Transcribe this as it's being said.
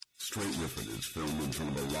Straight Riffin is filmed in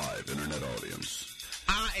front of a live internet audience.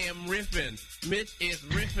 I am riffing. Mitch is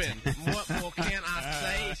riffing. What more can I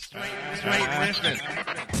say? Straight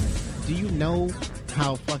riffing. Do you know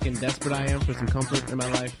how fucking desperate I am for some comfort in my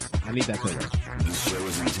life? I need that pillow. This show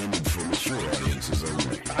is intended for mature audiences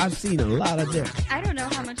only. I've seen a lot of dick. I don't know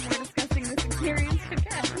how much more disgusting this experience could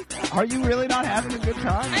get. Are you really not having a good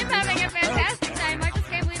time? I'm having a fantastic time. I just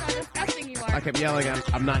can't believe how disgusting you are. I kept yelling,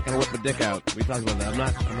 I'm not going to whip my dick out. We talked about that. I'm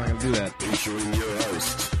not going to do that. Featuring your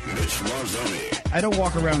host, Mitch Marzoni. I don't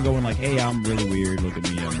walk around going like, hey, I'm really weird. Look at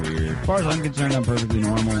me, I'm weird. As far as I'm concerned, I'm perfectly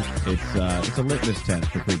normal. It's a litmus test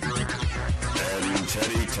for freaky people. And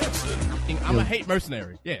Teddy Tutson. I'm a hate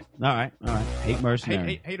mercenary. Yeah. All right. Hate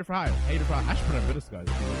mercenary. Hater for hire. Hater for hire. I should put on video guys.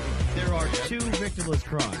 There are two victimless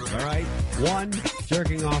crimes, all right? One,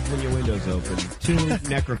 jerking off when your window's open. Two,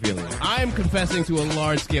 necrophilia. I am confessing to a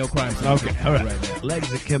large-scale crime. Okay, all right. Right now.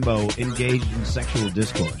 Legs akimbo, engaged in sexual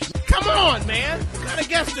discourse. Come on, man. What kind of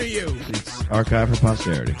guest are you? It's archived for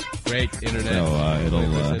posterity. Great internet.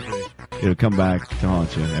 So it'll come back to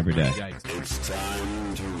haunt you every day. It's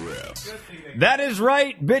time to rip. That is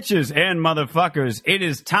right, bitches and motherfuckers. It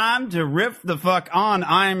is time to riff the fuck on.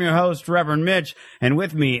 I am your host, Reverend Mitch, and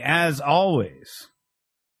with me, as always,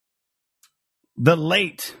 the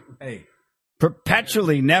late,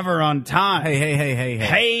 perpetually never on time,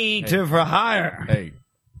 hater for hire, Hey.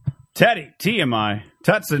 Teddy, TMI,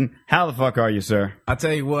 Tutson, how the fuck are you, sir? I'll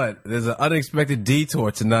tell you what, there's an unexpected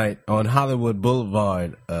detour tonight on Hollywood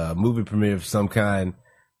Boulevard, a movie premiere of some kind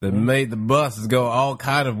that made the buses go all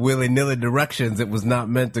kind of willy-nilly directions it was not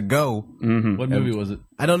meant to go. Mm-hmm. What movie was it?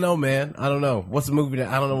 I don't know, man. I don't know. What's the movie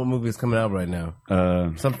I don't know what movie is coming out right now.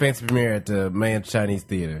 Some fancy premiere at the Man's Chinese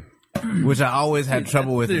Theater. Which I always had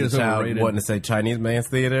trouble with as a child, overrated. wanting to say Chinese Man's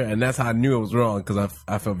Theater, and that's how I knew it was wrong, because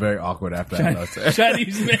I felt very awkward after that.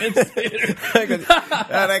 Chinese Man's Theater.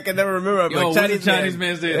 I could never remember. I'm Yo, like, what's Chinese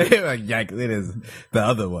Man's Theater? Like, yikes, it is the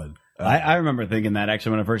other one. I remember thinking that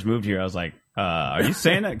actually when I first moved here. I was like, are you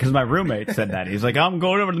saying that? Because my roommate said that. He's like, I'm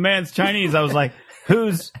going over to the Man's Chinese. I was like,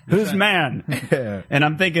 who's man? And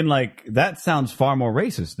I'm thinking, like, that sounds far more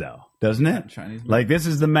racist, though, doesn't it? Chinese man. Like, this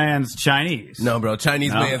is the Man's Chinese. No, bro,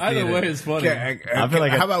 Chinese Man's Either Theater. way is funny. I feel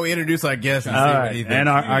like how about we introduce our guest and All see what right. he thinks? And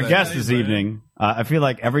our He's guest like, this evening, I feel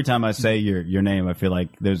like every time I say your name, I feel like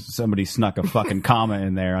there's somebody snuck a fucking comma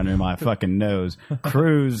in there under my fucking nose.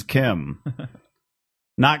 Cruz Kim.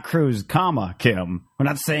 Not Cruz, comma, Kim. We're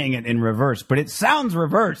not saying it in reverse, but it sounds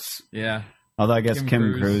reverse. Yeah. Although I guess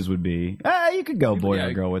Kim Cruz. Cruz would be, you could go boy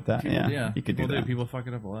or girl with that. Yeah, you could do that. People fuck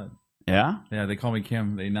it up a lot. Yeah? Yeah, they call me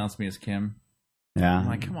Kim. They announce me as Kim. Yeah. I'm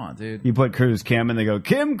like, come on, dude. You put Cruz Kim and they go,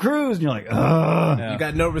 Kim Cruz, and you're like, ugh. Yeah. You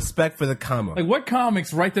got no respect for the comma. Like, what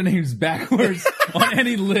comics write their names backwards on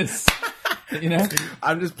any list? You know?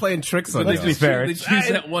 I'm just playing tricks on Let's you. be fair. They choose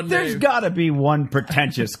that one There's name. got to be one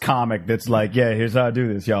pretentious comic that's like, yeah, here's how I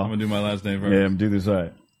do this, y'all. I'm going to do my last name first. Yeah, I'm do this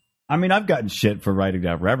right. I mean, I've gotten shit for writing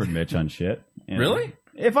down Reverend Mitch on shit. You know? Really?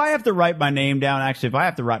 If I have to write my name down, actually, if I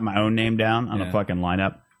have to write my own name down on a fucking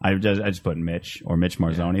lineup, I just put Mitch or Mitch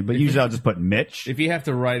Marzoni. But usually I'll just put Mitch. If you have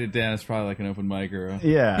to write it down, it's probably like an open mic or a...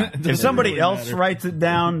 Yeah. If Doesn't somebody really else matter. writes it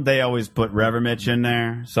down, they always put Reverend Mitch in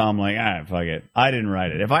there. So I'm like, all right, fuck it. I didn't write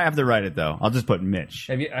it. If I have to write it, though, I'll just put Mitch.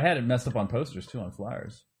 I had it messed up on posters, too, on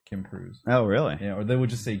flyers. Kim Cruz. Oh, really? Yeah, or they would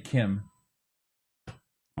just say Kim.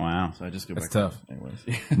 Wow. So I just go That's back tough. to anyways.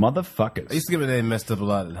 I Motherfuckers. used to get my name messed up a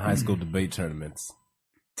lot in high school debate tournaments.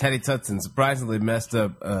 Teddy Tutson surprisingly messed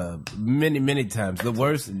up many, many times. The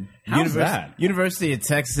worst. How's that? University of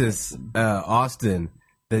Texas, Austin.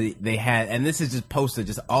 They had, and this is just posted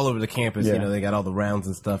just all over the campus. Yeah. You know, they got all the rounds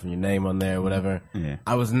and stuff, and your name on there, or whatever. Yeah.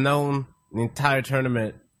 I was known the entire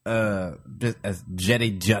tournament just as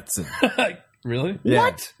Jetty Judson. Really? Yeah.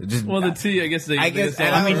 What? Just, Well, the T, I guess they... I guess. they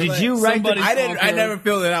and I mean, was did like- you write the... somebody- I didn't. I never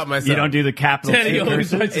filled it out myself. You don't do the capital Teddy T always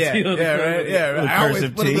cursive? writes a Yeah, T on the yeah, front. right. Yeah, right. Little I always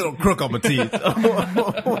cursive put a T. little crook on my teeth.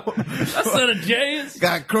 That's not a J. It's...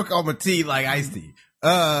 Got a crook on my teeth like iced tea.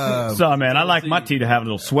 So, man, I like my tea to have a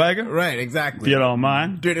little swagger. Right, If exactly. you don't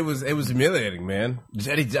mind. Dude, it was humiliating, man.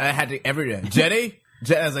 Jetty, I had to every day. Jetty,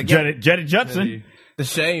 I was like, Jetty Judson. Jetty. the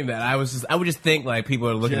shame that I would just think like people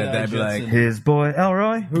are looking at that and be like, His boy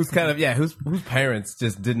Elroy. whose parents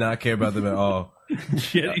just did not care about them at all,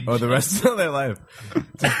 Jetty. or the rest of their life,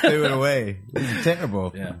 just threw it away. It was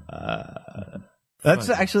terrible. Yeah. That's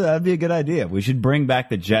actually, that'd be a good idea. We should bring back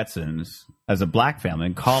the Jetsons as a black family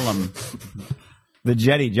and call them the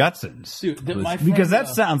Jetty Judsons. Dude, my friend, Because that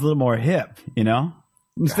sounds a little more hip, you know?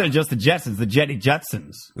 Instead of just the Jetsons, the Jetty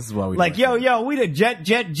Jutsons. This is why we Like, don't yo, we the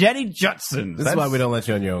Jetty Jutsons. This is why we don't let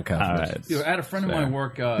you on your own All conference. right. I had a friend of mine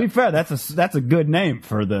work. To be fair, that's a good name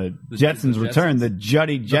for the Jetsons' return. The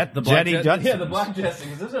Jetty Black Jutsons. Yeah, the Black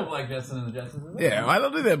Jetsons. There's no Black Jetsons in the Jetsons. Yeah, I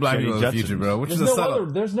don't think they're black people in the future, bro. Which is a subtle.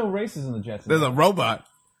 There's no races in the Jetsons. There's a robot.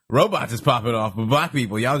 Robots is popping off, but black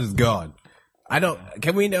people, y'all just gone.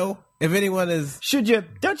 Can we know if anyone is...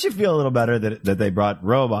 Don't you feel a little better that they brought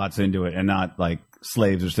robots into it and not like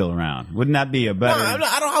slaves are still around? Wouldn't that be a better... No,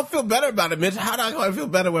 I don't feel better about it, Mitch. How do I feel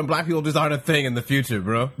better when black people just aren't a thing in the future,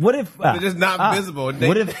 bro? What if They're just not visible.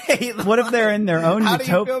 What if they're in their own How do you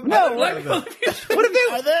feel utopia? better? No, Black people in the future? What if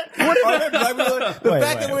they are there? What if black people? The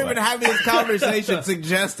fact that we're even having this conversation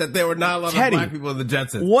suggests that there were not a lot Teddy, of black people in the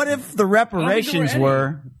Jetsons. What if the reparations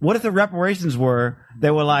were? What if the reparations were? They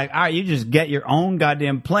were like, all right, you just get your own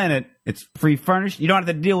goddamn planet. It's free furnished. You don't have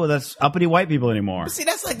to deal with us uppity white people anymore. See,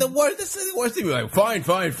 that's like the worst. This is the worst thing. Like,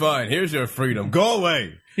 fine. Here's your freedom. Go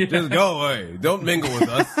away. Just go away. Don't mingle with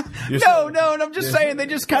us. No. I'm just saying they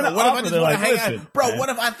just kind of What if I offer. just They're want to like, hang listen, out? Bro, what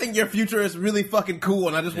if I think your future is really fucking cool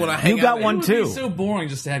and I just want to hang out? You got with one It would too. be so boring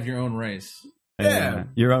just to have your own race. Yeah.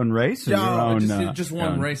 Your own race or Y'all, your own just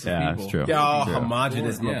one race of yeah, people. That's true. Y'all True.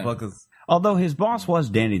 homogenous Yeah. motherfuckers. Although his boss was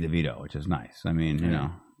Danny DeVito, which is nice. I mean, you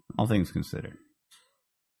know, all things considered.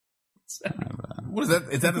 What is that?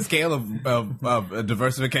 Is that the scale of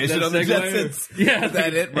diversification That on the segue? Jetsons? Yeah. Is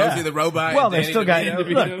that it? Yeah. Rosie the robot? Well, and they Danny still got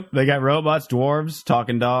DeVito? look, they got robots, dwarves,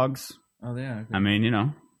 talking dogs. Oh yeah. Okay. I mean, you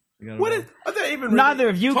know, What is? Are there even? neither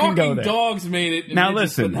of you can go Talking there. dogs made it. in Now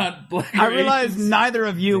Midgets, listen, but not black I realize Asians. neither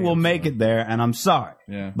of you will make it there, and I'm sorry.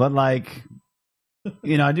 Yeah. But like,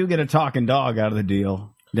 you know, I do get a talking dog out of the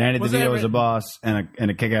deal. Danny Was there DeVito ever- is a boss and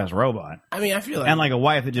a kick-ass robot, I mean, I feel like. and like a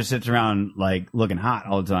wife that just sits around like looking hot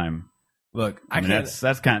all the time. look, I mean, that's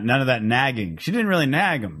kind of none of that nagging. She didn't really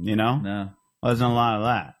nag him, you know. No. Wasn't a lot of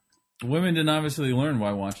that. Women didn't obviously learn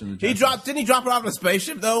by watching the Jetsons. Didn't he drop her off in a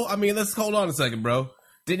spaceship though? I mean, let's hold on a second, bro.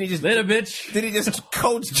 Didn't he just? Later, bitch. Did he just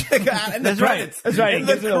coach chick out in the That's credits? right. That's right. In He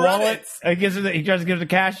the gives her the wallet. credits. He tries to give her the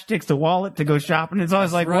cash. Takes the wallet to go shopping. It's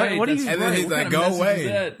always like, right. what are you? That's And then right. he's What like, kind of "Go message is away."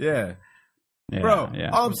 that? Yeah, Yeah, bro. yeah.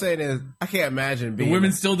 All I'm saying is, I can't imagine The being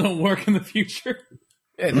women still don't work in the future.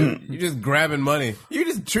 Yeah, dude, you just grabbing money. You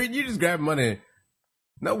just grabbing money.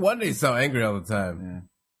 No wonder he's so angry all the time.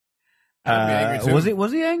 I'd be angry too.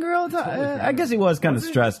 Was he angry all the time? I guess he was kind of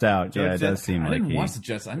stressed out. Yeah, it does seem I like didn't he. watch the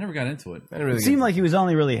Jetsons. I never got into it. I didn't really It get seemed like he was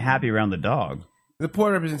only really happy around the dog. the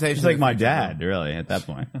poor representation. He's like of my the future, dad, really, at that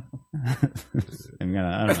point. I don't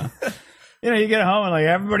know. You know, you get home and like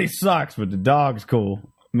everybody sucks, but the dog's cool.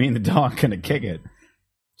 Me and the dog gonna kick it.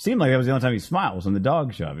 Seemed like that was the only time he smiled was on the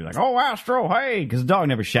dog show. He'd be like, "Oh, Astro, hey," because the dog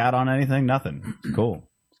never shat on anything, nothing. It's cool.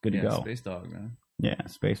 It's good to Yeah, go. Space Dog, man. Yeah,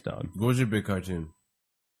 space dog. What was your big cartoon?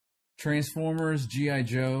 Transformers, G.I.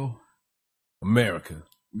 Joe, America.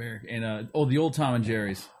 America, and the old Tom and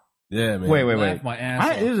Jerry's. Yeah, man. Wait. Laugh my ass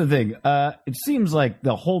off. Here's the thing. It seems like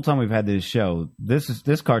the whole time we've had this show,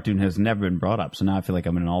 this cartoon has never been brought up. So now I feel like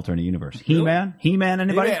I'm in an alternate universe. He-Man?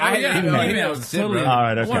 Anybody? He-Man, I- yeah, He-Man. He-Man was was shit, totally. bro. All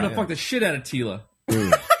right, I okay. wanted to fuck the shit out of Tila.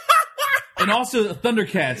 Dude. And also the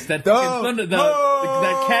Thundercats. That Oh, fucking Thunder,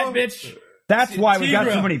 that cat bitch. That's why we got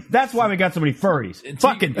Tigra. so many. That's why we got so many furries. And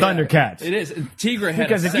Fucking Tigra- Thundercats. It is. And Tigra had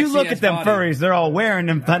Because a if you look sexy-ass at them body. furries, they're all wearing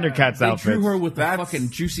them Thundercats They outfits. drew her with the That's- fucking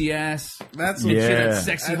juicy ass. That's Yeah. Shit, that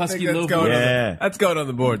sexy I husky think that's low going voice. Yeah. That's going on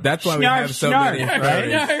the board. That's why we Snarf, have so snarf, many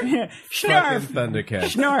right? furries. Snarf. Fucking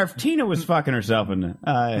Thundercats. Snarf. Tina was fucking herself in it.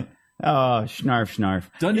 Snarf.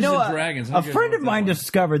 Dungeons You know, and Dragons. A How good friend was of that mine one?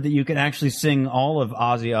 discovered that you can actually sing all of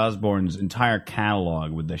Ozzy Osbourne's entire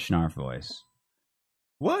catalog with the Snarf voice.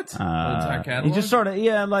 What? entire He catalog? just sort of,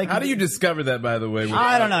 like. How do you discover that, by the way?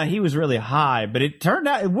 I don't know. He was really high, but it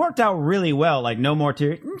worked out really well. Like, no more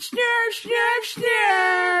tears.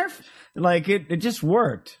 Snarf. Like, it just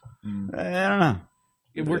worked. I don't know.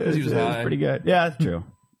 It worked because he was It high. pretty good. Yeah, that's true.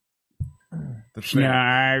 The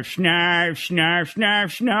fair- Snarf. So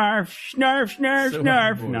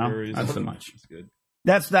No, fucking not so bored. much. It's good.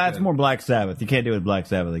 That's more Black Sabbath. You can't do it with Black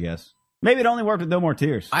Sabbath, I guess. Maybe it only worked with No More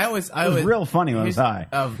Tears. I it was always real funny when I was high.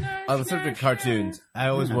 On the subject of cartoons, I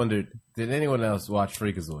always wondered, did anyone else watch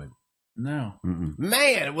Freakazoid? No.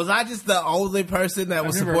 Man, was I just the only person that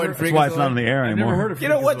was never supporting heard- That's why it's not on Freakazoid? the air I anymore. never heard of You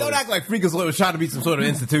know what? Freakazoid. Don't act like Freakazoid was trying to be some sort of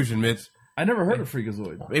institution, Mitch. I never heard of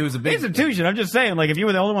Freakazoid. It was a big Institution. I'm just saying, like, if you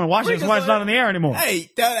were the only one watching, that's why it's not on the air anymore. Hey,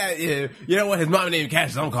 don't, you know what? His mom named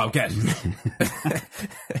Cassius. I'm gonna call him Cassius.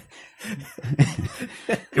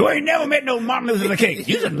 You ain't never met no Martin Luther King.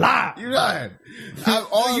 You just lie. You're lying.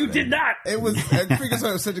 You did not. It was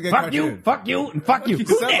Freakazoid was such a good cartoon. Fuck you, and fuck you.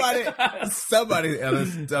 Somebody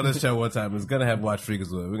on this show one time is gonna have watched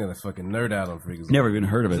Freakazoid. We're gonna fucking nerd out on Freakazoid. Never even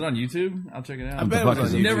heard of Is it. it on YouTube? I'll check it out. I bet it was on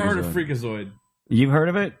YouTube. Never heard of Freakazoid. You've heard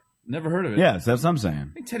of it? Never heard of it. Yes, that's what I'm saying.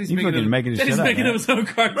 I think Teddy's You making fucking making this shit up, making man. up his own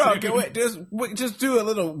cartoon. Bro, okay, wait, just do a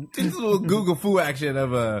little Google foo action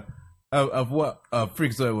of what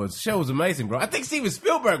Freakazoid was. The show was amazing, bro. I think Steven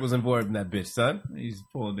Spielberg was involved in that bitch, son. He's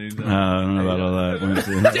pulling dudes out. I don't know about all that. Let me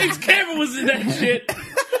see. James Cameron was in that shit.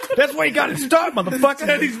 That's where you got to start, motherfucker.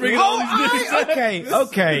 Teddy's bringing all these dudes out.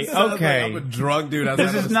 Okay. I'm a drunk dude.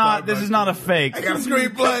 This is not a fake. I got a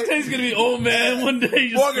screenplay. Teddy's gonna be old man one day.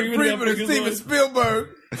 Just Morgan screaming Freeman about and Steven Freakazoid. Spielberg.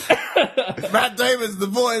 Matt Damon's the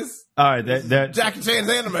voice. All right, that Jackie Chan's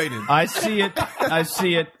animated. I see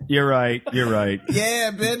it. You're right.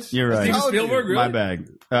 Yeah, bitch. You're right. Steven Spielberg, really? My bag.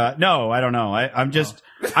 No, I don't know. I just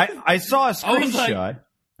I saw a I was like- screenshot.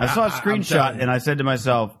 I saw a I'm screenshot telling you. and I said to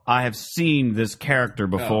myself, I have seen this character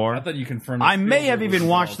before. Oh, I thought you confirmed. I may have even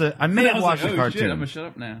watched the. I may I have was watched like, the oh, shit, I'm cartoon. gonna shut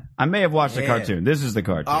up now. I may have watched the Yeah. cartoon. This is the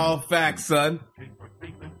cartoon. All facts, son.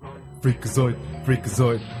 Freakazoid.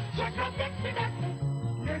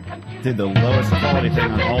 Did the lowest quality thing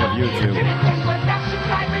on all of YouTube. Look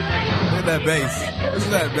at that bass.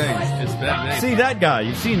 Listen to that bass. It's that big. See that guy?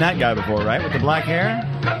 You've seen that guy before, right? With the black hair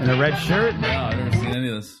and the red shirt. No, I've never seen any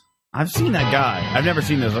of this. I've seen that guy. I've never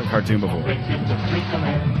seen this cartoon before.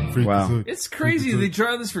 Wow. It's crazy they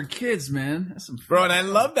draw this for kids, man. That's some Bro, and I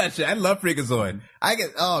love that shit. I love Freakazoid.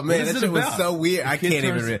 Oh man, What is that it shit was about? so weird. I kid can't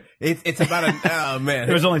even turns- read. It's about oh man.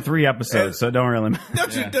 There was only 3 episodes, so don't really.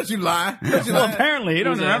 Don't you lie. Don't you Well, lie. apparently you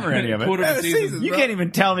don't remember any of it. Quarter of the season. Seasons, You bro. can't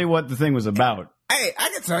even tell me what the thing was about. Hey, I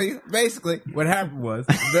can tell you. Basically, what happened was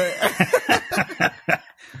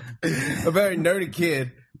a very nerdy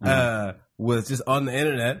kid was just on the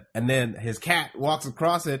internet, and then his cat walks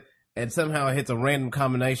across it, and somehow it hits a random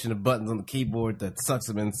combination of buttons on the keyboard that sucks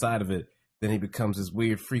him inside of it. Then he becomes this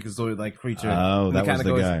weird freakazoid-like creature. Oh, And that he was kinda the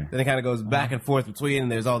goes, guy. Then it kind of goes back and forth between,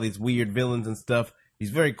 and there's all these weird villains and stuff. He's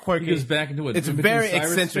very quirky. He goes back into what? It's between very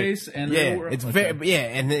Cyrus eccentric. Space and yeah, Real World? it's Okay. very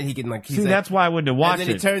and then he can like. He's See, like, that's why I wouldn't have watched and then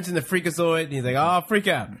he it. turns into Freakazoid, and he's like, "Oh, freak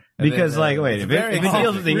out!" And Because, then, like, wait, it's if very it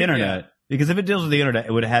deals with the freak internet, because if it deals with the internet,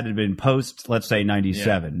 it would have had to have been post, let's say,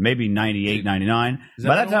 97, maybe 98, 99. Is By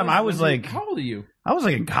what that time, it I was like, how old are you? I was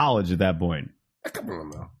like in college at that point. Come on,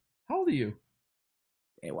 bro. How old are you?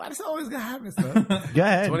 Hey, why does it always gonna happen, son? Go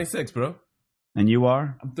ahead. 26, bro. And you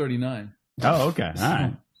are? I'm 39. Oh, okay. All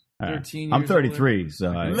right. All right. 13 I'm years 33,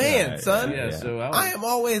 so Man, son. Yeah, so I am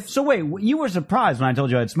always. So wait, you were surprised when I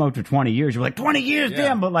told you I'd smoked for 20 years. You were like, 20 years, Yeah.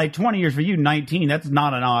 damn, but like 20 years for you, 19, that's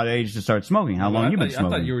not an odd age to start smoking. How long you been I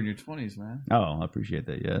smoking? thought you were in your 20s, man. Oh, I appreciate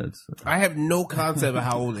that. Yeah, it's. I have no concept of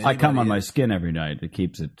how old. I come on anybody my is. skin every night. It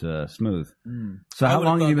keeps it smooth. So I how would've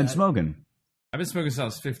long have you thought been that. smoking? I've been smoking since I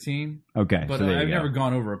was 15, Okay, but so there I've you go. never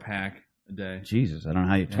gone over a pack a day. Jesus, I don't know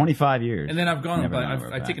how you. 25 years. And then I've gone, Never but gone over a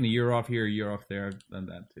I've pack. taken a year off here, a year off there. I've done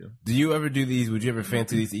that too. Do you ever do these? Would you ever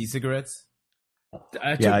fancy these e-cigarettes?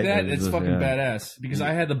 I took Yeah, I- that. it It's was- fucking yeah. badass because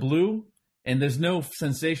I had the blue, and there's no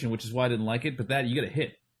sensation, which is why I didn't like it. But that you get a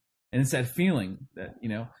hit, and it's that feeling that that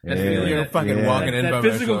Yeah. feeling, You're that, fucking Yeah. walking in. that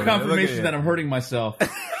physical confirmation that I'm hurting myself.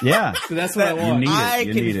 Yeah. So that's what I You want. need it. I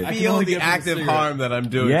You can need it. I can feel only the get from the active cigarette. harm that I'm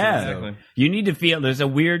doing. Yeah. to myself. Exactly. You need to feel. There's a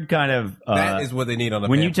weird kind of. That is what they need on the.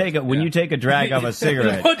 when you pamphlet. take a you take a drag of a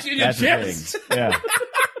cigarette. Punch you in your that's the chest. thing. Yeah.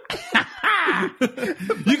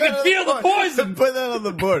 You can feel the poison. Put that on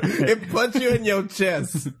the board. It punch you in your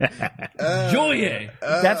chest. Joye.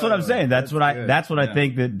 That's what I'm saying. That's what I. That's what I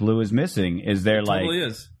think that blue is missing. Is there like? Totally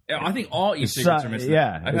is. Yeah, I think all e-cigarettes are missing.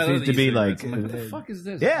 yeah, I've it had seems other to be e-cigarettes. like- I'm what the fuck is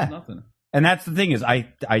this? Yeah. This is nothing. And that's the thing is,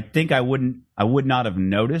 I think I would not have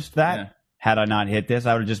noticed that Yeah. had I not hit this.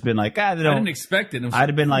 I would have just been like, they I don't. didn't expect it. It was- I'd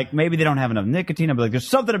have been like, maybe they don't have enough nicotine. I'd be like, there's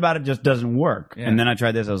something about it just doesn't work. Yeah. And then I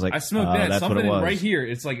tried this. I was like, I smoked oh, that. that's Something what it was. right here.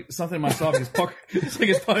 It's like something in my esophagus.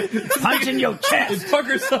 It's like it's Punch in your chest. It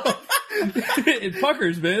puckers up. It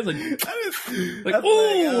puckers, man. It's like That's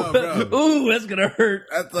ooh, bro. ooh, that's gonna hurt.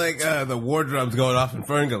 That's like the war drums going off in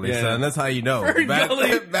Ferngully, Yeah. son. That's how you know.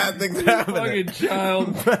 Ferngully. Bad things are happening. Fucking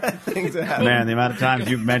child. Bad things are happening. Man, the amount of times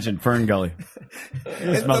you've mentioned Fern Gully.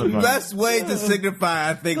 It's the motherfucker. best way to signify,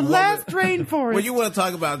 I think. rainforest. When you want to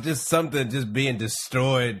talk about just something just being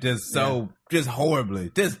destroyed, just just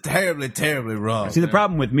horribly, just terribly, terribly wrong. See, the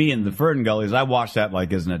problem with me and the Fern Gully is I watched that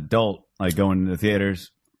like as an adult, like going to the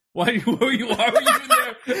theaters. Why were you in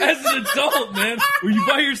there as an adult, man? Were you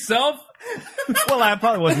by yourself? Well, I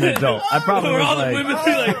probably wasn't an adult. I probably Where was all the like, women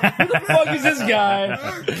be like, "Who the fuck is this guy?"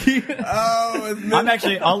 Oh, it's I'm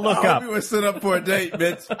actually. I'll look I hope up. you were set up for a date,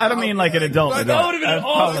 bitch. I don't mean like an adult. Like, That would have been an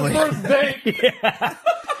awesome first date. Yeah.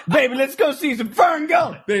 Baby, let's go see some Fern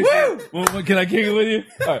Gully. Babe, Woo! well, can I kick it with you?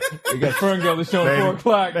 All right, we got Fern Gully showing Baby, 4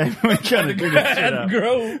 o'clock. baby, we're gonna do this shit At up. the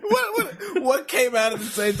Grove. What came out at the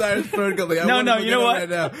same time as Fern Gully? I No, wanna no, look you know it up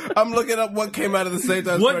what? Right now. I'm looking up what came out at the same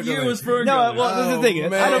time as What Fern year Gully. was Fern No, Gully? well, this is the thing.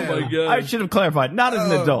 man. I Oh, my don't. God. I should have clarified. Not as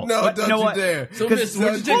an Oh, adult. no, But don't you know you what? dare. So, 'Cause- Miss,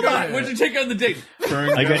 where'd you take hold her? on. Where'd you take her on the date?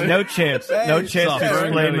 I got no chance. No Hey, chance to Fern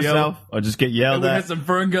explain Gully, myself. I'll just get yelled We had at. some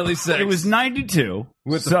Fern Gully sex. It was 92.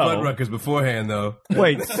 With the so, Fuddruckers beforehand, though.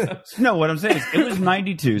 wait, no, what I'm saying is it was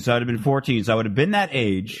 92, so I'd have been 14, so I would have been that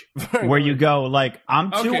age where you go, like, I'm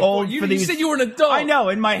too Okay, old you, for you these. said you were an adult. I know,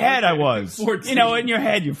 in my head I Okay, was. 14. You know, in your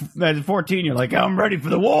head, at 14, you're like, I'm ready for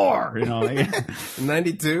the war. You know, like,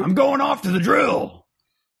 92? I'm going off to the drill.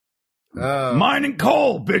 Mining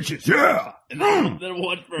coal, bitches, yeah. Then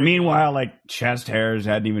what for? Meanwhile, like, chest hairs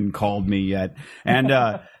hadn't even called me yet.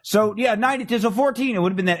 And so, yeah, 92, so 14, it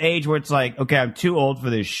would have been that age where it's like, okay, I'm too old for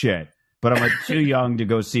this shit, but I'm like too young to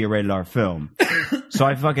go see a rated R film. So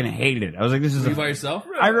I fucking hated it. I was like, this is Were you by yourself?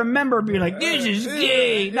 I remember being like, this is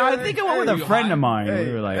gay. No, I think I went with Were a you friend high? of mine. Hey,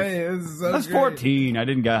 We were like, hey, this is so I was great. 14. I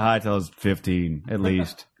didn't get high till I was 15, at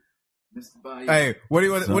least. Hey, what do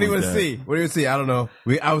you want? What do you want to Something like see? What do you want to see? I don't know.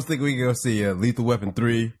 I was thinking we could go see Lethal Weapon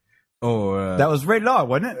 3, or That was rated R,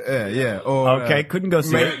 wasn't it? yeah. Or Okay, couldn't go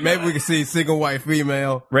see it. maybe we could see Single White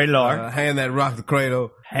Female, Rated R. Hand That Rock the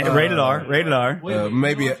Cradle, Rated R. Rated R.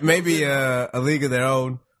 maybe a League of Their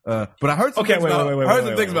Own. But I heard some Okay, things wait, about, wait, wait, heard wait,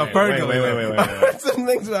 some things wait, about wait, Fergal. wait, wait, wait, wait, I wait. heard some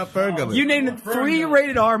things about Fergal. You named 3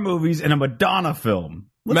 rated R movies and a Madonna film.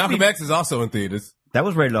 Malcolm X is also in theaters. That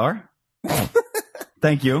was rated R.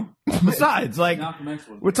 Thank you. Besides, like, Malcolm X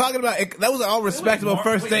was. We're talking about that was an all respectable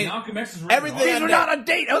first date. Malcolm X is Everything these were not a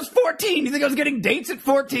date. I was 14. You think I was getting dates at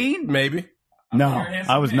 14? Maybe. No,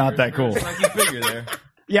 I was not that cool. Like you figure there.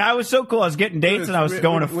 Yeah, I was so cool. I was getting dates and I was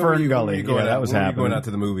going to Fern Gully. Yeah, that was happening. Going out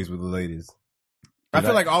to the movies with the ladies. I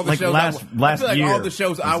feel like all the like shows. last I feel like year all the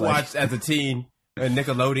shows I was like- watched as a teen and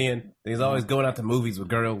Nickelodeon. He's always going out to movies with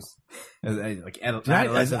girls. Like I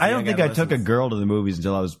don't think I took a girl to the movies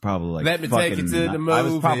until I was probably like Let me fucking, take you to the I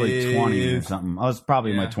was probably 20 or movies. something. I was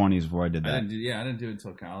probably in my Yeah. 20s before I did I that. didn't do it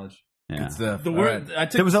until college. Yeah. stuff. The All word right. I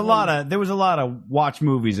took There was a lot of watch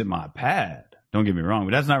movies at my pad. Don't get me wrong,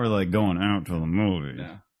 but that's not really like going out to the movies.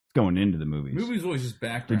 Yeah. It's going into the movies. Movies always just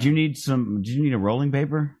background. Did you need a rolling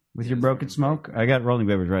paper with your broken smoke? I got rolling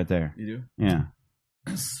papers right there. You do? Yeah.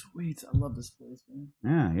 Sweet. I love this place,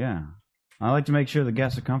 man. Yeah. I like to make sure the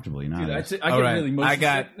guests are comfortable, you know. Dude, I All get right. really motion I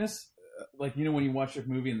got- sickness. Like, you know when you watch a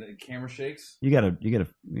movie and the camera shakes? you gotta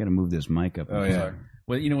move this mic up. Oh, I'm yeah. sorry.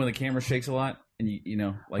 Well, you know when the camera shakes a lot and you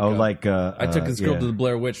know like I I took this girl to the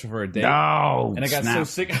Blair Witch for a date. No, And I got so snap.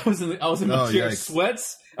 sick. I was in my Oh, chair, yikes.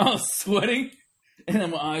 sweats. I was sweating, and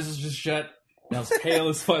then my eyes was just shut. And I was pale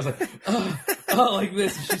as fuck. I was like, oh, like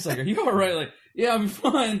this. And she's like, "Are you all right?" Like, yeah, I'm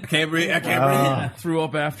fine. I can't breathe. I can't Yeah, breathe. I threw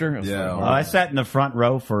up after. It was Yeah. fucking I sat in the front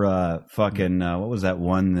row for fucking what was that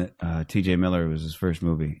one that T.J. Miller was his first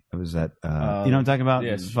movie? It was that you know what I'm talking about?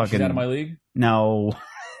 yeah, she's fucking out of my league. no,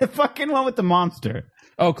 the fucking one with the monster.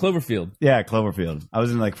 Oh, Cloverfield. Yeah, Cloverfield. I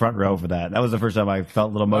was in like front row for that. That was the first time I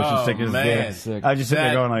felt a little motion Oh, sickness. man. Yeah. Sick. I was just sitting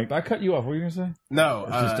there That- going like, Did I cut you off? What were you gonna say? No,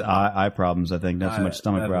 it's just eye problems. I think not so much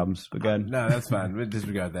stomach problems. But good. No, that's fine. We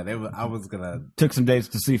disregard that. I was gonna. Took some dates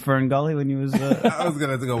to see Fern Gully when you was. I was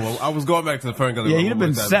gonna go. Well, I was going back to the Fern Gully. Yeah, one you'd have more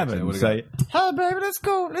been time. 7. What do So, you hey, baby, let's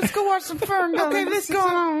go watch some Fern Gully. Okay, let's go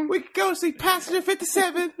on. We could go see Passenger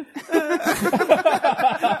 57.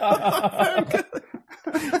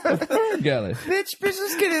 Fern Gully. Bitch,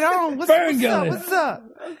 let's get it on. Fern Gully. up?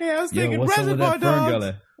 Okay, I was Yo, thinking what's up with Reservoir that Fern Dogs.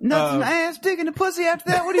 Gully? Nuts and ass, dick in the pussy after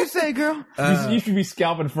that. What do you say, girl? You should be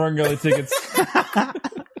scalping Fern Gully tickets.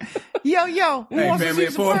 Yo, Hey, family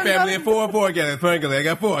of 4, family of 4, again. Fern Gully. I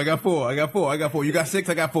got 4. You got 6,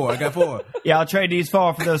 I got 4. Yeah, I'll trade these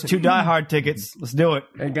 4 for those 2 Die Hard tickets. Let's do it.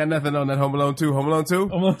 Ain't got nothing on that Home Alone 2. Home Alone 2?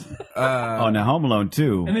 Oh, now Home Alone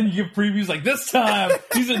 2. And then you give previews like, this time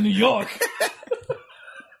he's in New York.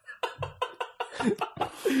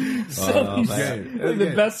 So he's like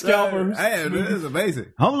the best scalper. Hey, this is amazing.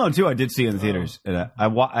 Home Alone 2 I did see in the theaters. And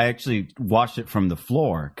I actually watched it from the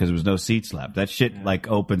floor because there was no seats left. That shit like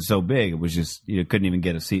opened so big, it was just, you couldn't even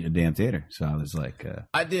get a seat in a damn theater. So I was like,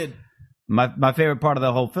 I did. my favorite part of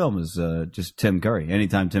the whole film is just Tim Curry.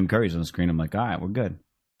 Anytime Tim Curry's on the screen, I'm like, all right, we're good.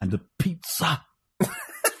 And the pizza.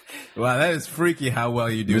 Wow, that is freaky how well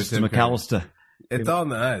you do, Mr. Tim Curry. McAllister. It's on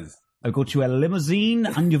the eyes. I got you a limousine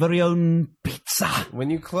and your very own pizza. When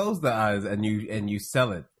you close the eyes and you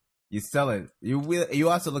sell it, You sell it. You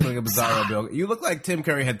also look like a bizarro Bill. You look like Tim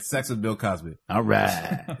Curry had sex with Bill Cosby All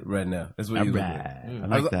right. right now. That's what All you look right. like. I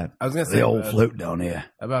like that. I was gonna say The old float down here.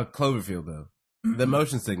 about Cloverfield though. The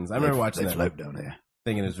motion sickness. I remember watching that, float down here.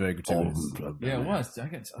 thinking it was very gratuitous. Yeah, it was. I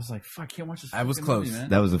was like, fuck, I can't watch this. I was fucking close. movie, man.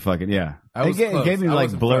 That was a fucking, yeah. I was it close. gave me I like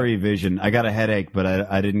wasn't blurry vision. I got a headache, but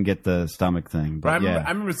I didn't get the stomach thing. But I But remember, yeah.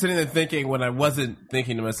 I remember sitting there thinking when I wasn't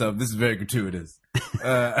thinking to myself, this is very gratuitous.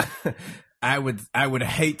 I would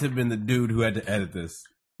hate to have been the dude who had to edit this.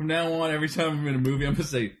 From now on, every time I'm in a movie, I'm gonna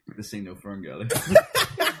say, "This ain't no Fern Gully."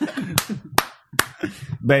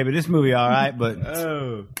 Baby, this movie all right, but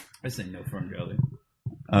This ain't no Fern Gully.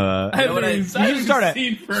 you should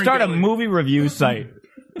start a movie review site.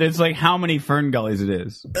 It's like how many Fern Gullies it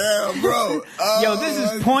is. Bro. Yo, this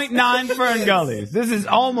is 0.9 Fern Gullies. This is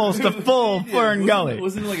almost a full Fern Gully.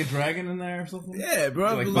 Wasn't it like a dragon in there or something? Yeah,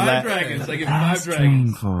 bro. Like The five last- dragons. I give you 5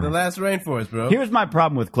 dragons. The last rainforest, bro. Here's my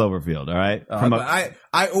problem with Cloverfield, all right?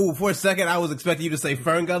 For a second, I was expecting you to say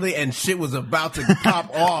Fern Gully, and shit was about to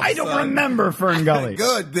pop off. I don't son. remember Fern Gully.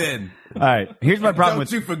 Good then. All right, here's my problem Don't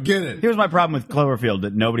with you forget it. Here's my problem with Cloverfield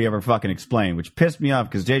that nobody ever fucking explained, which pissed me off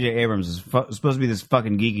because J.J. Abrams is supposed to be this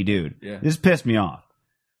fucking geeky dude. Yeah. This pissed me off.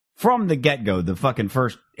 From the get-go, the fucking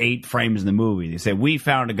first 8 frames in the movie, they say, we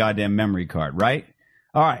found a goddamn memory card, right?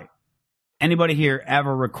 All right. Anybody here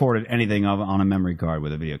ever recorded anything on a memory card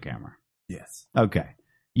with a video camera? Yes. Okay.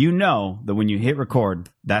 You know that when you hit record,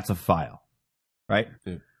 that's a file, right?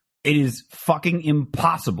 Yeah. It is fucking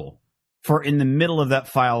impossible for in the middle of that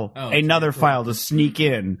file, another file to sneak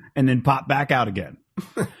in and then pop back out again.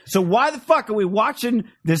 So why the fuck are we watching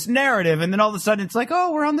this narrative and then all of a sudden it's like,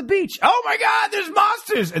 oh, we're on the beach. Oh my God, there's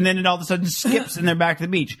monsters. And then it all of a sudden skips and they're back to the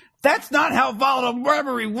beach. That's not how volatile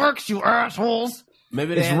memory works, you assholes.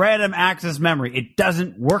 Maybe It's random access memory. It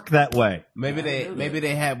doesn't work that way. Maybe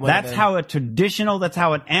they had one. That's how a traditional, that's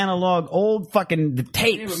how an analog old fucking the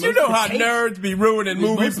tapes. You know how nerds be ruining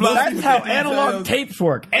movie plots. That's how analog tapes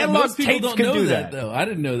work. Analog Most people tapes don't can know do that, that. though. I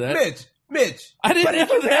didn't know that. Mitch. I didn't But if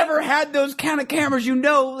know you've that. ever had those kind of cameras, you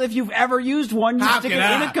know if you've ever used one, you stick it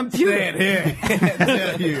in a computer. stand here and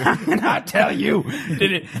tell you? And I tell you,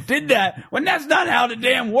 did that when that's not how the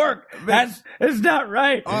damn work. It's not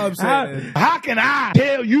right. All I'm saying how can I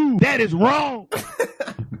tell you that is wrong?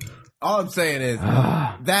 All I'm saying is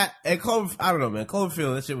that and Clover. I don't know, man.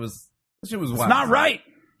 Cloverfield. That shit was wild. It's not right.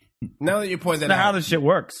 Now that you point that That's not how out, this shit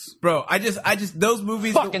works. bro. I just those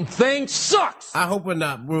movies. Fucking thing sucks. I hope we're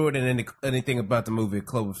not ruining anything about the movie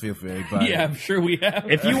Cloverfield for everybody. Yeah, I'm sure we have.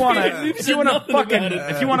 If you want to, We've if said you want to nothing fucking, about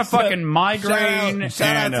it. if you want to fucking migraine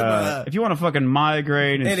shout out and to if you want to fucking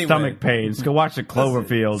migraine and Anyway. stomach pains, go watch the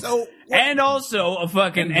Cloverfield. So and also a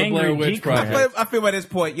fucking The angry Blair Witch geek Project. I feel by this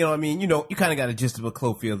point, you know what I mean? You know, you kind of got a gist of what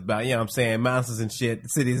Cloverfield's about. You know what I'm saying? Monsters and shit. The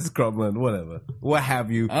city is crumbling, whatever. What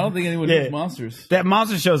have you. I don't think anyone Yeah. knows monsters. That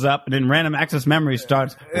monster shows up, and then random access memory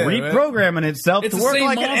starts reprogramming itself It's to the work same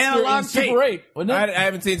like an monster analog in Super tape. 8, wasn't it? I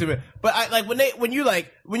haven't seen Super, but I like when you try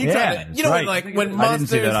Yeah, to, you know, right. like when I didn't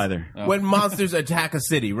see monsters, that either. when monsters attack a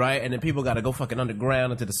city, right? And then people got to go fucking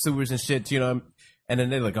underground into the sewers and shit, you know? And then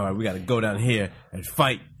they're like, all right, we got to go down here and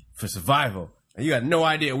fight for survival. And you got no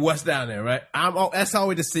idea what's down there, right? That's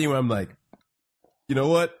always the scene where I'm like, you know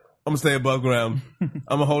what? I'm gonna stay above ground. I'm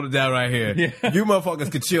gonna hold it down right here. Yeah. You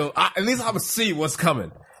motherfuckers can chill. At least I'm gonna see what's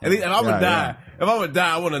coming. At least if I'm gonna Yeah,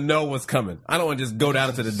 die, I want to know what's coming. I don't want to just go down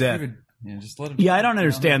into the death. Yeah, just let him. Yeah, I don't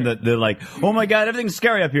understand that they're like, oh my God, everything's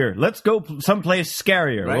scary up here. Let's go someplace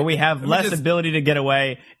scarier Right. where we have Let me less just- ability to get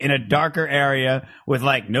away in a darker area with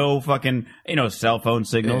like no fucking, cell phone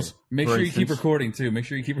signals. Make for sure you keep instance. recording too. Make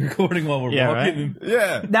sure you keep recording while we're Yeah, walking.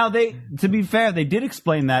 Yeah. Now to be fair, they did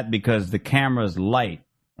explain that because the camera's light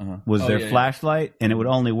was their yeah, yeah. flashlight, and it would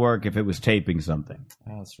only work if it was taping something.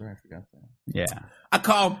 Oh, that's right. I forgot that. Yeah. I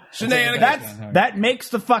call shenanigans. That makes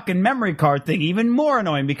the fucking memory card thing even more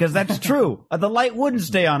annoying because that's true. The light wouldn't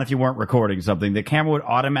stay on if you weren't recording something. The camera would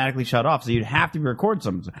automatically shut off, so you'd have to record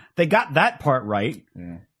something. They got that part right.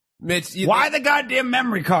 Mitch, Why the goddamn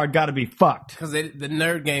memory card got to be fucked? Because the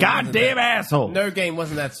nerd game. Goddamn asshole. Nerd game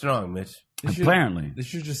wasn't that strong, Mitch. Apparently. They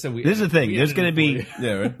should just say we. This is the thing. we There's edited going to it for be you.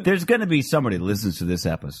 Yeah, right. there's going to be somebody that listens to this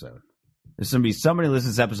episode. There's going to be somebody who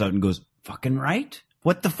listens to this episode and goes, fucking right?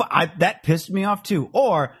 What the fuck? That pissed me off too.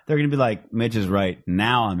 Or they're going to be like, Mitch is right.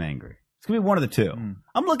 Now I'm angry. It's going to be one of the two.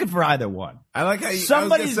 I'm looking for either one. I like how you.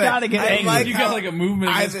 Somebody's gotta get angry. You got like a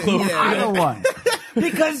movement against Either- Cloverfield. yeah. Either one.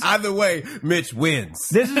 Because Either way, Mitch wins.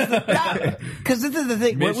 this is because this is the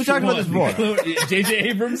thing. We talked about this before. J.J.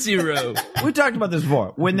 Abrams 0. We talked about this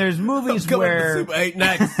before. When there's movies Come where on, the Super 8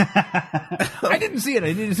 next. I didn't see it.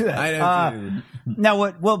 I didn't see that. I didn't see it. Now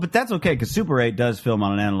what? Well, but that's okay because Super 8 does film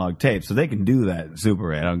on an analog tape, so they can do that. In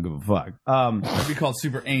Super 8, I don't give a fuck. It'd be called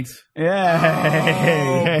Super Ain't.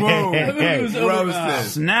 Yeah. boom. That movie was over.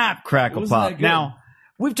 Roasted. Snap, crackle, Wasn't that pop. good? Now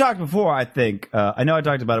we've talked before. I think I know I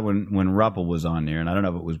talked about it when Ruppel was on here, and I don't know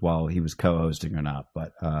if it was while he was co-hosting or not,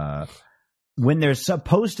 but. When there's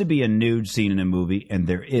supposed to be a nude scene in a movie and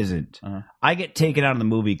there isn't, I get taken out of the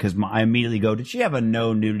movie because I immediately go, did she have a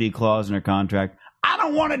no nudity clause in her contract? I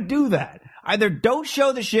don't want to do that. Either don't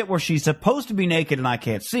show the shit where she's supposed to be naked and I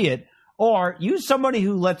can't see it, or use somebody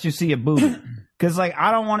who lets you see a booby. Because like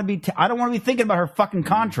I don't want to be I don't want to be thinking about her fucking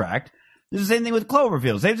contract. This is the same thing with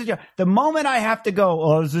Cloverfield. Same situation. The moment I have to go,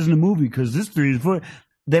 oh, this isn't a movie because this 3 is 4,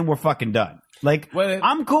 then we're fucking done. Like,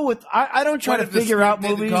 I'm cool with, I don't try to figure out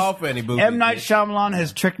movies. Call for any boobies, M. Night Shyamalan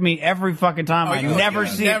has tricked me every fucking time. I never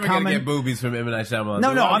see it coming. Never gonna get boobies from M. Night Shyamalan. No,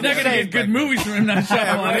 I'm I'm not just gonna saying. get good movies from M. Night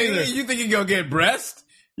Shyamalan either. You think you gonna get breast?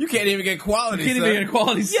 You can't even get quality. You can't even get a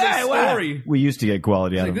quality story. We used to get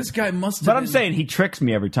quality out Like, of it. this guy must have But I'm been saying he tricks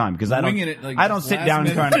me every time because I don't. winging it, like, I don't just sit last down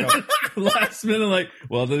and try minute. to go. last minute, like,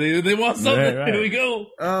 well, they want something. Yeah, right. Here we go.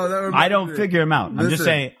 Oh, that reminds I don't me. figure them out. I'm just Listen.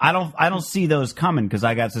 saying I don't see those coming because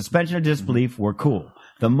I got suspension of disbelief. We're cool.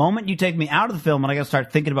 The moment you take me out of the film and I got to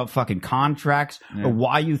start thinking about fucking contracts or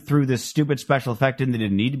why you threw this stupid special effect in that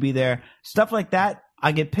didn't need to be there, stuff like that,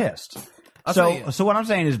 I get pissed. So what I'm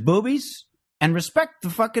saying is boobies and respect the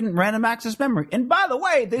fucking random access memory. And by the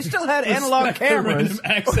way, they still had analog Respect the cameras. random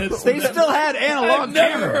access. They still had analog I've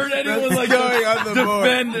never cameras. heard anyone like going on the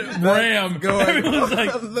defend board. RAM. Going Everyone's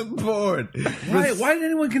like, on the board. why did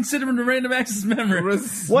anyone consider him the random access memory?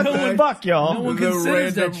 What's the buck, y'all? No one The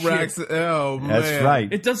considers that random racks. shit. Oh man, That's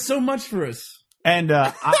right. It does so much for us. And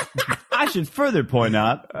I should further point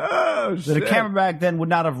out Oh that a camera back then would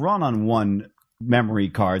not have run on one memory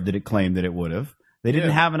card that it claimed that it would have. They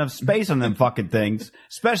didn't have enough space on them fucking things,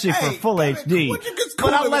 especially for full HD.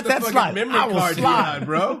 But I'll let that slide. I will slide,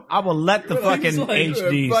 bro. I will let the fucking like, HD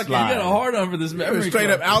fucking- You got a slide. hard on for this memory.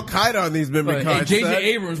 Straight up card. Al Qaeda on these memory Hey, cards. J.J. son.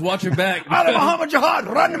 Abrams, watch your back. Out of Muhammad Jihad,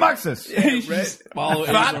 run the Marxist. You should just follow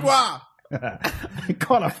Abrams. Fatwa.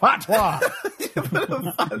 Call a fatwa.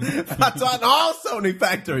 Fatwa on all Sony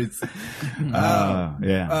factories. Yeah,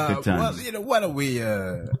 good times. Well, you know, why don't we,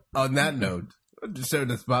 on that note, just share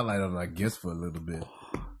the spotlight on our guests for a little bit.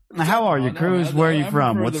 How are you, no, Cruz? Where are you I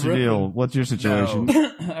from? prefer What's the the deal? riffing. What's your situation?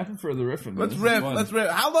 I prefer the riffing. Let's This is riff. fun. Let's riff.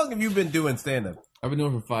 How long have you been doing stand up? I've been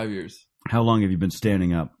doing it for 5 years. How long have you been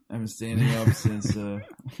standing up? I've been standing up since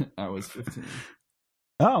I was 15.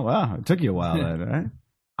 Oh, wow. It took you a while, then, right?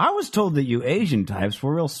 I was told that you Asian types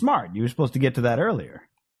were real smart. You were supposed to get to that earlier.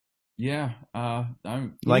 Yeah,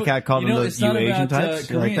 I'm Like I called them those it's not you Asian about, types?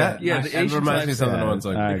 You like Korean. that? Yeah, the That Asian reminds me of types. something Yeah. once.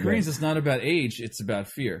 All The right, Koreans, it's not about age; it's about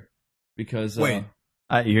fear. Because Wait.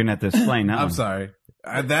 you're going to have to explain that I'm one. sorry.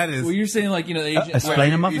 That is. well, you're saying like the Asian. explain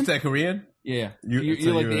a you muffin? said Korean? Yeah, You- you're, so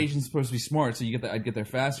you're like you're- the Asian's supposed to be smart, so I'd get there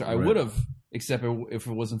faster. I Right. would have, except if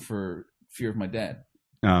it wasn't for fear of my dad.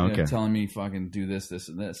 Oh, You know, okay. telling me fucking do this, this,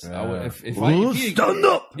 and this. I would, if he, Stand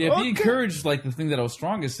up! yeah, if he encouraged like the thing that I was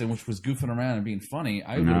strongest in, which was goofing around and being funny,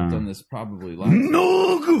 I would No. have done this probably last.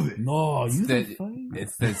 No, good. No, you That-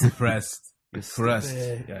 It's the suppressed. Crust.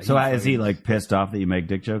 Yeah, So is he like pissed off that you make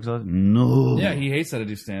dick jokes? No. Yeah, he hates that I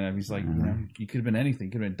do stand up. He's like, you could have been anything.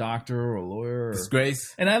 You could have been a doctor or a lawyer. Or...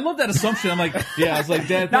 Disgrace. And I love that assumption. I'm like, yeah, I was like,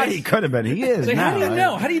 Dad, Not thanks. he could have been. He is Like, now. how do you right?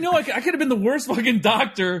 know? How do you know I could have been the worst fucking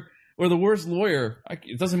doctor or the worst lawyer?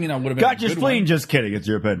 It doesn't mean I would have been. Got a your good spleen. one. Just kidding. It's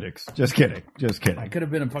your appendix. Just kidding. Just kidding. I could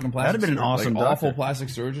have been a fucking plastic. That'd have been an awesome like, awful doctor. plastic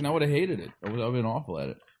surgeon. I would have hated it. I would have been awful at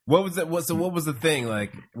it. What was it? What was the thing?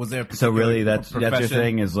 Like, was there? A So really, particular that's your profession?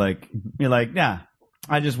 thing is like, you're like, nah,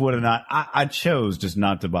 I just would have not. I chose just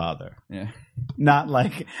not to bother. Yeah. Not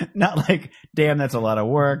like, damn, that's a lot of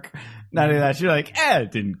work. Not only that, you're like,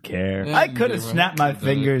 didn't care. Yeah, I didn't could have give a- snapped my could've done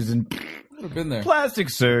it. fingers and Would have been there. plastic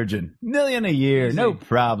surgeon, $1 million a year, Easy. no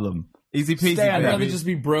problem. Easy peasy. Stand I'd up. rather baby. just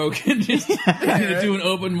be broke and just doing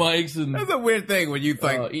open mics and That's a weird thing when you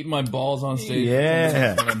think. eating my balls on stage.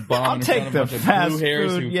 Yeah. And bombing I'll in take front of the a bunch of fast blue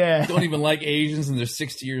hairs food, who yeah. don't even like Asians and they're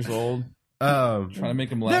 60 years old. Trying Trying to make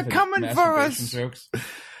them laugh. They're at coming for masturbation us. Jokes. which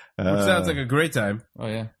sounds like a great time. Oh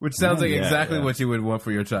yeah. Which sounds like Yeah, exactly yeah. what you would want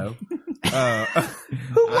for your child.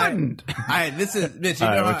 who wouldn't? This is Mitch. You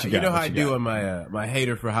All right, know what how, you you got? know how What I you do got? on my my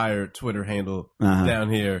hater for hire Twitter handle Uh-huh. down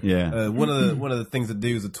here. Yeah. One of the things I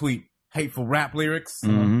do is a tweet hateful rap lyrics,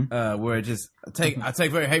 Mhm. where I just I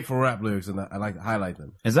take very hateful rap lyrics and I like to highlight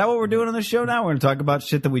them. Is that what we're doing on the show now? We're going to talk about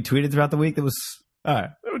shit that we tweeted throughout the week that was. All right.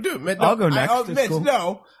 Do it, man. I'll go next. It's Mitch, cool.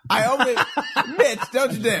 no. I only Mitch,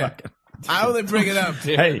 don't you dare. I only bring it up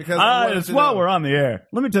Hey, because I wanted it's to while know. we're on the air.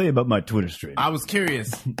 Let me tell you about my Twitter stream. I was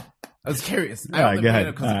curious. I was curious. All right, go ahead.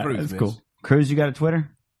 Because of Cruz, That's Mitch. cool. Cruz, you got a Twitter?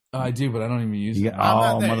 I do, but I don't even use You it. got, I'm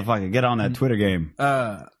oh, not there. motherfucker, get on that Twitter game. It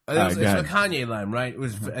was go it's a ahead. Kanye line, right? It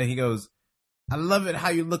was, he goes, I love it how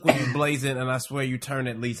you look when you're blazing, and I swear you turn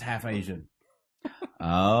at least half Asian.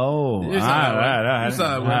 Oh, You saw that one. You saw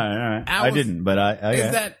that one. all right. I was- didn't, but I Is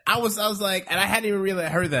okay. that I was like, and I hadn't even really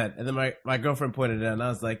heard that, and then my girlfriend pointed it out, and I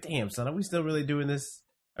was like, damn, son, are we still really doing this?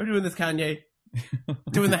 Are we doing this, Kanye?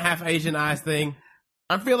 Doing the half Asian eyes thing?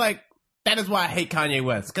 I feel like that is why I hate Kanye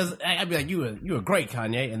West, because I'd be like, you a great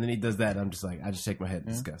Kanye, and then he does that, and I'm just like, I just shake my head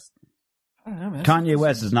in disgust. I don't know, man. Kanye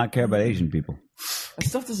West does not care about Asian people. That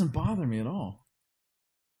stuff doesn't bother me at all.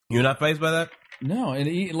 You're not fazed by that? No,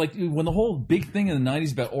 and like when the whole big thing in the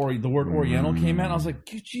 '90s about the word Oriental came out, I was like,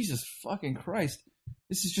 Jesus fucking Christ,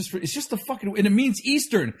 this is it's just the fucking, and it means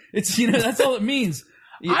Eastern. It's that's all it means.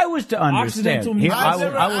 I was to understand. Occidental Here, means-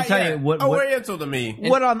 I will tell you what Oriental to me.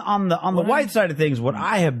 what on the white side of things, what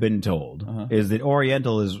I have been told is that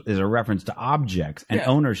Oriental is a reference to objects and Yeah,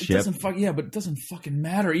 ownership. It doesn't but it doesn't fucking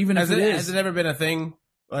matter. Even Has if it is. has it ever been a thing?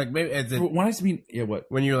 Like maybe is it, When I mean, what?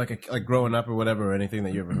 when you're like growing up or whatever, or anything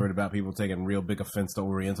that you ever heard about people taking real big offense to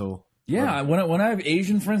Oriental? Yeah, when I have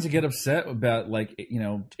Asian friends that get upset about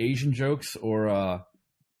Asian jokes or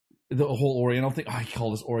the whole Oriental thing, I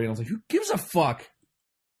call this Oriental. Like, who gives a fuck?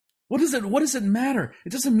 What does it matter?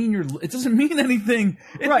 It doesn't mean it doesn't mean anything.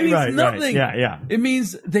 It means nothing. Yeah. It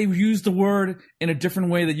means they used the word in a different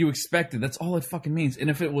way that you expected. That's all it fucking means. And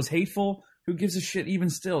if it was hateful, who gives a shit? Even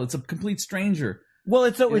still, it's a complete stranger. Well,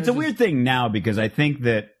 it's a weird thing now because I think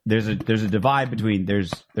that there's a divide between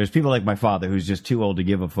there's people like my father who's just too old to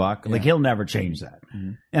give a fuck. Like he'll never change that.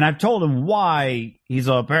 Mm-hmm. And I've told him why he's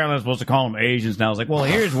apparently supposed to call them Asians now. I was like, well,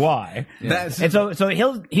 here's why. That's And so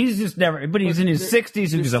he's just never. But he's in his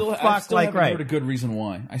 60s and he's a I fuck still like haven't right. heard a good reason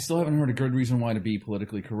why. I still haven't heard a good reason why to be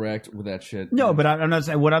politically correct with that shit. No, but I'm not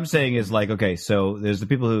saying. What I'm saying is like, okay, so there's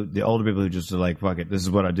the older people who just are like, fuck it, this is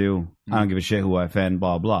what I do. I don't give a shit who I offend,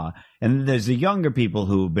 blah blah. And then there's the younger people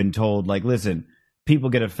who've been told, like, listen, people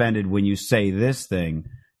get offended when you say this thing,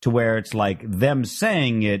 to where it's like them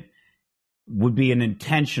saying it would be an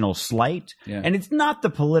intentional slight, and it's not the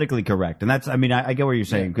politically correct. And that's, I mean, I get what you're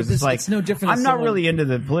saying because it's like it's no different. I'm not really into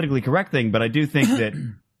the politically correct thing, but I do think that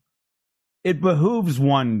it behooves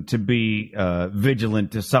one to be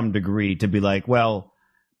vigilant to some degree, to be like, well,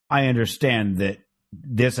 I understand that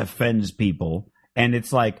this offends people, and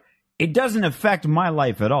it's like, it doesn't affect my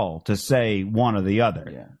life at all to say one or the other.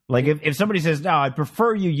 Yeah. Like if somebody says, no, I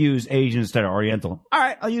prefer you use Asian instead of Oriental. All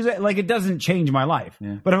right, I'll use it. Like it doesn't change my life.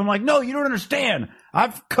 Yeah. But if I'm like, no, you don't understand.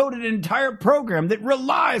 I've coded an entire program that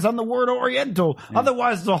relies on the word Oriental.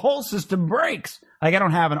 Otherwise the whole system breaks. Like I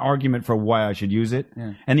don't have an argument for why I should use it.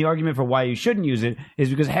 Yeah. And the argument for why you shouldn't use it is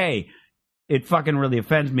because, hey, it fucking really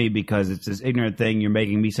offends me because it's this ignorant thing. You're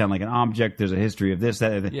making me sound like an object. There's a history of this,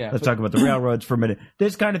 that. Yeah, Let's talk about the railroads for a minute.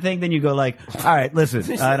 This kind of thing. Then you go like, all right,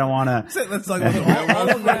 listen, I don't want to. Let's talk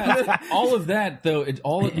about all of that, though.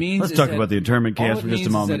 All it means. Let's is talk that- about the internment all camps it for just means a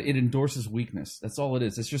moment. Is that it endorses weakness. That's all it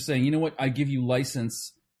is. It's just saying, you know what? I give you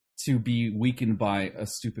license to be weakened by a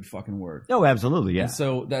stupid fucking word. Oh, absolutely, yeah. And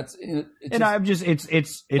so that's. And I'm just, it's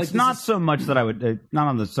Like, not this is- so much that I would, not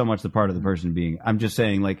on so much the part of the person being. I'm just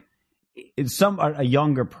saying like. It's a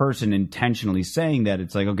younger person intentionally saying that.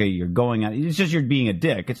 It's like, okay, you're going out. It's just you're being a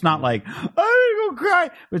dick. It's not like I'm gonna go cry.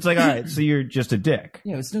 It's like, all right, so you're just a dick.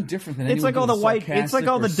 Yeah, it's no different than. It's like all the white. It's like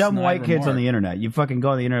all the dumb white kids on the internet. You fucking go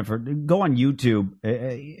on the internet go on YouTube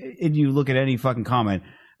and you look at any fucking comment.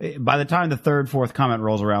 By the time the third, fourth comment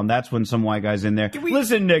rolls around, that's when some white guy's in there.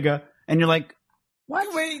 Listen, nigga, and you're like,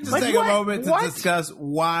 what? Wait, just Like, take what? a moment to What? discuss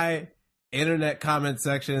why internet comment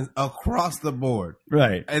sections across the board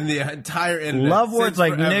Right. and the entire internet Love words since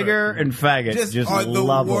like forever nigger and faggot. Just are the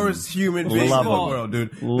love 'em. worst human beings Love in the 'em. world,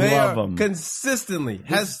 dude. They Love are 'em. consistently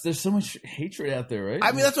There's so much hatred out there, right?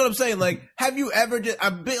 I mean, that's what I'm saying. Like, have you ever just,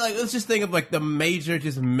 a bit like, let's just think of like the major,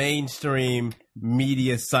 just mainstream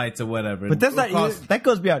media sites or whatever. But that's not, Across- that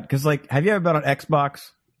goes beyond, because like, have you ever been on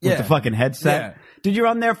Xbox with Yeah. the fucking headset? Yeah. Did you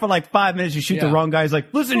run there for like 5 minutes, you shoot the Yeah. wrong guy, he's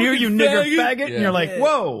like, listen here, you Fucking nigger faggot. faggot, Yeah. and you're like, Yeah.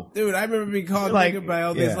 whoa. Dude, I remember being called Like, nigger by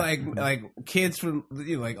all yeah. these like kids from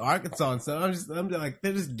like Arkansas and stuff. I'm like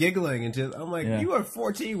they're just giggling and just I'm like, Yeah. you are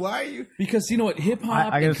 14. Why are you? Because you know what, hip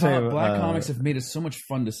hop I gotta and say, black comics have made it so much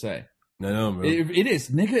fun to say. No, bro. It is.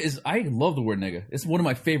 Nigga is. I love the word nigga. It's one of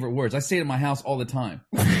my favorite words. I say it in my house all the time.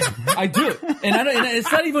 I do it, and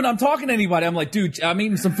it's not even I'm talking to anybody. I'm like, dude, I'm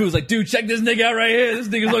eating some food. It's like, dude, check this nigga out right here. This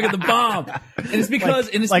nigga's looking at the bomb. And it's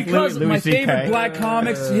because, like because Louis my C.K. favorite black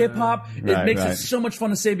comics, hip hop. It Right, makes right. it so much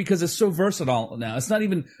fun to say because it's so versatile now. It's not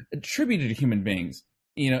even attributed to human beings.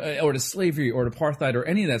 or to slavery or to apartheid or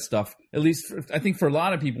any of that stuff. At least I think for a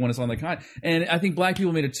lot of people when it's on the con, and I think black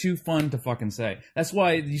people made it too fun to fucking say. That's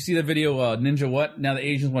why you see that video, Ninja what? Now the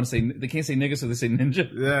Asians want to say, they can't say nigga, so they say ninja.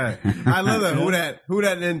 Yeah, I love that. Who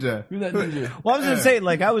that ninja? Who that ninja? Well, I was gonna say,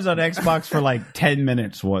 like, I was on Xbox for like 10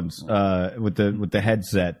 minutes once with the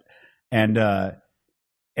headset, and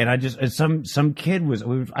I just some kid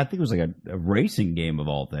I think it was like a racing game of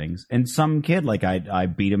all things, and some kid, like, I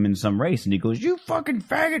beat him in some race, and he goes, "You fucking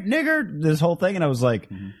faggot nigger," this whole thing, and I was like,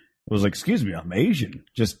 "Excuse me, I'm Asian."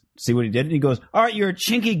 Just see what he did, and he goes, "All right, you're a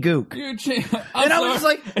chinky gook." I was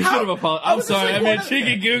like, I'm sorry, I meant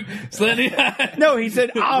chinky gook. Slendy. No, he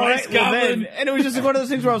said, "All right, Rice well goblin." then," and it was just one of those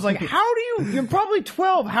things where I was like, "How do you're probably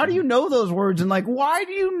 12. How do you know those words? And like, why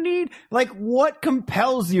do you need, like, what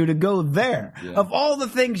compels you to go there? Yeah. Of all the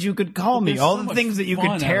things you could call me, there's all so the much things that you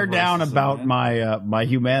fun could tear out of down racism, about man. my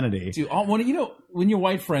humanity." Dude, when your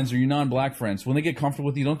white friends or your non-black friends, when they get comfortable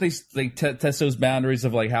with you, don't they test those boundaries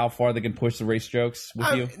of like how far they can push the race jokes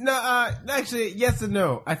with you? No, actually, yes and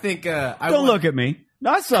no. I think Don't look at me.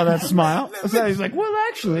 I saw that smile. So he's like, "Well,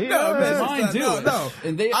 actually, No, that's mine just- too. No.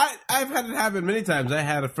 And I've had it happen many times. I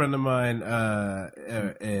had a friend of mine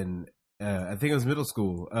in I think it was middle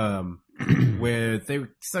school, where they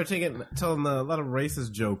started telling a lot of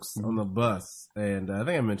racist jokes on the bus, and I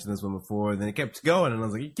think I mentioned this one before. And then it kept going, and I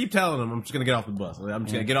was like, "You keep telling them, I'm just gonna get off the bus. I'm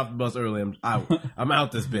just gonna get off the bus early. I'm out. I'm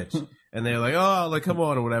out this bitch." And they're like, "Oh, like come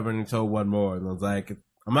on or whatever." And he told one more, and I was like,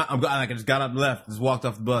 I just got up, and left, just walked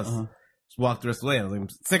off the bus. Just walked the rest of the way. I was like, I'm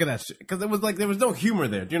sick of that shit. Because it was like, there was no humor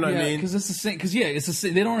there. Do you know what I mean? Because it's the same. Because it's the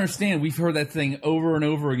same. They don't understand. We've heard that thing over and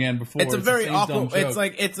over again before. It's a very the same dumb awkward.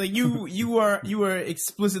 joke. It's like you are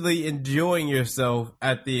explicitly enjoying yourself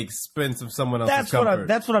at the expense of someone else's comfort.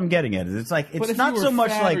 That's what I'm getting at. It's like, But it's if not you were so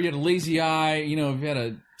much fat like, or you had a lazy eye, if you had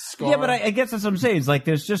a scar. yeah, but I guess that's what I'm saying. It's like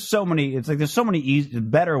there's just so many. It's like there's so many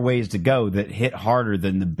better ways to go that hit harder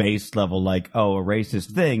than the base level, like, oh, a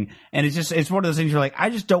racist thing. And it's one of those things you're like, I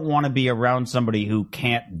just don't want to be around somebody who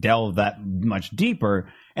can't delve that much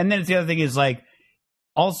deeper. And then it's the other thing is like,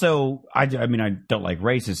 also, I mean, I don't like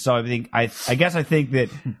racists, so I guess I think that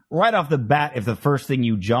right off the bat, if the first thing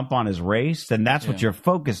you jump on is race, then that's what you're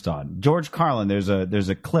focused on. George Carlin, there's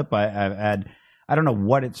a clip I've had. I don't know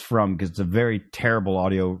what it's from because it's a very terrible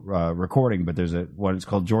audio recording, but there's what it's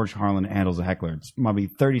called George Carlin Handles a Heckler. It's maybe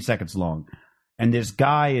 30 seconds long. And this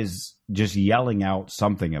guy is just yelling out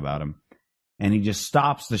something about him. And he just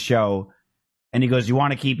stops the show and he goes, "You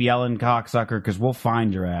want to keep yelling, cocksucker, because we'll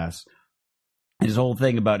find your ass." His whole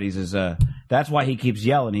thing about it, he says, that's why he keeps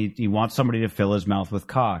yelling. He wants somebody to fill his mouth with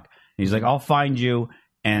cock. And he's like, "I'll find you."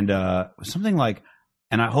 And something like,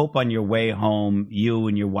 "And I hope on your way home, you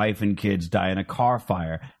and your wife and kids die in a car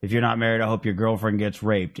fire. If you're not married, I hope your girlfriend gets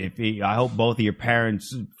raped. I hope both of your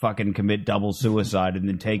parents fucking commit double suicide and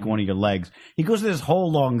then take one of your legs." He goes to this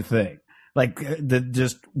whole long thing. Like,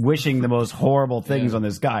 just wishing the most horrible things on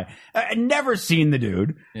this guy. I've never seen the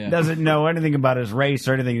dude. Yeah. Doesn't know anything about his race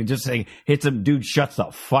or anything. Just saying, hits him, dude shuts the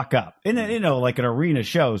fuck up. In like an arena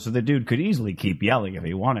show, so the dude could easily keep yelling if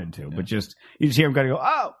he wanted to. But you just hear him kind of go,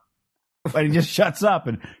 "Oh!" And he just shuts up,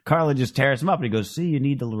 and Carlin just tears him up, and he goes, "See, you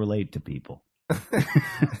need to relate to people."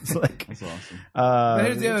 It's like, That's awesome. But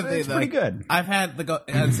here's the other thing. It's pretty good. I've had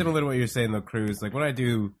similar to what you're saying though, Cruz. Like when I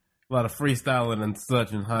do a lot of freestyling and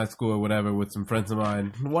such in high school or whatever with some friends of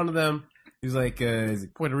mine. One of them, he's like he's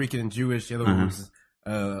Puerto Rican and Jewish. The other one was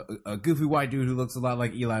a goofy white dude who looks a lot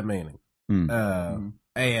like Eli Manning.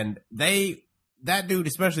 And that dude,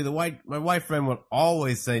 especially my white friend, would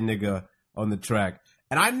always say "nigga" on the track.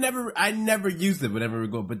 And I never used it whenever we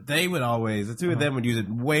go, but they would always, the two of them would use it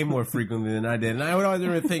way more frequently than I did. And I would always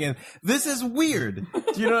remember thinking, this is weird.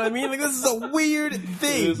 Do you know what I mean? Like, this is a weird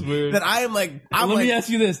thing. It is weird. That I am like, Let me ask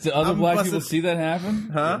you this. Do other I'm black busted- people see that happen?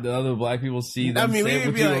 Huh? Do other black people see them I mean, say we it would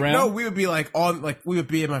with be you like, around? no, we would be like we would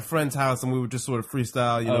be at my friend's house and we would just sort of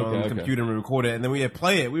freestyle, on the computer and record it. And then we would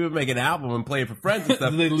play it. We would make an album and play it for friends and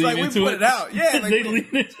stuff. They So, lean like, we into put it out. Yeah. Like, they lean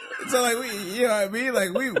into so like you know what I mean?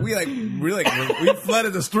 Like we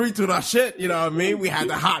flooded the streets with our shit. You know what I mean? We had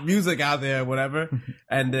the hot music out there, or whatever.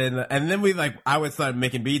 And then we I would start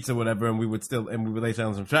making beats or whatever, and we would lay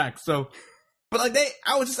down some tracks. So, but like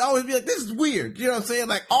I would just always be like, this is weird. You know what I'm saying?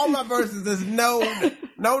 Like all my verses, there's no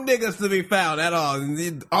niggas to be found at all.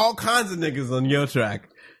 And all kinds of niggas on your track.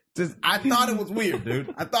 Just I thought it was weird,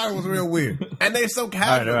 dude. I thought it was real weird. And they're so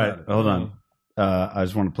casual. All right. about it. Hold on. I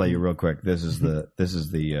just want to play you real quick. This is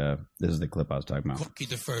the clip I was talking about. Corky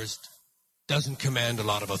the First doesn't command a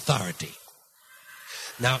lot of authority.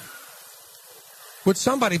 Now, would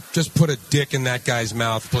somebody just put a dick in that guy's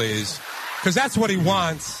mouth, please? Because that's what he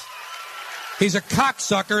wants. He's a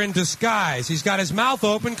cocksucker in disguise. He's got his mouth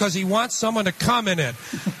open because he wants someone to come in it.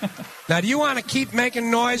 Now, do you want to keep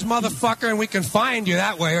making noise, motherfucker, and we can find you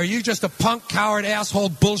that way? Or are you just a punk, coward, asshole,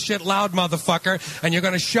 bullshit, loud motherfucker, and you're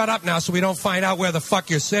going to shut up now so we don't find out where the fuck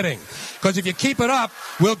you're sitting? Because if you keep it up,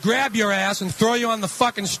 we'll grab your ass and throw you on the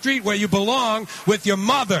fucking street where you belong with your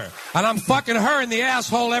mother. And I'm fucking her in the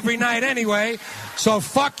asshole every night anyway. So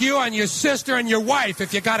fuck you and your sister and your wife.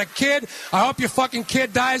 If you got a kid, I hope your fucking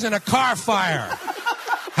kid dies in a car fire.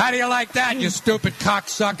 How do you like that, you stupid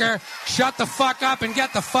cocksucker? Shut the fuck up and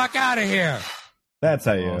get the fuck out of here. That's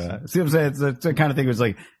how you see what I'm saying? It's the kind of thing where it's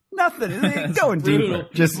like, nothing. Going deeper.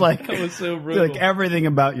 Just like, That was so brutal. like everything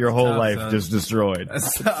about your whole tough, life son. just destroyed.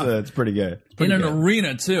 It's pretty good. in an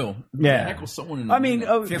arena, too. Yeah. Heckle someone in an I mean,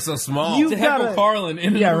 arena. It's so small. You to heckle gotta- Carlin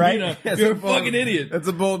in an Yeah, right? arena. It's You're a bold- fucking idiot. That's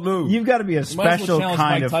a bold move. You've got to be a Might as well special challenge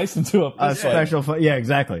kind Mike of Tyson to a special. Yeah,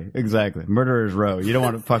 exactly. Murderer's row. You don't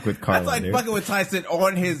want to fuck with Carlin. That's like dude. fucking with Tyson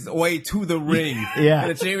on his way to the ring. Yeah.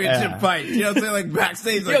 In a championship Yeah. fight. You know what I'm saying? Like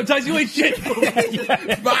backstage. Yo, Like, Tyson, you ain't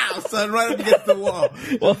shit. wow, son, right up against the wall.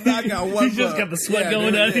 Well, Knock out one he's just buck. got the sweat Yeah, going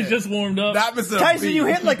dude, down. yeah. He's just warmed up. Not missing a Tyson, beat. you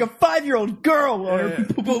hit like a 5-year-old girl.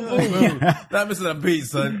 Not missing a beat,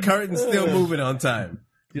 son. Curtain's still moving on time.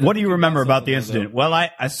 What do you remember about the incident? Well,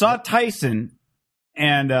 I saw Tyson,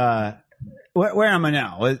 and where am I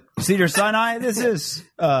now? Cedar Sinai. This is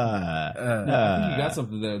I think you got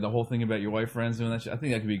something there. The whole thing about your wife friends doing that shit. I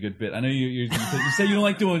think that could be a good bit. I know you say you don't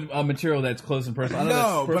like doing material that's close and personal. I know No,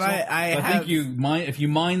 that's but personal, I think have- you mind if you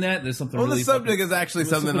mind that there's something Well, really the subject is actually there's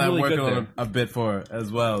something something I'm really working good on a bit for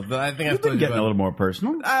as well. But I think I've You've been told you getting a about little more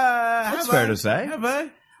personal. That's fair to say. Have I?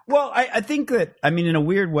 Well, I think that, I mean, in a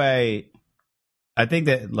weird way, I think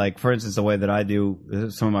that, like, for instance, the way that I do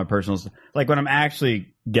some of my personal stuff, like when I'm actually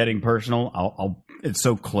getting personal, it's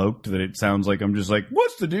so cloaked that it sounds like I'm just like,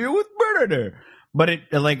 what's the deal with murder? But it,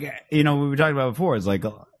 like, you know, we were talking about before, it's like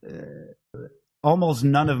almost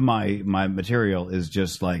none of my material is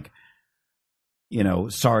just like, you know,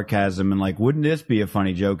 sarcasm and like, wouldn't this be a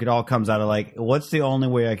funny joke? It all comes out of like, what's the only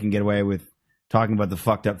way I can get away with talking about the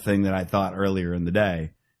fucked up thing that I thought earlier in the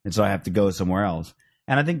day? And so I have to go somewhere else.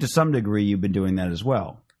 And I think to some degree you've been doing that as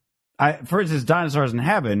well. For instance, Dinosaurs in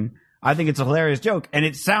Heaven, I think it's a hilarious joke. And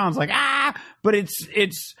it sounds like, but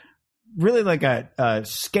it's really like a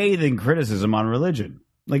scathing criticism on religion.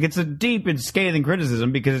 Like it's a deep and scathing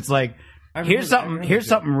criticism because it's like, here's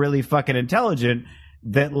something really fucking intelligent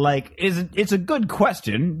that like it's a good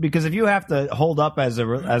question, because if you have to hold up as a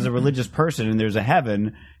religious person and there's a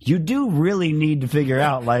heaven, you do really need to figure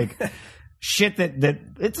out like shit that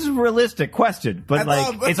it's a realistic question, but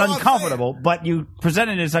it's uncomfortable. But you present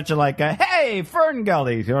it in such a like a hey Fern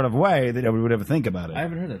Gully sort of way that nobody would ever think about it. I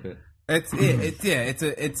haven't heard that bit. It's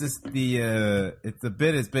the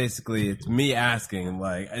bit is basically it's me asking,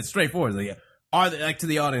 like, it's straightforward, like, are there, like, to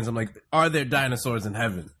the audience, I'm like, are there dinosaurs in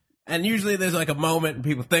heaven? And usually there's like a moment and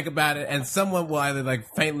people think about it, and someone will either like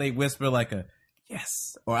faintly whisper like a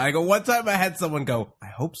yes, or I go, one time I had someone go, I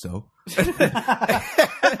hope so.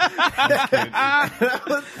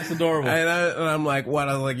 That's adorable. And I'm like, what?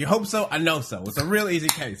 I was like, you hope so? I know so. It's a real easy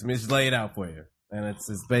case. I mean, just lay it out for you. And it's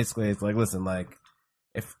basically, it's like, listen, like,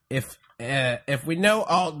 if we know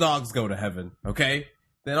all dogs go to heaven, okay,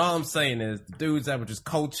 then all I'm saying is the dudes that were just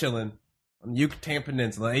cold chilling on the Yucatan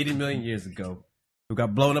Peninsula 80 million years ago, who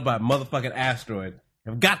got blown up by a motherfucking asteroid,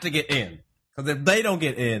 have got to get in. Because if they don't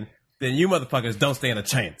get in, then you motherfuckers don't stand a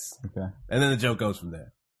chance. Okay. And then the joke goes from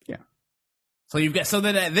there. Yeah. So you've got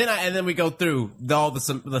then we go through all the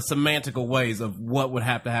semantical ways of what would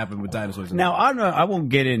have to happen with dinosaurs. Now I won't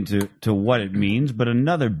get into what it means, but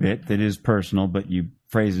another bit that is personal, but you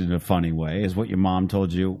phrase it in a funny way, is what your mom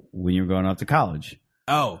told you when you were going off to college.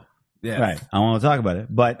 Oh, yeah, Right. I want to talk about it,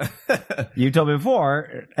 but you told me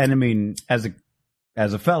before, and I mean, as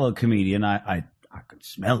a fellow comedian, I could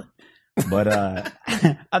smell it. But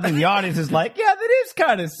I think the audience is like, yeah, that is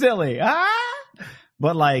kind of silly.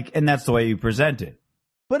 But like, and that's the way you present it.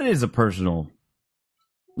 But it is a personal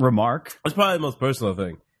remark. It's probably the most personal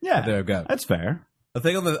thing. Yeah, that I've got. That's fair. The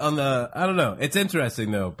thing on the I don't know. It's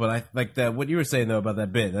interesting though, but I like that what you were saying though about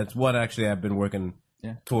that bit. That's what actually I've been working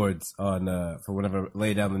towards on for whenever I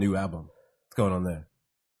lay down the new album. What's going on there?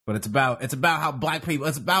 But it's about how black people.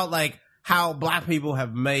 It's about like how black people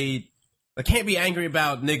have made. I can't be angry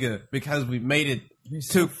about nigga because we made it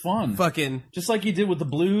too fun. Fucking just like you did with the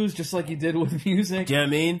blues, just like you did with music. Do you know what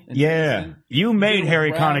I mean? Yeah, you made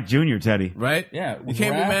Harry rap. Connick Jr., Teddy. Right? Yeah, You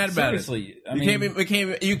can't rap, be mad about seriously.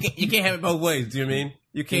 it. You can't have it both ways. Do you know what I mean?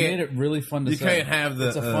 You You can't. made it really fun to You say. can't have the.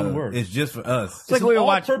 It's a fun word. It's just for us. It's like an we were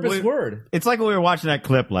all-purpose word. It's like we were watching that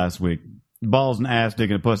clip last week balls and ass, dick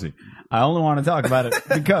and a pussy. I only want to talk about it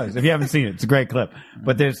because if you haven't seen it, it's a great clip.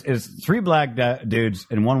 But there's 3 black dudes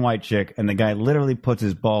and 1 white chick, and the guy literally puts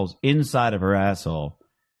his balls inside of her asshole.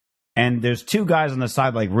 And there's 2 guys on the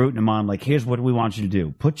side like rooting him on, like, here's what we want you to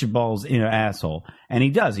do. Put your balls in her asshole. And he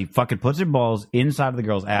does. He fucking puts his balls inside of the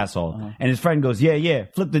girl's asshole. And his friend goes, yeah,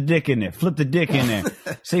 flip the dick in there. Flip the dick in there.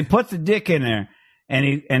 So he puts the dick in there. And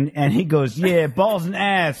he goes, yeah, balls and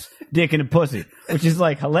ass, dick and a pussy, which is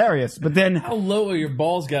like hilarious. But then, How low are your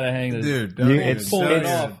balls got to hang? Dude,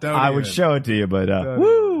 I would show it to you, but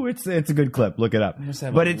woo, it's a good clip. Look it up.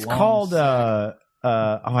 But it's called I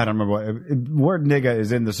don't remember what word nigga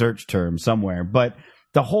is in the search term somewhere. But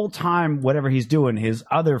the whole time, whatever he's doing, his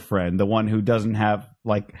other friend, the one who doesn't have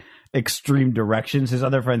like extreme directions, his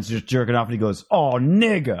other friend's just jerking off, and he goes, "Oh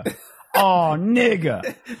nigga." Oh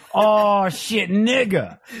nigga, oh shit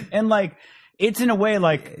nigga, and like it's in a way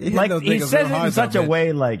like he says it in such a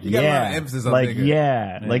way like yeah.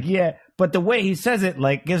 But the way he says it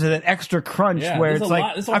like gives it an extra crunch where it's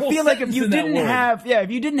like I feel like if you didn't have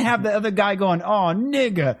the other guy going oh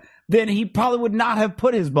nigga, then he probably would not have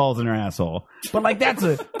put his balls in her asshole. But like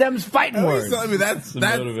them's fighting words. I mean that's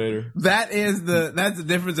motivator. That's the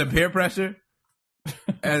difference in peer pressure.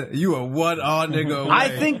 And you are one nigga away. I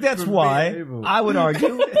think that's why I would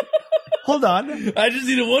argue. Hold on. I just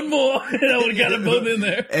needed one more, and I would have got them both in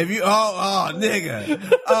there. If you nigga,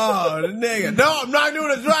 no, I'm not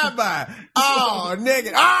doing a drive by. Oh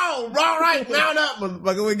nigga, all right, mount up,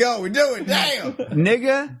 motherfucker. We go, we do it. Damn.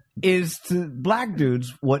 Nigga is to black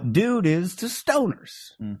dudes what dude is to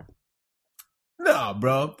stoners. No,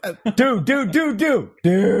 bro. Dude. It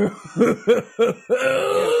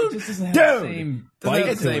just doesn't have the same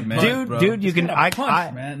bite to it, man. Dude, you can.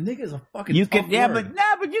 Punch, man. Nigga is a fucking. You can, tough yeah, word.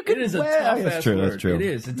 but you can. It is a well, tough that's ass true. word. That's true. It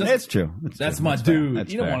is. That's true. That's my dude.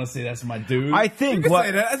 That's you don't fair. want to say that's my dude. I think You can what.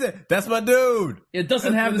 say that. I said, that's my dude. It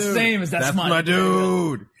doesn't have the same as that's my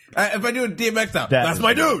dude. If I do a DMX style, that's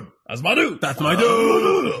my dude. That's my dude. That's my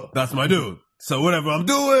dude. That's my dude. So whatever I'm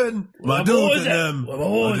doing, my dudes and them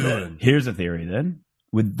are doing. Here's a theory then.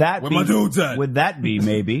 Would that Where be? my dudes at? Would that be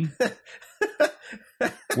maybe?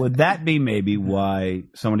 Would that be maybe why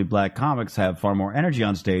so many black comics have far more energy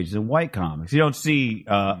on stage than white comics? You don't see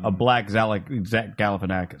a black Zach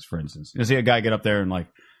Galifianakis, for instance. You see a guy get up there and like,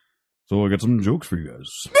 so I got some jokes for you guys.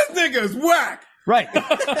 This nigga's whack. Right.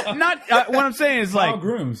 Not what I'm saying is like Kyle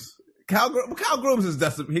Grooms. Kyle Grooms is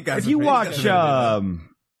he got. if you watch.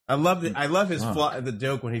 I love his the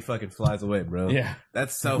joke when he fucking flies away, bro. Yeah,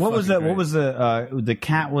 that's so. What was great. What was the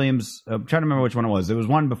Cat Williams? I'm trying to remember which one it was. There was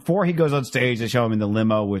one before he goes on stage. They show him in the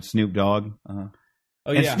limo with Snoop Dogg, and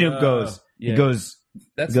Snoop goes, he goes,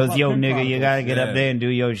 yo nigga, you gotta get up there and do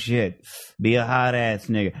your shit, be a hot ass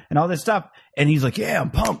nigga, and all this stuff. And he's like, yeah,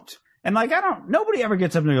 I'm pumped. And like nobody ever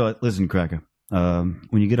gets up there and goes, listen, Cracker,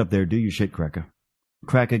 when you get up there, do your shit, Cracker,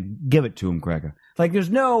 give it to him, Cracker. Like there's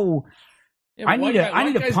no. Yeah, I need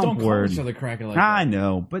a pump word. I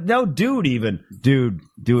know, but no, dude, do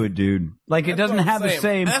it, dude. Like it doesn't have the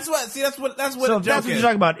same. That's what. So if that's what you're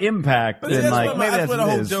talking about impact, then like maybe that's what the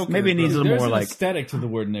whole joke. Maybe it needs a little more like aesthetic to the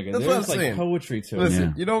word nigga. There's like poetry to it.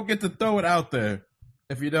 Listen, you don't get to throw it out there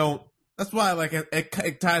if you don't. That's why, like,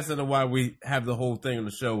 it ties into why we have the whole thing on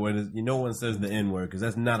the show where no one says the N word because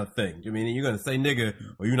that's not a thing. I mean, you're gonna say nigga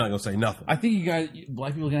or you're not gonna say nothing. I think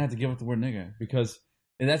black people are gonna have to give up the word nigga because.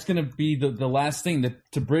 And that's going to be the last thing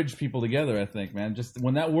to bridge people together, I think, man. Just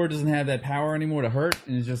when that word doesn't have that power anymore to hurt,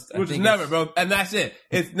 and it's just... Which is never, bro. And that's it.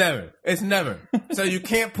 It's never. So you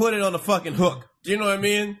can't put it on a fucking hook. Do you know what I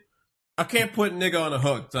mean? I can't put nigga on a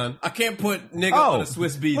hook, son. I can't put nigga on a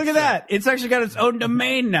Swiss beat. Look at that. It's actually got its own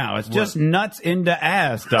domain now. It's just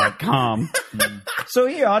nutsintoass.com. So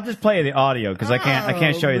here, I'll just play the audio because I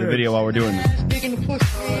can't show you the video while we're doing this.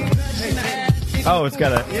 Oh, it's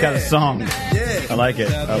got a song. Yeah. I like it.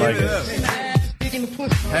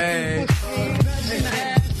 Hey.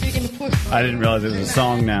 I didn't realize it was a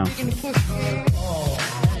song now.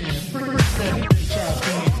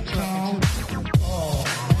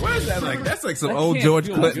 What is that like? That's like some old George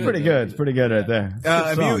Clinton. It's pretty good. It's pretty good right there.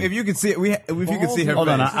 If you can see it, if you can see her Hold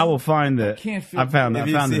face. on, I will find the. I found if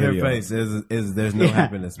the you see video. her face, there's no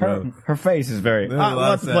happiness, bro. Her face is very. I'll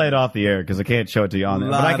have to play it off the air because I can't show it to you on there.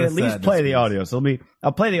 But I can at least play the audio. So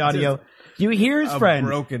I'll play the audio. You hear his friend.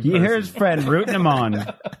 You hear his friend rooting him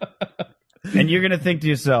on. And you're gonna think to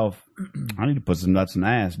yourself, I need to put some nuts in the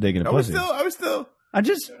ass, digging a pussy. Are we still? I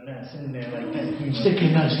just. Stick your nuts in there, nigga.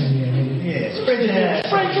 Yeah. Spread your ass.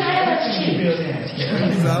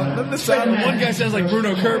 One guy sounds like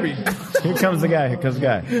Bruno Kirby. Here comes the guy.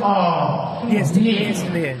 Oh. Yes, stick your ass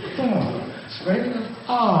in there. Come on. Spread it.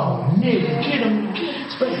 Oh, nigga, get him.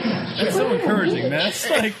 That's so encouraging, man. That's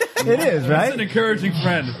like It is, that's right? an encouraging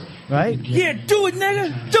friend. Right? Yeah, do it,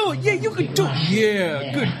 nigga. Do it. Yeah, you can do it.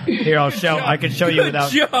 Yeah, good. Here, I'll show. I can show you Good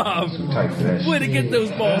without. job. Way to get those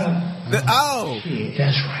balls. That's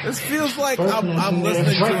right. This feels like I'm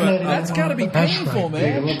listening to it. That's got to be painful,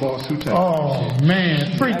 man. Oh,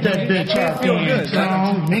 man. Freak that bitch out, feel good,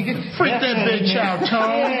 Tone. Nigga, freak that bitch out,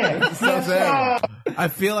 Tone. So sad. I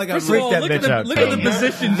feel like I'm First of all, that look bitch at out, the Tony.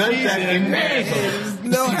 position she's in. There's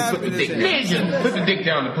no happiness. Put the dick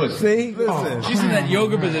down the pussy. See? Listen. She's in that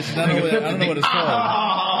yoga position. I don't know what it's called.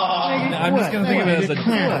 I'm just gonna think of it as a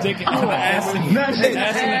dick, ass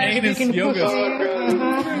and anus yoga.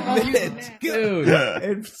 Dude,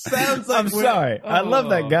 It sounds like I'm sorry. I love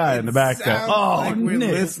that guy in the back there. Sounds Oh, like we're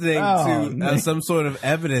Nick. listening Oh, to Nick. some sort of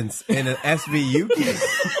evidence in an SVU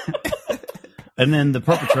case. And then the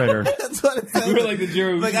perpetrator. That's what it sounds we were like the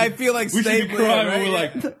jury. Like, I feel like we should be Stapler, crying. right? We're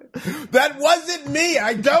like, That wasn't me.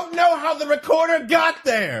 I don't know how the recorder got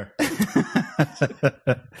there.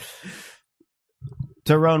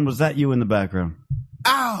 Tyrone, was that you in the background?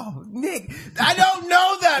 Ow, Nick, I don't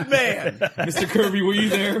know that man. Mr. Kirby, were you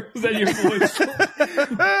there? Was that your voice?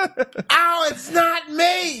 Ow, it's not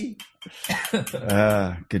me.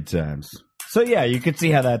 Good times. So yeah, you could see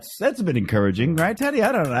how that's a bit encouraging, right, Teddy?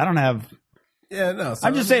 I don't have. Yeah, no.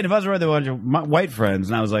 I'm just saying, if I was with a bunch of my white friends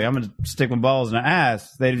and I was like, I'm gonna stick my balls in her ass,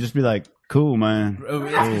 they'd just be like, "Cool, man."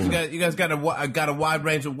 You guys got a wide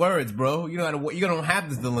range of words, bro. You don't have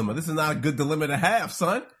this dilemma. This is not a good dilemma to have,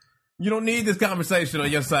 son. You don't need this conversation on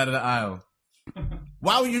your side of the aisle.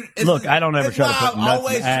 Why would you Look? I don't ever it's try to why put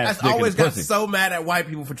nuts in ass, I've dick, always and got pussy. so mad at white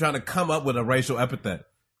people for trying to come up with a racial epithet.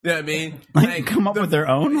 You know what I mean? Like, come up with their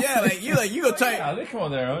own. Yeah, you go tell Yeah, they come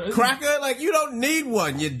on there. cracker. Like, you don't need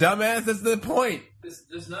one, you dumbass. That's the point. There's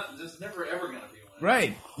never ever gonna be one.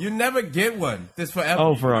 Right. You never get one. This forever.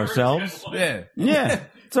 Oh, for ourselves. Yeah. Yeah,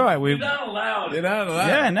 it's all right. We. You're not allowed. You're not allowed.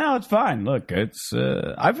 Yeah, no, it's fine. Look, it's.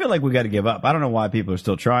 I feel like we got to give up. I don't know why people are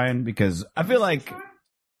still trying because I feel like.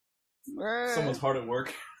 Someone's hard at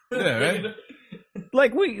work. Yeah, right?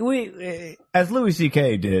 Like we as Louis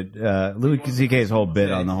C.K. did, Louis C.K.'s whole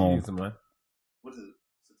bit on the whole. What is it?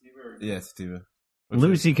 Sativa or Yeah, Sativa.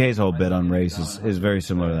 Louis C.K.'s whole bit on race is very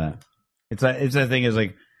similar to that. It's that thing is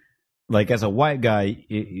like as a white guy,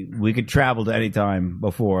 we could travel to any time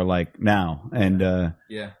before, like now, and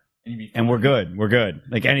yeah, and we're good. We're good.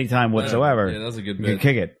 Like any time whatsoever. Yeah, that was a good You bit.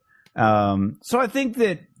 can kick it. So I think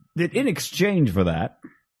that in exchange for that,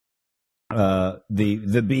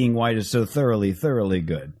 the being white is so thoroughly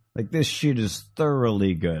good. Like this shit is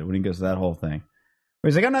thoroughly good when he goes to that whole thing.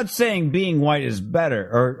 He's like, I'm not saying being white is better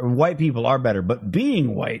or white people are better, but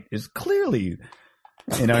being white is clearly,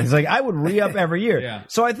 he's like, I would re-up every year. Yeah.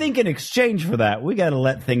 So I think in exchange for that, we got to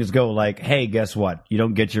let things go like, hey, guess what? You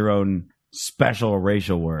don't get your own special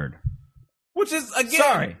racial word. Which is, again,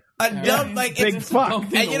 Sorry. a dumb, like, Big it's, fuck.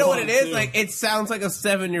 and you know what it is? Like, it sounds like a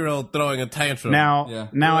 7-year-old throwing a tantrum. Now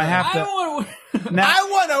I have to. I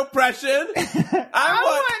want oppression.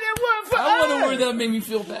 I want a word that made me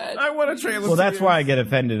feel bad. I want a trailer. Well, that's why I get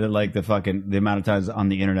offended at like the amount of times on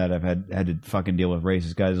the internet I've had to fucking deal with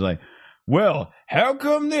racist guys like, well, how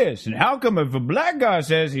come this? And how come if a black guy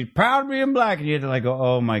says he's proud of being black, and you have to like go,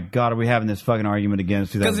 oh my God, are we having this fucking argument again?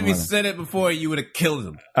 It's Because if you 2011. said it before, you would have killed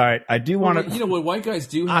him. All right, I do want to. You know what white guys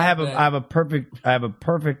do? I have a perfect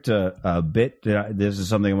bit. This is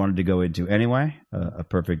something I wanted to go into anyway. A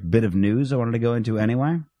perfect bit of news I wanted to go into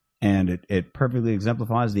anyway, and it perfectly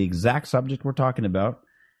exemplifies the exact subject we're talking about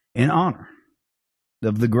in honor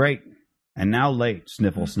of the great and now late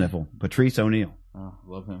sniffle Patrice O'Neal. Oh,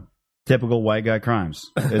 love him. Typical white guy crimes.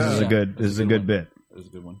 This is a good bit. That was a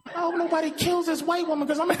good one. I hope nobody kills this white woman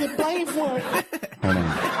because I'm going to get blamed for it. Hold on.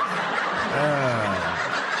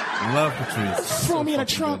 Love Patrice. Throw me in a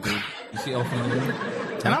trunk. You see Elephant in the Room?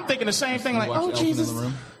 And I'm thinking the same thing, like, Watch oh, Elephant Jesus. in the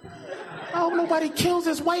Room? I hope nobody kills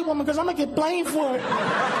this white woman because I'm going to get blamed for it.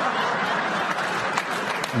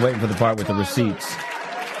 I'm waiting for the part with the receipts.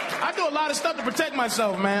 I do a lot of stuff to protect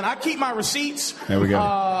myself, man. I keep my receipts. There we go.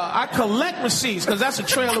 I collect receipts because that's a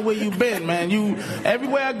trail of where you've been, man.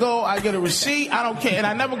 Everywhere I go, I get a receipt. I don't care, and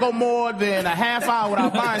I never go more than a half hour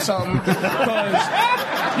without buying something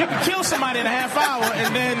because you can kill somebody in a half hour,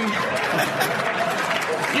 and then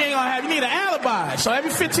you need an alibi. So every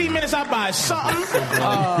 15 minutes, I buy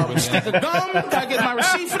something. Stick of gum. Can I get my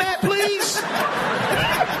receipt for that, please?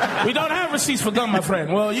 We don't have receipts for gum, my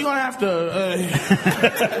friend. Well, you're going to have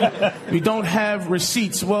to... we don't have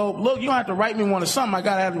receipts. Well, look, you're going to have to write me one or something. I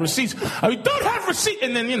got to have the receipts. We don't have receipts.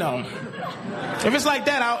 And then, if it's like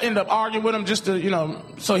that, I'll end up arguing with him just to,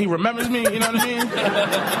 so he remembers me. You know what I mean?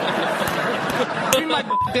 Give me my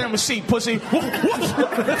damn receipt, pussy. What? You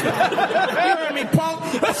heard me, punk?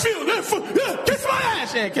 That's you. Kiss my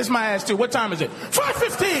ass. Yeah, kiss my ass too. What time is it?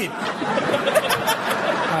 5:15.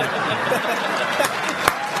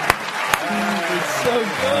 It's so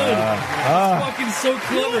good. It's fucking so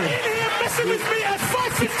clever. You were in here messing with me at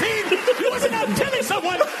 5:15. You wasn't out telling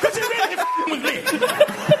someone because you're ready to with me.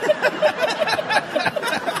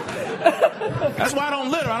 That's why I don't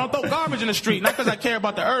litter. I don't throw garbage in the street. Not because I care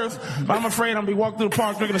about the earth, but I'm afraid I'm going to be walking through the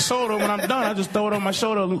park drinking a soda. When I'm done, I just throw it on my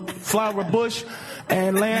shoulder, fly over a bush,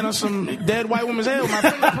 and land on some dead white woman's head with my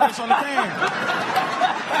fingerprints on the can.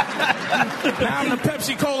 Now I'm the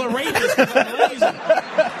Pepsi-Cola rapist because I'm lazy.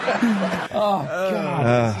 Oh,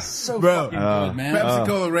 God. This is so fucking good, man.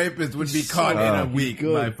 Pepsi-Cola rapist would be caught in a week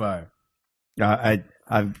by fire.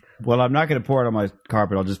 Well, I'm not going to pour it on my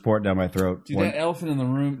carpet. I'll just pour it down my throat. Dude, that elephant in the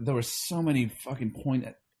room, there were so many fucking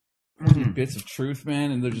bits of truth,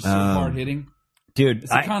 man, and they're just so hard hitting. Dude,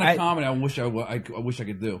 it's the kind of comedy I wish I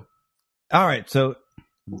could do. All right, so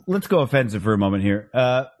let's go offensive for a moment here.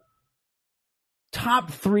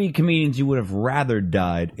 Top 3 comedians you would have rather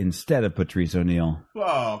died instead of Patrice O'Neal.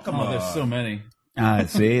 Oh, come on. There's so many.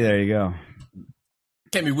 See, there you go.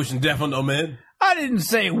 Can't be wishing death on no man. I didn't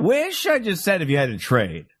say wish. I just said if you had to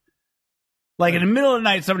trade. Like in the middle of the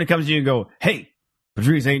night, somebody comes to you and go, hey,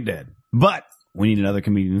 Patrice ain't dead, but we need another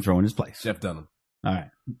comedian to throw in his place. Jeff Dunham. All right.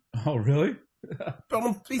 Oh, really? Bill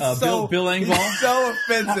Engvall. He's so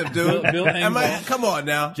offensive, dude. Bill Engvall. Come on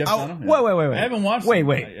now. Jeff Dunham? Wait. I haven't watched Wait.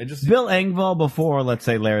 I just, Bill Engvall before, let's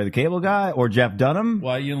say, Larry the Cable Guy or Jeff Dunham?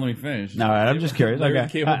 Why you didn't let me finish? All right, I'm just curious. Larry Okay.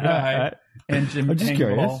 the Cable Guy and Jim I'm just Engvall.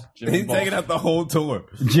 curious. He's taking out the whole tour.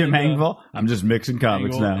 Jim Engvall? I'm just mixing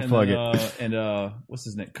comics now. Plug it. And what's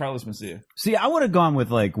his name? Carlos Mencia. See, I would have gone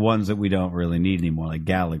with like ones that we don't really need anymore, like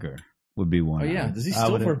Gallagher would be one. Oh, yeah. Does he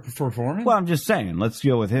still perform? Well, I'm just saying. Let's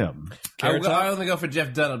go with him. I only go for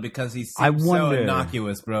Jeff Dunham because he I seems wonder- so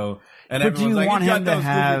innocuous, bro. And But do you everyone's like, want "You got him to those goofy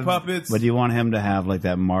have? puppets." But do you want him to have like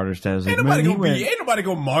that martyr status? Like, Ain't nobody man, ain't nobody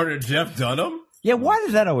gonna martyr Jeff Dunham. Yeah, why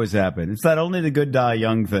does that always happen? It's that only the good die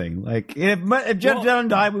young thing. Like, if Jeff Dunham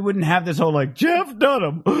died, we wouldn't have this whole, like, Jeff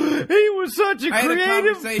Dunham, he was such a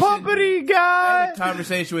creative, puppety guy. I had a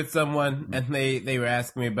conversation with someone, and they were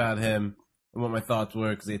asking me about him and what my thoughts were,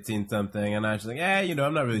 because they'd seen something, and I was like, I'm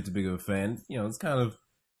not really too big of a fan. It's kind of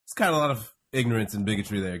a lot of ignorance and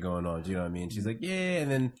bigotry there going on, do you know what I mean? She's like, yeah, and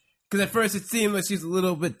then, because at first it seemed like she's a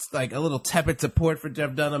little bit, like, a little tepid support for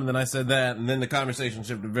Jeff Dunham, and then I said that, and then the conversation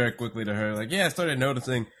shifted very quickly to her, like, I started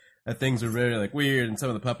noticing that things were very, like, weird, and some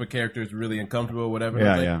of the puppet characters were really uncomfortable, or whatever.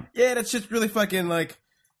 Yeah. That's just really fucking, like,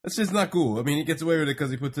 that's just not cool. I mean, he gets away with it because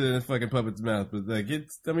he puts it in his fucking puppet's mouth, but, like,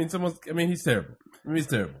 he's terrible. He's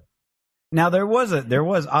terrible. Now, there was,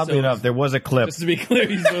 oddly enough, there was a clip. Just to be clear,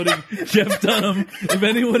 he's voting Jeff Dunham. If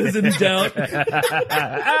anyone is in doubt.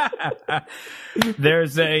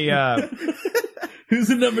 There's a... Who's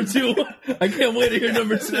the number 2? I can't wait to hear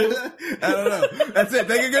number 2. I don't know. That's it.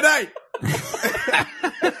 Thank you. Good night.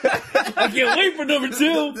 I can't wait for number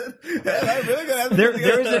 2.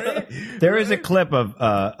 There is a clip of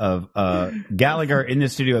Gallagher in the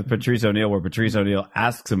studio with Patrice O'Neal where Patrice O'Neal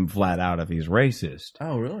asks him flat out if he's racist.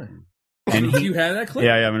 Oh, really? And do you have that clip?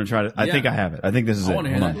 Yeah, I'm going to try to. I think I have it. I think this is I it. want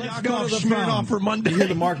to hear that. Let's go to the phone for Monday. You hear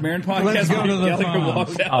the Mark Maron podcast? Let's go to the Gallagher phone.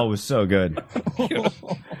 walked out. Oh, it was so good. Did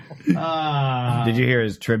you hear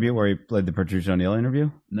his tribute where he played the Patrice O'Neal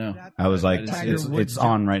interview? No. I was like, I didn't see it. it's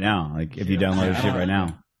on right now. Like, if you download the shit right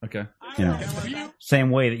now. Okay.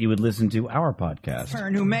 Same way that you would listen to our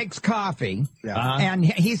podcast. Who makes coffee, and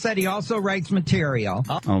he said he also writes material.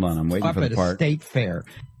 Hold on, I'm waiting up for the at a part. state fair.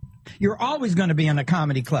 You're always going to be in a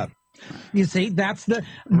comedy club. You see, that's the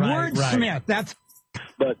wordsmith. That's.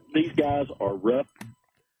 But these guys are rough.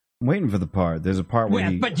 I'm waiting for the part. There's a part where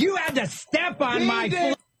he... But you had to step on my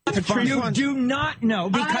foot. You do not know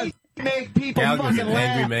because make people Gallagher's fucking an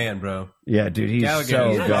angry laugh. man, bro. Yeah, dude, he's Gallagher so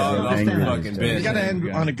is goddamn off the angry. fucking bench. You got to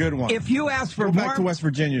end on a good one. if you ask for Go more, back to West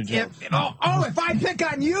Virginia, Joe. if I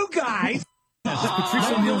pick on you guys.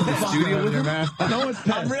 Patrice O'Neal in the studio with him? No one's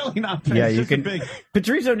pissed. I'm really not pissed. Yeah, you It's just a can... big...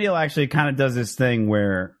 Patrice O'Neal actually kind of does this thing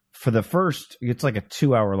where for the first... It's like a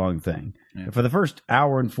 2-hour-long thing. Yeah. For the first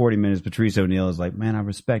hour and 40 minutes, Patrice O'Neal is like, man, I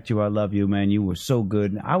respect you. I love you, man. You were so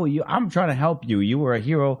good. I'm trying to help you. You were a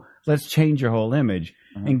hero. Let's change your whole image.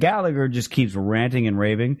 And Gallagher just keeps ranting and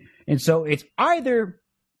raving. And so it's either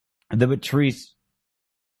the Patrice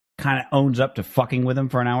kind of owns up to fucking with him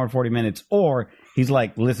for an hour and 40 minutes, or he's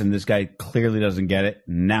like, listen, this guy clearly doesn't get it.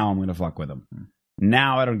 Now I'm going to fuck with him.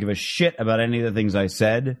 Now I don't give a shit about any of the things I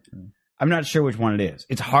said. I'm not sure which one it is.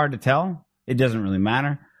 It's hard to tell. It doesn't really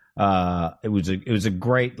matter. It was a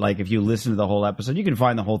great, like, if you listen to the whole episode, you can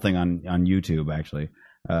find the whole thing on YouTube, actually.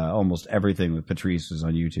 Almost everything with Patrice is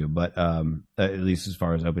on YouTube, but at least as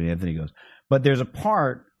far as Opie and Anthony goes. But there's a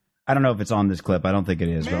part, I don't know if it's on this clip. I don't think it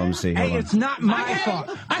is, but let me see. Hey, it's not my fault.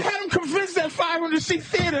 I had him convinced that 500-seat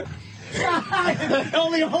theater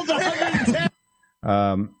only holds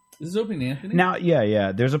 110. This is Opie and Anthony? Now,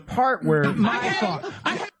 yeah. There's a part where My fault.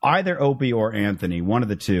 either Opie or Anthony, one of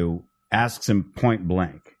the two, asks him point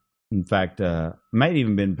blank. In fact, might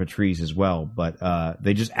even been Patrice as well, but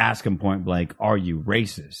they just ask him point blank, "Are you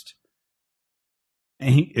racist?"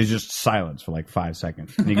 And he is just silence for like 5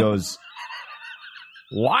 seconds. And he goes,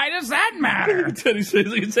 "Why does that matter?" Teddy's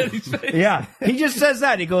face. Yeah, he just says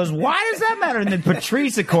that. He goes, "Why does that matter?" And then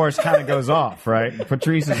Patrice, of course, kind of goes off, right?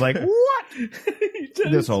 Patrice is like, "What?"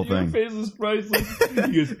 This whole thing. Your face is priceless.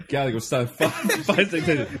 He goes, Gallagher, stop. 5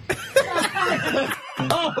 seconds.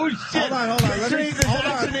 Oh shit! Hold on. Patrice is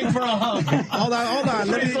asking for a hug. Hold on.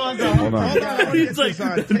 Patrice wants a Hold hug. on. He's like,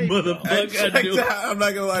 motherfucker, I knew it. I'm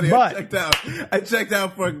not gonna lie to you. But- I checked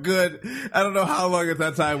out for a good. I don't know how long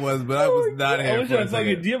that time was, but I was not I here wish for I a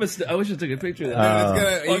second. fucking. I wish I took a picture of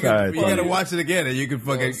that. You God, gotta watch it again, and you can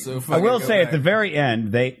fucking. I will say at the very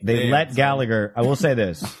end, they let Gallagher. I will say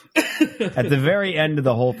this: at the very end of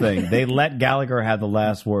the whole thing, they let Gallagher have the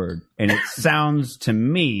last word, and it sounds to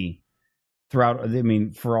me throughout. I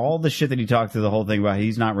mean, for all the shit that he talked through the whole thing about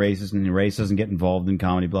he's not racist and race doesn't get involved in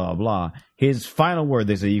comedy, blah blah blah. His final word,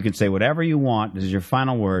 they say you can say whatever you want. This is your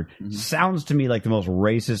final word. Sounds to me like the most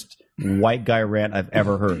racist white guy rant I've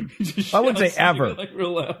ever heard. I wouldn't say ever. Like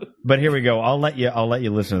real loud. But here we go. I'll let you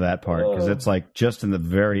listen to that part because it's like just in the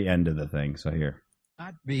very end of the thing. So here.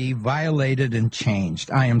 Not be violated and changed.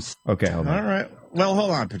 I am. Okay, hold on. All right. Well, hold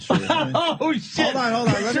on, Patrice. Oh shit! Hold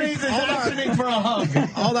on. Patrice is asking for a hug.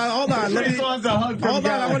 Hold on. Patrice wants a hug from Hold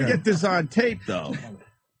on. I want to Gallagher. get this on tape, though.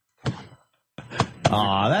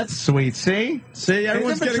 Aw, that's sweet. See, Everyone's Isn't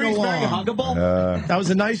getting Patrice very along. huggable? That was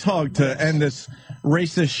a nice hug to end this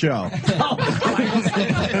racist show.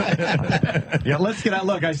 Yeah, let's get out.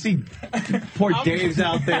 Look, I see poor Dave's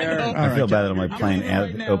out there. I feel bad that I'm like playing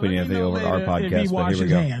Opie and Anthony over our podcast, but here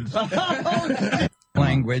we go.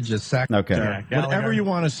 Language is Okay. Whatever you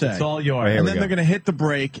want to say. It's all yours. Right, here And we then go. they're going to hit the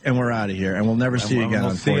break, and we're out of here, and we'll never see you again.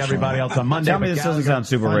 We'll see unfortunately. everybody else on Monday. Tell me but this doesn't Gallagher sound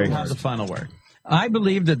super finally racist. has the final word. I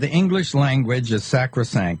believe that the English language is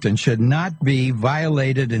sacrosanct and should not be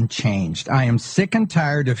violated and changed. I am sick and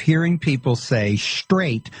tired of hearing people say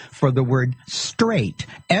straight for the word straight.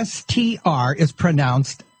 S-T-R is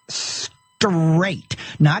pronounced straight,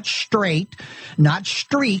 not straight, not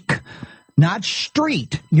streak, not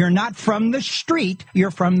street. You're not from the street, you're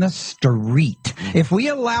from the street. If we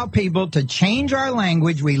allow people to change our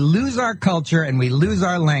language, we lose our culture and we lose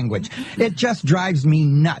our language. It just drives me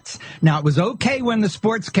nuts. Now, it was okay when the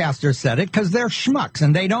sportscaster said it because they're schmucks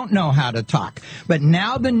and they don't know how to talk. But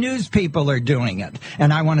now the news people are doing it.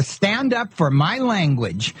 And I want to stand up for my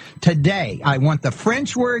language today. I want the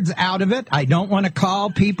French words out of it. I don't want to call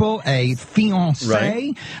people a fiancé.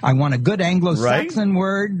 Right. I want a good Anglo-Saxon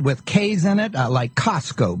word with K's in it, like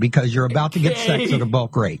Costco, because you're about to get sex at a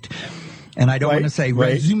bulk rate. And I don't want to say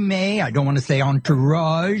resume. I don't want to say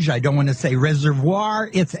entourage. I don't want to say reservoir.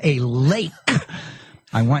 It's a lake.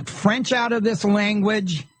 I want French out of this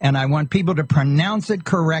language, and I want people to pronounce it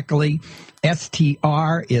correctly.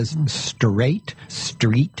 STR is straight,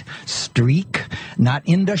 street, streak, not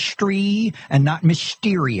industry, and not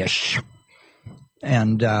mysterious.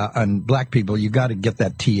 And black people, you got to get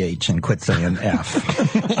that TH and quit saying F.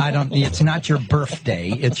 It's not your birthday.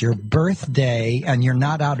 It's your birthday, and you're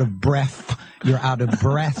not out of breath. You're out of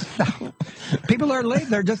breath. People are lazy.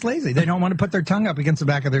 They're just lazy. They don't want to put their tongue up against the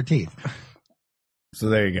back of their teeth. So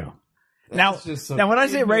there you go. Now when I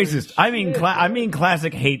say racist, I mean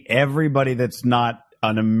classic hate everybody that's not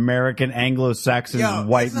an American Anglo-Saxon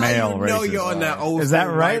white male racist. No, you're on that old. Is that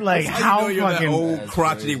right? Like how you're fucking that old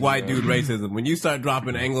crotchety white dude racism when you start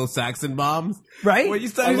dropping Anglo-Saxon bombs, right? When you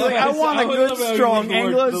start, He's like, I want a good, strong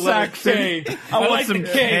Anglo-Saxon. I like the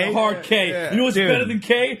K, hard K. Yeah. You know what's Dude. better than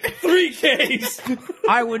K? 3 Ks.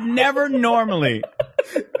 I would never normally.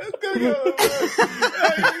 you know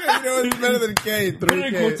it's better than K. Put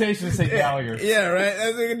it in quotations, say Gallagher. Yeah, right.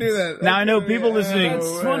 That's we can do that. Now I know people listening.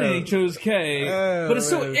 That's funny he chose K, but it's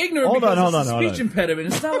so ignorant Hold on, because hold it's a on, hold speech on. impediment.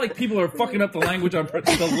 It's not like people are fucking up the language on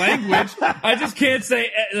the language. I just can't say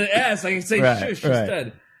S. I can say shush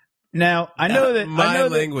instead. Now I know that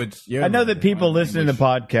language. I know that people listening to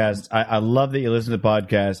podcasts. I love that you listen to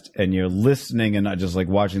podcasts and you're listening and not just like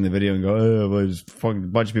watching the video and go, oh, well, there's a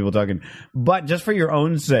fucking bunch of people talking. But just for your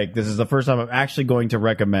own sake, this is the first time I'm actually going to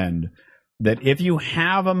recommend that if you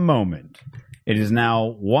have a moment It is now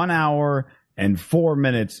 1 hour and 4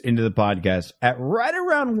 minutes into the podcast. At right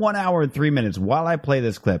around 1 hour and 3 minutes, while I play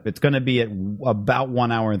this clip, it's going to be at about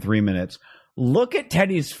 1 hour and 3 minutes. Look at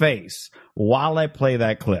Teddy's face while I play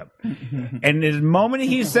that clip. And the moment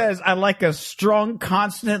he says, I like a strong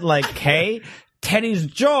consonant like K, Teddy's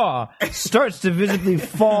jaw starts to visibly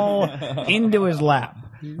fall into his lap.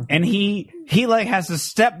 And he like has to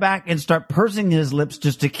step back and start pursing his lips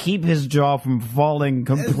just to keep his jaw from falling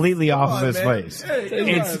completely off of his face.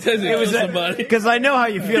 It was because I know how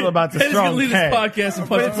you feel about the Teddy's strong gonna leave K. this podcast and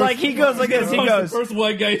But it's like he goes like this. He goes. The first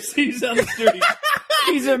white guy he sees on the street.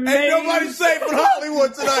 He's amazing. Ain't nobody safe in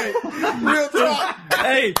Hollywood tonight. Real talk.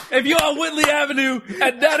 Hey, if you're on Whitley Avenue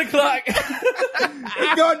at 9 o'clock,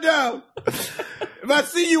 It's going down. If I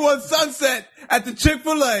see you on Sunset at the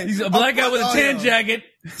Chick-fil-A. he's a black guy with a tan jacket.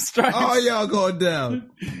 Stripes. Oh, y'all going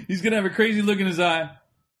down. He's gonna have a crazy look in his eye.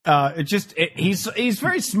 He's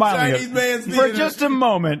very smiling Chinese man for speaking just a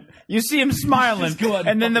moment. You see him smiling,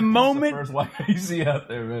 and then the moment First white guy you see out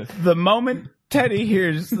there, man. the moment Teddy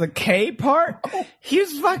hears the K part, he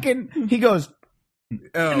goes,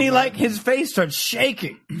 and he like his face starts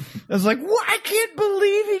shaking. I was like, what? I can't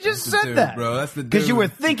believe he just said dude, that, bro. That's the because you dude. were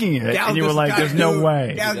thinking it, and you Gallagher's were like, the "There's kinda no dude-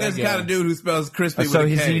 way." Gallagher's the kind of dude who spells crispy So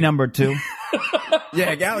with a is K. he number 2?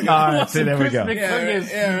 Yeah, Gallagher. All right, see, there we go.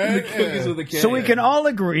 McCookies with a K. So we can all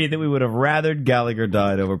agree that we would have rather Gallagher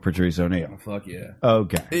died over Patrice O'Neal. Fuck yeah.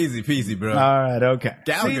 Okay. Easy peasy, bro. All right, okay.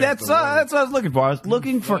 Gallagher's See, that's the one. what I was looking for. I was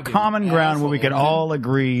looking for common ground where we could all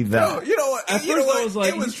agree that. Oh, you know what? At You first know what? I was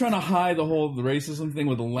like, It he's trying to hide the racism thing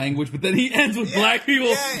with the language, but then he ends with black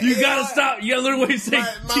people. You gotta stop. You gotta learn what he's saying.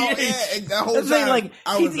 TH. that whole That's the thing, time, like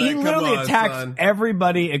I he was like, come literally on, attacks son.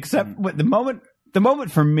 everybody except with the moment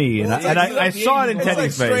for me, and Well, I saw it in it's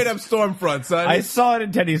Teddy's like straight face. up Stormfront, son. I saw it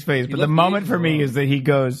in Teddy's face, but the moment for me is that he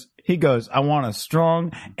goes, I want a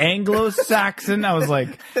strong Anglo-Saxon. I was like,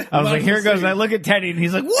 here it goes. And I look at Teddy and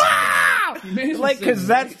he's like, wow! Like, cause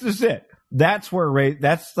that's just it. That's where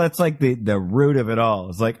that's like the root of it all.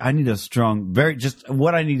 It's like, I need a strong,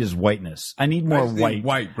 what I need is whiteness. I need more just need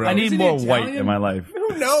white, bro. I need Isn't more he white Italian? in my life.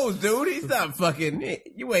 Who knows, dude? He's not fucking.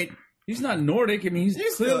 You wait. He's not Nordic. I mean,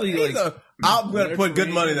 he's clearly I'm gonna put good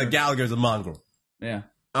money that Gallagher's a mongrel. Yeah.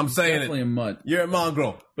 I'm saying Definitely it. a mutt. You're a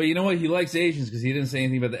mongrel. But you know what? He likes Asians because he didn't say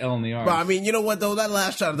anything about the L and the R. But I mean, you know what though? That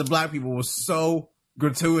last shot of the black people was so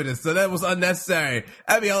gratuitous, so that was unnecessary.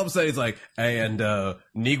 I mean, all of a sudden he's like, "Hey, and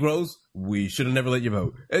Negroes, we should have never let you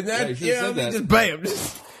vote." And Yeah, that, you should've you know, said that. just bam,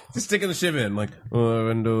 just sticking the shit in. Like,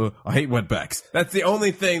 I hate wetbacks. That's the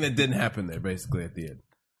only thing that didn't happen there, basically at the end.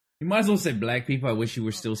 you might as well say, black people, I wish you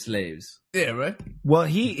were still slaves. Yeah, right. Well,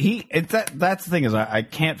 that's the thing is I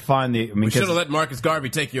can't find the. I mean, We should have let Marcus Garvey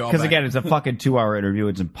take you all. because back. again, it's a fucking 2-hour interview.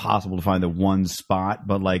 It's impossible to find the one spot,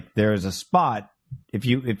 but like there is a spot. If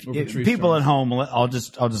people at home, I'll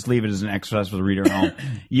just leave it as an exercise for the reader at home.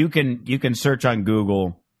 You can search on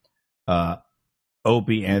Google,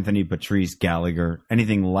 Opie, Anthony, Patrice, Gallagher,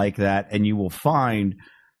 anything like that, and you will find.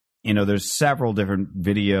 You know, there's several different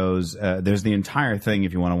videos. There's the entire thing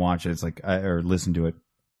if you want to watch it. It's like or listen to it.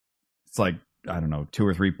 It's like I don't know, 2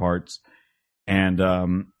 or 3 parts,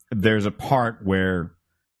 and there's a part where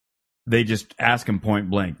they just ask him point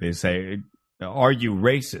blank. They say, "Are you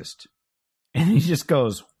racist?" And he just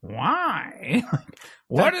goes, "Why?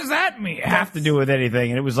 What does that mean? Have to do with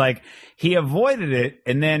anything?" And it was like he avoided it,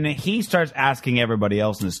 and then he starts asking everybody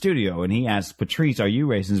else in the studio, and he asks Patrice, "Are you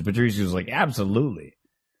racist?" Patrice was like, "Absolutely."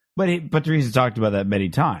 But Patrice has talked about that many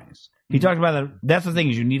times. He talked about that. That's the thing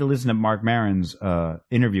is you need to listen to Mark Maron's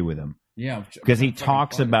interview with him. Yeah. Because he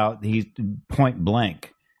talks about he's point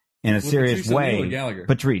blank in a serious Patrice O'Neal or way. Gallagher?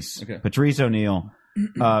 Patrice. Okay. Patrice O'Neal.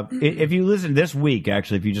 If you listen this week,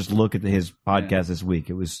 actually, if you just look at his podcast this week,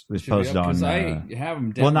 it was posted on. I have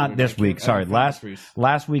him well, not downloaded. this I week. can't- Sorry, I haven't found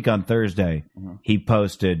last week on Thursday, Uh-huh. he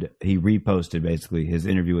reposted basically his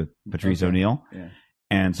interview with Patrice Okay. O'Neal. Yeah.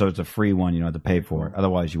 And so it's a free one. You don't have to pay for it.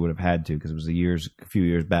 Otherwise, you would have had to because it was a few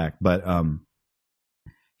years back. But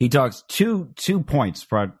he talks two points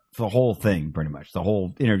for the whole thing, pretty much. The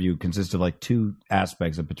whole interview consists of like 2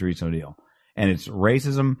 aspects of Patrice O'Neal, and it's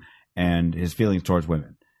racism and his feelings towards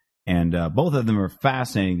women. And both of them are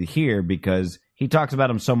fascinating to hear because he talks about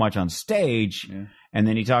them so much on stage, and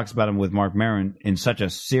then he talks about them with Mark Maron in such a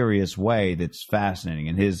serious way that's fascinating.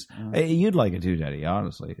 And his you'd like it too, Daddy.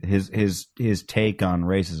 Honestly, his take on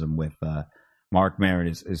racism with Mark Maron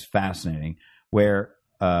is fascinating. Where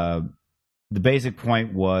the basic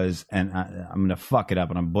point was, and I'm going to fuck it up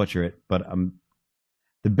and I'm butcher it, but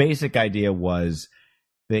the basic idea was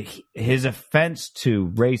that his offense to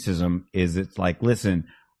racism is it's like, listen.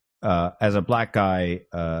 As a black guy,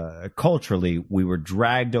 culturally, we were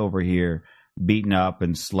dragged over here beaten up,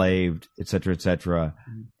 enslaved, etc.,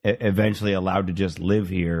 eventually allowed to just live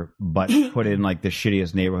here, but put in like the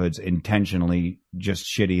shittiest neighborhoods intentionally, just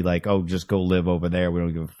shitty, like, oh, just go live over there. We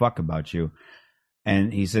don't give a fuck about you.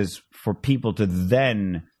 And he says for people to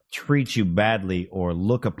then treat you badly or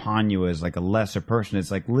look upon you as like a lesser person,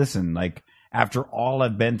 it's like, listen, like after all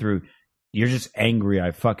I've been through, you're just angry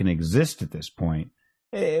I fucking exist at this point.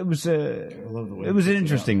 It was an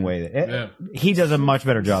interesting way. He does a much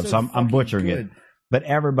better job, so I'm butchering it. But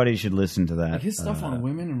everybody should listen to that. Like his stuff on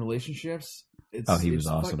women and relationships. He was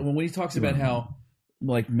awesome. When he talks about how,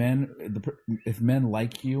 like, if men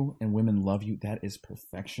like you and women love you, that is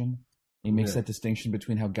perfection. He makes that distinction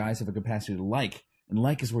between how guys have a capacity to like, and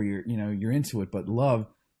like is where you're into it, but love,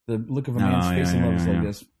 the look of a man's face in love is like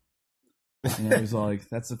this. He's like,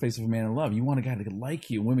 that's the face of a man in love. You want a guy to like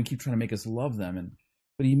you, and women keep trying to make us love them,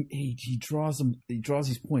 but he draws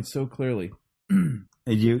these points so clearly.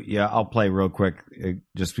 I'll play real quick,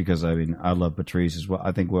 just because I love Patrice as well.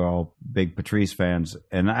 I think we're all big Patrice fans,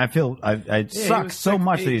 and I feel it sucks so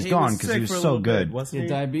much that he's gone because he was so good. He had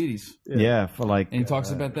diabetes. Yeah, for like, and he talks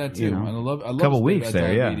about that too. And I love a couple weeks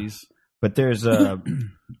there. Diabetes. Yeah, but there's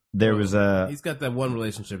he's got that one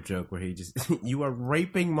relationship joke where he just you are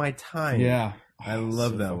raping my time. Yeah, I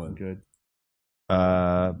love that one. Good.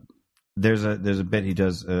 There's a bit he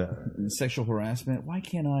does sexual harassment. Why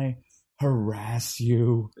can't I harass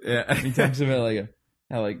you? Yeah, he talks about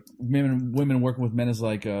how women working with men is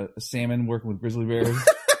like a salmon working with grizzly bears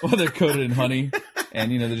while they're coated in honey,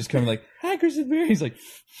 and they're just coming like, hi, grizzly bear. He's like,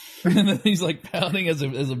 and then he's like pounding as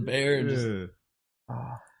a bear. And just,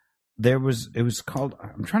 it was called,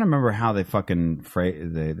 I'm trying to remember how they fucking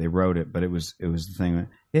they wrote it, but it was the thing.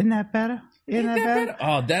 Isn't that better? Isn't that better?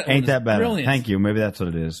 Oh, that ain't that better? Brilliant. Thank you. Maybe that's what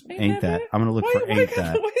it is. Ain't that? I'm gonna look for ain't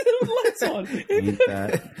that. Why are the lights on? Ain't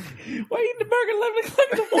that? Why are you eating the burger at 11 o'clock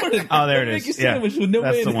in the morning? Oh, there it is. Make your sandwich with no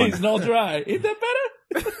mayonnaise and all dry. Ain't that better?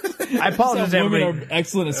 I apologize, everybody. Women are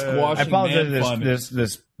excellent at squashing. I apologize.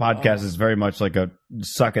 This podcast is very much like a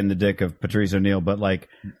sucking the dick of Patrice O'Neal, but like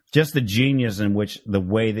just the genius in which the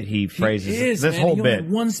way that he phrases this whole bit.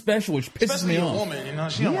 One special, which pisses Especially me a off. woman,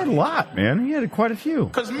 he had a lot, man. He had quite a few.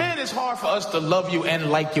 Because man, it's hard for us to love you and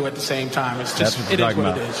like you at the same time. It's just it is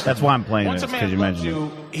what it is. That's why I'm playing Once this, a because man you loves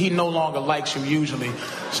mentioned you, he no longer likes you usually.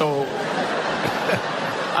 So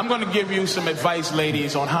I'm going to give you some advice,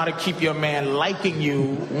 ladies, on how to keep your man liking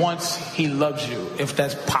you once he loves you, if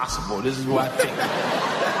that's possible. This is what I think.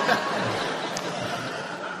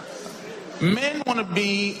 Men want to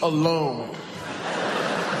be alone,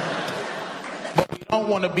 but we don't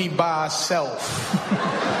want to be by ourselves.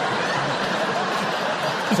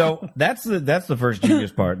 So that's the first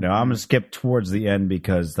genius part. Now I'm going to skip towards the end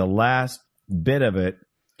because the last bit of it,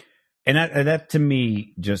 and that to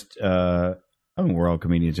me just, I mean, we're all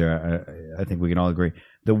comedians here. I think we can all agree.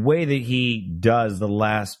 The way that he does the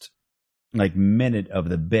last minute of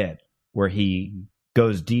the bit, where he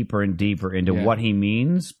goes deeper and deeper into what he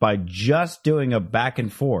means by just doing a back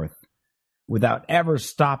and forth without ever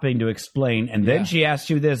stopping to explain. And then she asks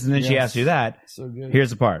you this, and then she asks you that. So good. Here's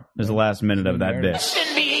the part. There's the last minute of that bit.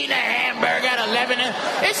 Shouldn't be eating a hamburger at 11.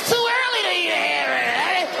 It's too early to eat a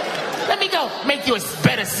hamburger. Let me go make you a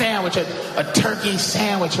better sandwich, a turkey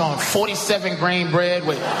sandwich on 47-grain bread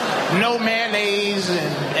with no mayonnaise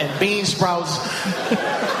and bean sprouts.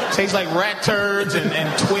 Tastes like rat turds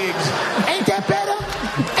and twigs. Ain't that better?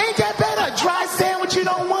 Ain't that better? A dry sandwich you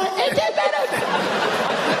don't want? Ain't that better?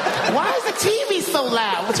 Why is the TV so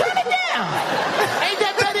loud? Well, turn it down. Ain't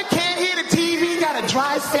that better? Can't hear the TV. Got a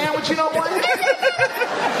dry sandwich you don't want?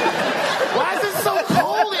 Why is it so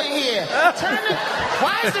cold in here?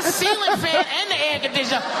 Why is the ceiling fan and the air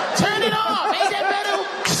conditioner? Turn it off. Ain't that better?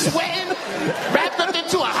 Sweating, wrapped up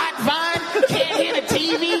into a hot vine. Can't hear the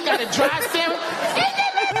TV. Got a dry sandwich. Ain't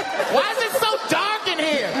that better? Why is it so dark in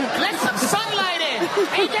here? Let some sunlight in.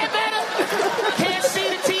 Ain't that better? Can't see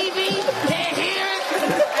the TV. Can't hear it.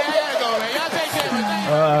 There you go, man. Y'all take care of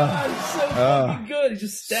it. It's so fucking good. He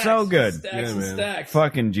just stacks. So good. Stacks and stacks.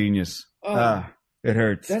 Fucking genius. It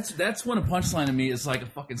hurts. That's when a punchline to me is like a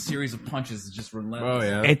fucking series of punches. It's just relentless. Oh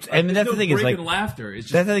yeah. It's and that's the thing is like laughter. It's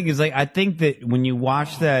just, that's the thing is like I think that when you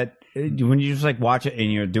watch that, when you just watch it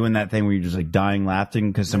and you're doing that thing where you're just dying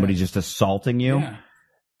laughing because somebody's just assaulting you,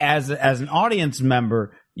 as an audience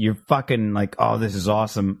member, you're fucking oh, this is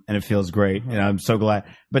awesome and it feels great and I'm so glad.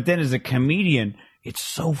 Then as a comedian, it's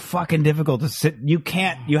so fucking difficult to sit. You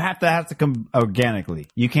have to come organically.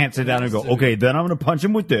 You can't sit down and go, okay, then I'm going to punch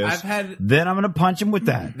him with this. Then I'm going to punch him with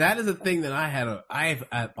that. That is a thing that I've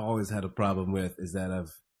always had a problem with, is that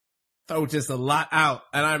throw just a lot out.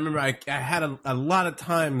 And I remember I had a lot of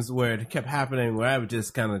times where it kept happening where I would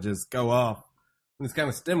just kind of just go off. These kind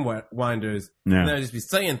of stem winders. Yeah. And I would just be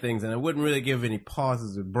saying things and I wouldn't really give any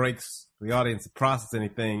pauses or breaks for the audience to process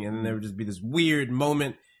anything. And then there would just be this weird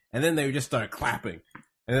moment. And then they would just start clapping.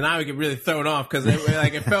 And then I would get really thrown off because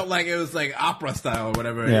it felt like it was like opera style or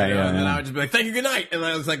whatever. Yeah, you know? yeah, And then yeah. I would just be like, thank you, good night. And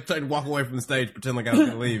I was like trying to walk away from the stage, pretend like I was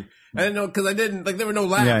going to leave. I didn't know because I didn't, like there were no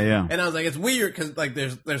laughs. Yeah, yeah. And I was like, it's weird because like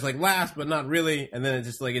there's like laughs, but not really. And then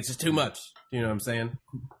it's just too much. You know what I'm saying?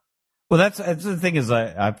 Well, that's the thing is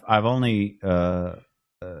I've only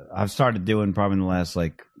I've started doing probably in the last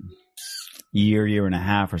like year and a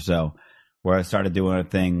half or so, where I started doing a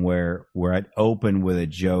thing where I'd open with a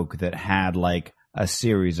joke that had like a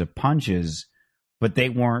series of punches, but they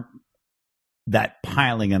weren't that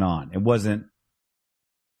piling it on. It wasn't.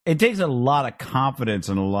 It takes a lot of confidence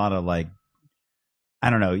and a lot of like, I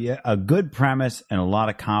don't know, a good premise and a lot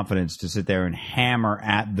of confidence to sit there and hammer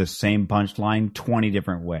at the same punchline 20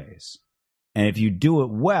 different ways. And if you do it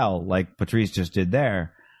well, like Patrice just did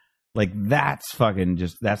there, like that's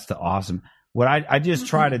the awesome. What I just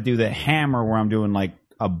try to do the hammer where I'm doing like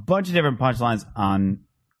a bunch of different punchlines on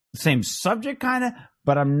the same subject kind of,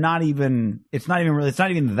 but it's not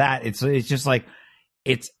even that. It's just like,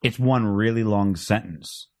 it's one really long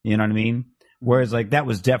sentence. You know what I mean? Whereas like that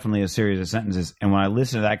was definitely a series of sentences. And when I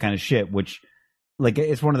listen to that kind of shit, which like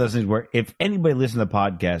it's one of those things where if anybody listened to the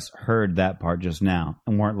podcast heard that part just now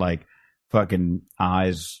and weren't like fucking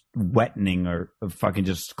eyes wetting or fucking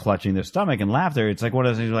just clutching their stomach and laughter, it's like one of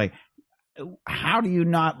those things where like, how do you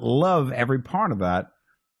not love every part of that?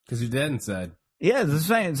 Because you're dead inside. Yeah, it's the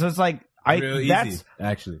same. So it's like Real easy,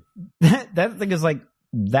 actually. That thing is like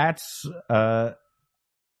that's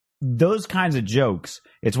those kinds of jokes.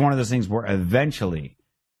 It's one of those things where eventually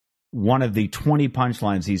one of the 20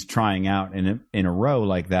 punchlines he's trying out in a row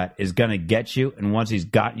like that is going to get you, and once he's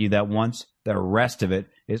got you that once, the rest of it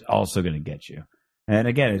is also going to get you. And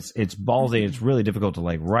again, it's ballsy. It's really difficult to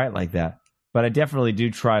like write like that, but I definitely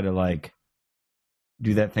do try to like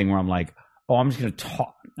do that thing where I'm like, oh, I'm just going to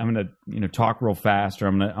talk. I'm going to talk real fast, or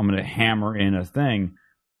I'm going to hammer in a thing,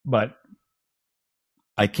 but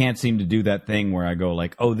I can't seem to do that thing where I go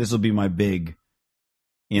like, oh, this will be my big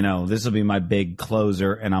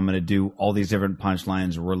closer, and I'm going to do all these different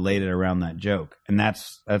punchlines related around that joke. And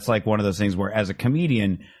that's like one of those things where as a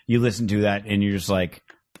comedian, you listen to that and you're just like,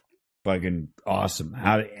 fucking awesome.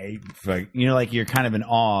 Like you're kind of in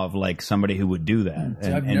awe of like somebody who would do that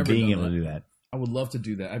and being able to do that. I would love to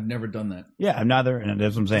do that. I've never done that. Yeah, I'm neither, and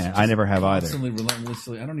that's what I'm saying. I never have either. Constantly,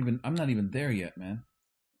 relentlessly. I'm not even there yet, man.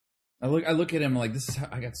 I look at him like this is how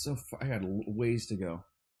I got ways to go.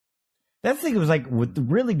 That thing was like with the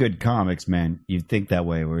really good comics, man. You think that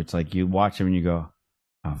way, where it's like you watch them and you go,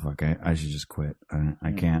 "Oh fuck, I should just quit.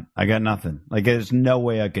 I can't. I got nothing. Like there's no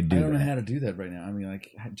way I could do that." I don't know how to do that right now. I mean, like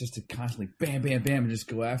just to constantly bam, bam, bam, and just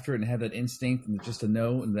go after it and have that instinct and just to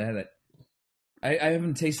know and that. I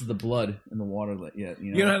haven't tasted the blood in the water yet. You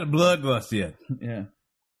know? You don't have the blood lust yet. Yeah.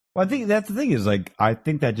 Well, I think that's the thing is like I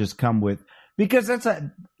think that just come with because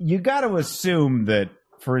you got to assume that,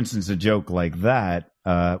 for instance, a joke like that.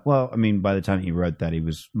 Well, I mean, by the time he wrote that, he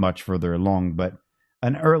was much further along. But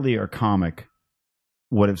an earlier comic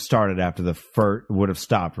would have stopped after the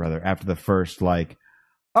first like,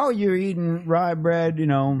 oh, you're eating rye bread,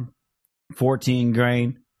 14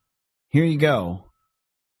 grain. Here you go.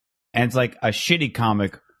 And it's like a shitty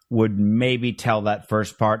comic would maybe tell that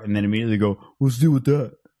first part and then immediately go, let's deal with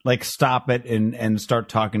that. Like stop it and start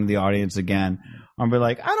talking to the audience again. Or be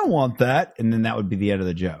like, I don't want that. And then that would be the end of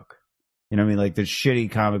the joke. You know what I mean? Like the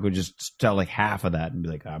shitty comic would just tell like half of that and be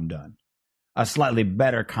like, I'm done. A slightly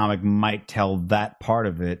better comic might tell that part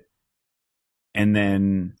of it. And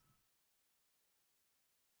then,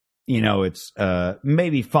 it's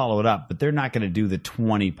maybe follow it up, but they're not going to do the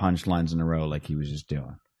 20 punchlines in a row like he was just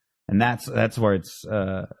doing. And that's where it's,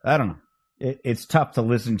 I don't know. It's tough to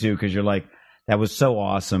listen to because you're like, that was so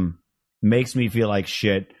awesome. Makes me feel like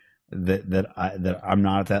shit that I'm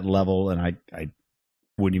not at that level and I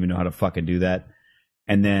wouldn't even know how to fucking do that.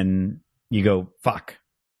 And then you go, fuck.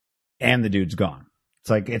 And the dude's gone. It's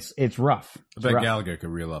like, it's rough. I bet Gallagher could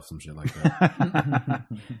reel off some shit like that.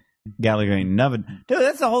 Gallagher ain't nothing. Dude,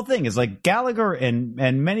 that's the whole thing. It's like Gallagher and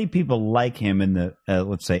many people like him in the,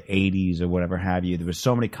 let's say, 80s or whatever have you. There were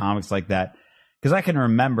so many comics like that. Because I can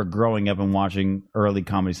remember growing up and watching early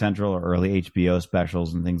Comedy Central or early HBO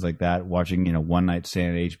specials and things like that, watching, One Night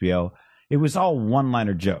Stand at HBO. It was all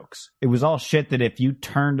one-liner jokes. It was all shit that if you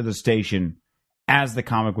turned to the station as the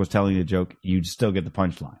comic was telling the joke, you'd still get the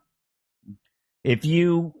punchline. If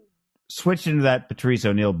you switched into that Patrice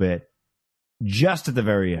O'Neill bit just at the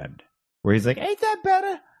very end, where he's like, "Ain't that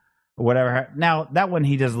better?" Or whatever. Now that one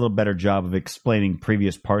he does a little better job of explaining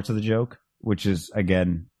previous parts of the joke, which is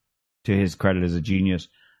again to his credit as a genius.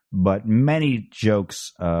 But many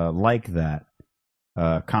jokes like that,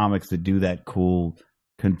 comics that do that cool,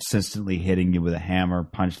 consistently hitting you with a hammer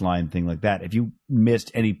punchline thing like that. If you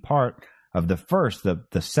missed any part of the first,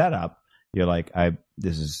 the setup, you're like,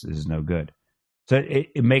 this is no good. So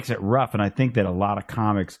it makes it rough, and I think that a lot of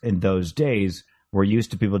comics in those days were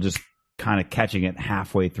used to people just kind of catching it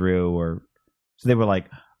halfway through, or so they were like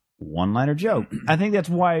one-liner joke. I think that's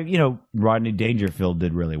why Rodney Dangerfield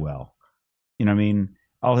did really well. You know what I mean?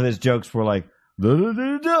 All of his jokes were like,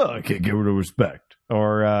 I can't give her no respect,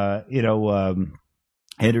 or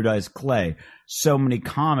Andrew Dice Clay. So many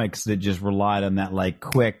comics that just relied on that, like,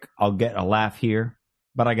 quick, I'll get a laugh here,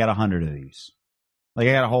 but I got 100 of these. Like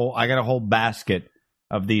I got a whole basket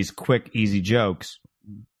of these quick, easy jokes.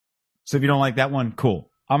 So if you don't like that one, cool.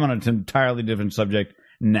 I'm on an entirely different subject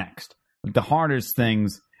next. Like the hardest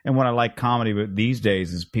things, and what I like comedy but these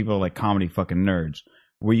days is people are like comedy fucking nerds,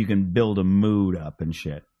 where you can build a mood up and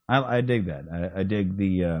shit. I dig that. I dig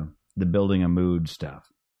the building a mood stuff.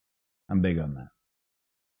 I'm big on that.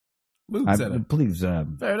 Please,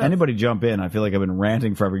 anybody jump in. I feel like I've been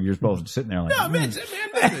ranting forever. You're supposed to sit there like, no, Mitch,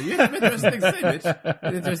 you have an interesting thing to say,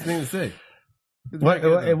 Mitch. Interesting thing to say.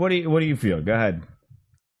 What do you feel? Go ahead.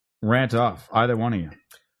 Rant off. Either one of you.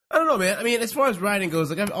 I don't know, man. I mean, as far as writing goes,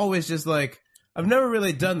 like I've always just like I've never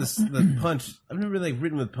really done the punch. I've never really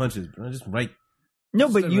written with punches. But I just write. No,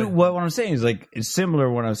 but what I'm saying is like it's similar.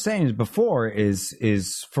 What I was saying is before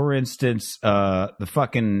is for instance the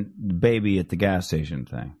fucking baby at the gas station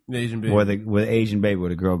thing, the Asian baby, where the Asian baby, where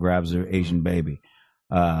the girl grabs her Asian baby.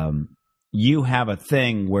 You have a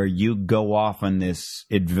thing where you go off on this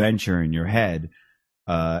adventure in your head,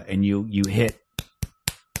 and you hit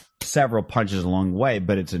several punches along the way,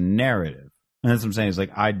 but it's a narrative. And that's what I'm saying. Is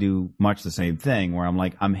like I do much the same thing where I'm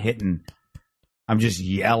like I'm just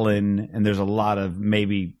yelling, and there's a lot of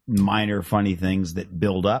maybe minor funny things that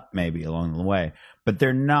build up maybe along the way, but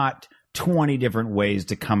they're not 20 different ways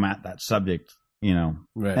to come at that subject,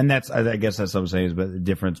 Right. And that's, I guess that's what I'm saying, is about the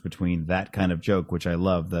difference between that kind of joke, which I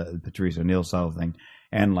love, the Patrice O'Neill style thing,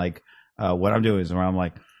 and like what I'm doing is where I'm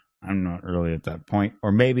like, I'm not really at that point,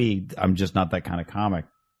 or maybe I'm just not that kind of comic.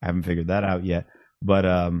 I haven't figured that out yet,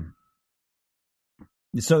 but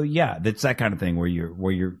so yeah, that's that kind of thing where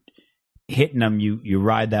you're hitting them, you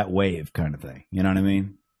ride that wave kind of thing. You know what I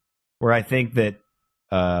mean? Where I think that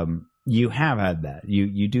you have had that.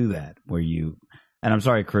 You do that where you, and I'm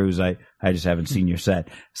sorry, Cruz, I just haven't seen your set.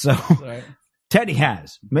 So Teddy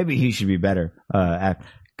has. Maybe he should be better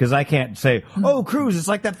because I can't say, oh, Cruz, it's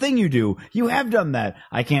like that thing you do. You have done that.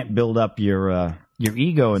 I can't build up your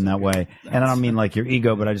ego in that way. And I don't mean like your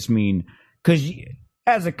ego, but I just mean because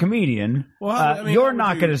as a comedian, you're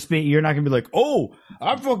not going to speak. You're not going to be like, "Oh,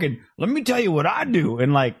 I fucking let me tell you what I do,"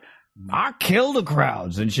 and like I kill the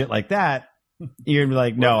crowds and shit like that. You're gonna be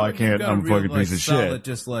like, "No, I can't. I'm a fucking piece of shit."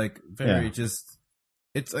 Just like very,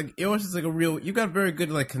 it's like it was just like a real. You got very good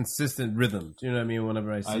like consistent rhythm. Do you know what I mean?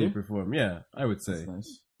 Whenever I see you perform, yeah, I would say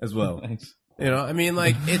as well. Thanks. I mean,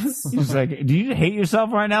 like it's. It's like, do you hate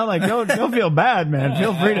yourself right now? Like, don't feel bad, man.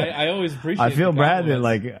 Feel free to. I always appreciate. I feel bad that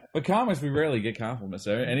like. But comics, we rarely get compliments.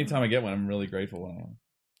 Anytime I get one, I'm really grateful when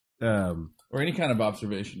I am. Or any kind of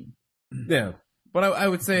observation. Yeah, but I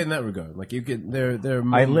would say in that regard, like you get there.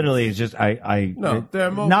 I literally it's just there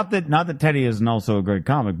are moments. Not that Teddy isn't also a great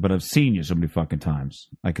comic, but I've seen you so many fucking times.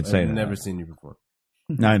 I could say I've that. Never seen you before.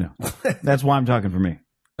 I know. That's why I'm talking for me.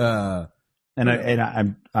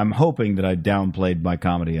 I'm hoping that I downplayed my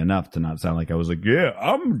comedy enough to not sound like I was like, yeah,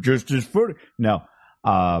 I'm just as funny. No,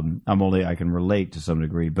 I can relate to some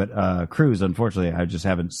degree. But Cruz, unfortunately, I just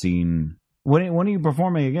haven't seen. When are you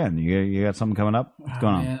performing again? You got something coming up? What's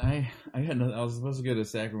going on? Man, I was supposed to go to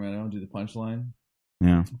Sacramento and do the Punchline.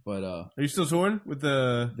 Yeah. But are you still touring with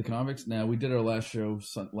the comics? Now we did our last show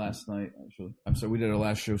last night. Actually, I'm sorry, we did our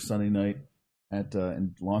last show Sunday night at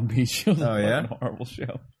in Long Beach. It was a horrible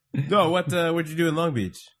show. No, what'd you do in Long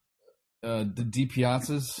Beach? The D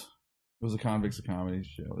Piazzas. It was a Convicts of Comedy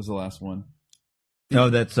show. It was the last one. Oh,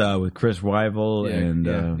 that's with Chris Weibel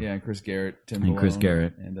and Chris Garrett, Tim and Chris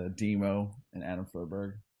Garrett, and Demo and Adam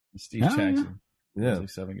Furberg, and Steve Jackson. Yeah, like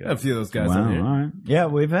 7 guys. A few of those guys. Wow, on here. all right. Yeah,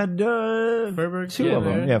 we've had Furberg, 2 of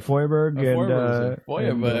them. Yeah, Feuerberg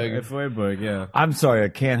and Feuerberg. Yeah. I'm sorry, I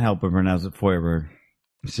can't help but pronounce it Feuerberg.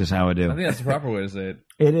 It's just how I do. I think that's the proper way to say it.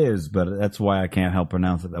 It is, but that's why I can't help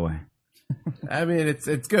pronounce it that way. I mean,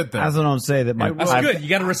 it's good though. I also don't say that my. It's good. You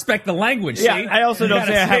got to respect the language. Yeah, see? I also don't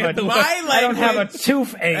say I have a. I don't have a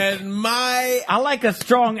toothache. And I like a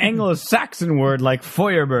strong Anglo-Saxon word like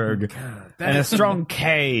Feuerberg, and a strong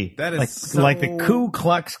K. That is like, so... like the Ku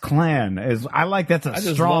Klux Klan is. I like that's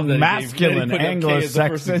a strong that masculine he put Anglo-Saxon. K as the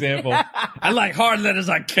first example. I like hard letters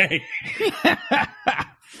like K.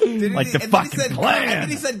 Like the fucking Klan. And then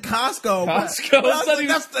he said Costco. Costco. But I was like,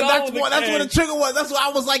 that's what the trigger was. That's why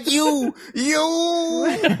I was like, you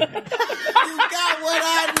got what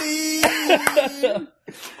I need.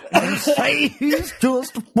 You say he's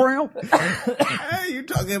just brown. Hey, you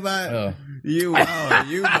talking about you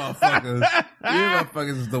motherfuckers. You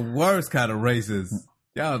motherfuckers is the worst kind of racist.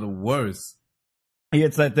 Y'all are the worst.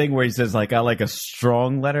 It's that thing where he says like, I like a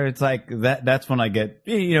strong letter. It's like that's when I get,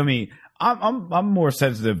 you know me. I'm more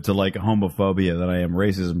sensitive to like homophobia than I am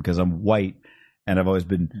racism because I'm white and I've always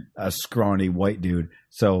been a scrawny white dude.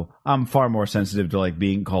 So I'm far more sensitive to like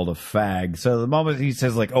being called a fag. So the moment he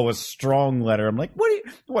says like, oh, a strong letter, I'm like,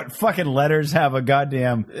 what fucking letters have a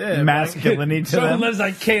goddamn masculinity to Strong them? letters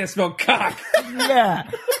like K is spelled cock. Yeah.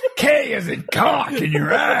 K is in cock in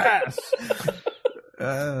your ass.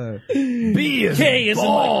 B is K is in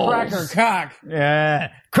balls. like cracker cock.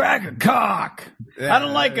 Yeah, cracker cock. Yeah, I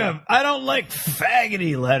don't like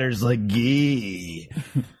faggoty letters like gee.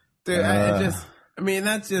 Dude, I mean,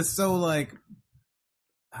 that's just so like,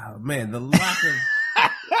 oh man, the lack of,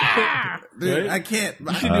 dude, I can't.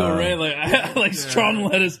 You should do a rant like, I like strong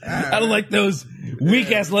letters. I don't like those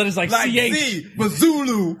weak ass letters like CH. Z for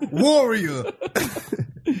Zulu warrior.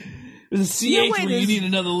 There's a CH where you need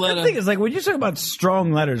another letter. The thing is, like, when you talk about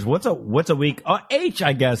strong letters, what's a weak? H,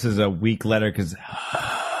 I guess, is a weak letter because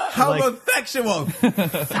homosexual.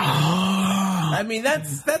 I mean,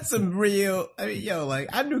 that's some real. I mean, like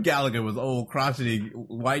I knew Gallagher was old crotchety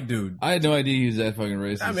white dude. I had no idea he was that fucking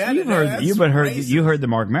racist. I mean, you heard the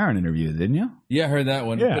Mark Maron interview, didn't you? Yeah, I heard that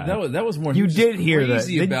one. Yeah. But that was more. You did hear that.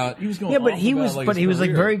 He was going. Yeah, but he was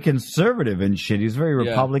like very conservative and shit. He was very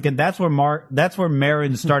Republican. That's where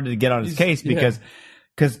Maron started to get on his case because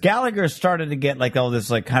Gallagher started to get like all this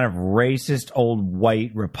like kind of racist old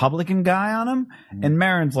white Republican guy on him, and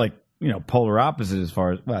Maron's like, you know, polar opposite as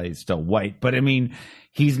far as, well, he's still white, but I mean,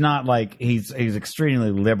 he's not like, he's extremely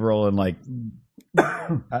liberal and like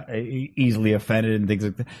easily offended and things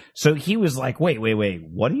like that. So he was like, wait,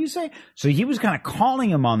 what do you say? So he was kind of calling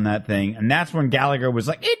him on that thing, and that's when Gallagher was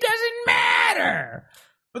like, it doesn't matter.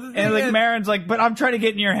 And like Maron's like, but I'm trying to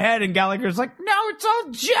get in your head, and Gallagher's like, no, it's all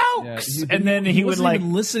jokes. Yeah, and then he would like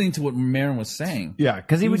even listening to what Maron was saying. Yeah,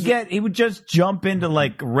 because he would just jump into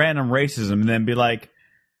like random racism and then be like,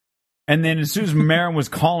 and then as soon as Maron was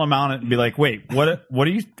calling him out and be like, wait, what are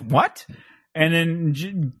you, what? And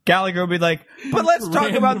then Gallagher would be like, but let's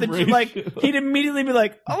talk about he'd immediately be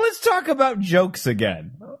like, oh, let's talk about jokes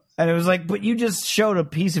again. And it was like, but you just showed a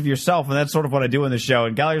piece of yourself, and that's sort of what I do in the show.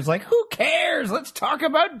 And Gallagher's like, who cares? Let's talk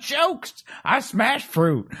about jokes. I smash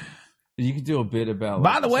fruit. You could do a bit about.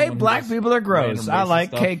 By the way, black people are gross. I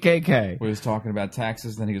like KKK. Where he was talking about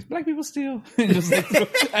taxes, then he goes, "Black people steal," and just like,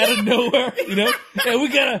 out of nowhere, you know. And we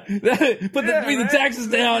gotta put the taxes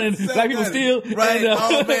down, and so black people steal. Right? And,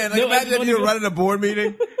 oh man! Like, imagine if you were running a board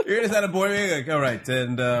meeting. You're just at a board meeting, like, all right,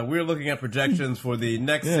 and we're looking at projections for the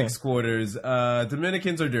next 6 quarters.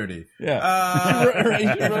 Dominicans are dirty. Yeah.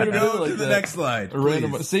 Go to the next slide.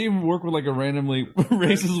 Say you work with like a randomly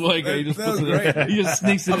racist white guy. He just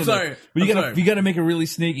sneaks it. I'm sorry. But you gotta make it really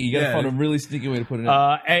sneaky. You gotta find a really sneaky way to put it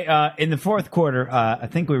in. In the fourth quarter, I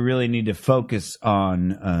think we really need to focus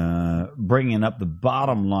on bringing up the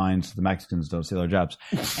bottom line so the Mexicans don't steal our jobs.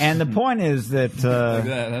 And the point is that like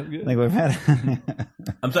that. That's good. Like we've had.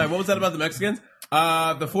 I'm sorry. What was that about the Mexicans?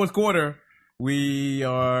 The fourth quarter, we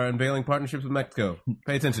are unveiling partnerships with Mexico.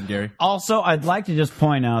 Pay attention, Gary. Also, I'd like to just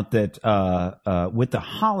point out that with the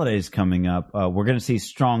holidays coming up, we're going to see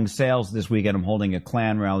strong sales this weekend. I'm holding a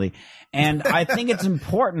Klan rally. And I think it's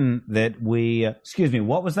important that we,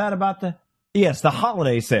 what was that about the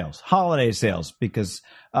holiday sales, because,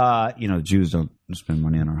 Jews don't spend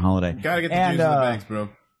money on our holiday. Gotta get the Jews in the banks, bro.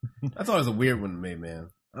 That's always a weird one to me, man.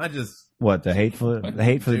 The hate for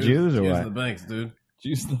the Jews or Jews what? in the banks, dude.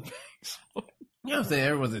 Jews in the banks. You know what I'm saying?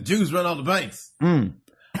 Everyone's the Jews run all the banks.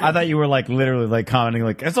 I thought you were like literally like commenting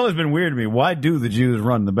like, it's always been weird to me. Why do the Jews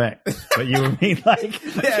run the banks? But you mean like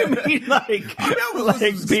people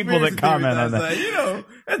that comment on that. Like,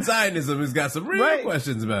 that Zionism has got some real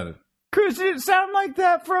questions about it. Chris, did it sound like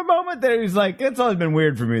that for a moment there? He's like, it's always been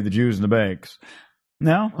weird for me, the Jews in the banks.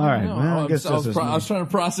 No? All right. No, Well, I I guess was this is- trying to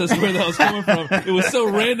process where that was coming from. It was so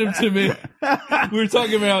random to me. We were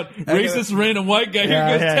talking about racist random white guy. Here Yeah,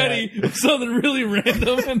 goes yeah, Teddy with something really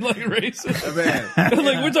random and like racist. Man. And,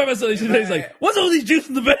 like we're talking about something. He's like, "What's all these Jews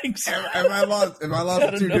in the banks?" If I lost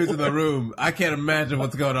the two dudes in the room, I can't imagine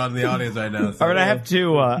what's going on in the audience right now. So, All right, I have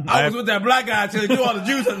to. I was with that black guy until he threw all the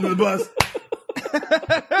Jews under the bus.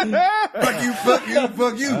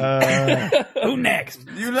 Fuck you. Who next?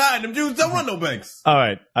 You lied. Them Jews don't run no banks. All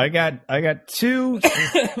right, I got two.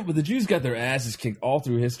 But the Jews got their asses kicked all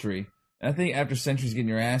through history. And I think after centuries getting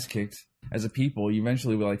your ass kicked as a people, you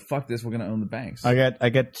eventually were like, "Fuck this, we're going to own the banks." I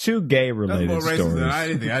got two gay That's related more racist stories. than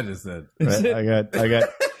anything I just said. Right, I got.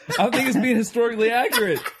 I think it's being historically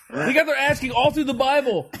accurate. They got their ass kicked all through the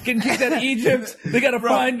Bible, getting kicked out of Egypt. They got to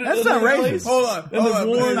find. that's not another racist. place. Hold on. And the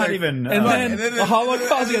war, not even. and then the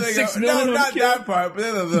Holocaust got 6 million. No, of not killed. that part. But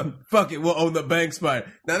then the fuck it, we'll own the banks part.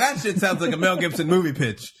 Now that shit sounds like a Mel Gibson movie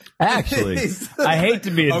pitch. Actually, I hate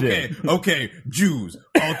to be a okay, dick. okay, Jews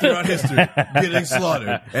all throughout history getting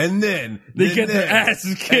slaughtered, and then They get their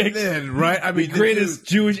asses kicked. And then, right? I mean, The greatest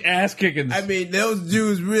Jewish ass kickings. I mean, those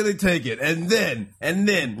Jews really take it, and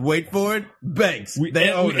then, wait for it, banks. We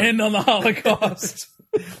They own it. end on the Holocaust.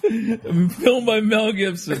 Filmed by Mel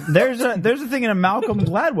Gibson. There's a thing in a Malcolm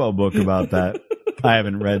Gladwell book about that. I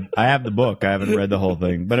haven't read. I have the book. I haven't read the whole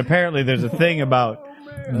thing, but apparently there's a thing about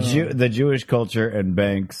the Jewish culture and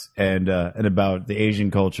banks and about the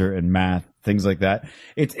Asian culture and math, things like that.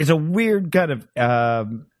 It's a weird kind of.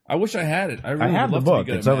 I wish I had it. I really I have would the love to be book.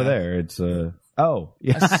 good It's at over math. there. It's oh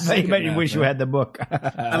yeah. I suck I at bet you math, wish you man. had the book.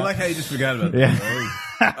 I like how you just forgot about that.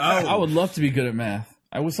 Yeah. I would love to be good at math.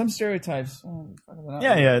 I with some stereotypes.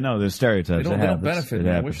 Yeah. No, there's stereotypes. They It don't happens. benefit It me.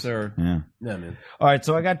 I happens. wish they were. Yeah. Yeah, man. All right,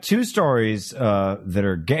 so I got two stories that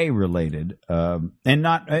are gay related, and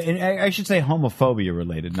not. And I should say homophobia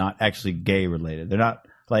related, not actually gay related. They're not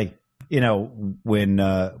like when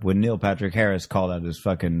Neil Patrick Harris called out his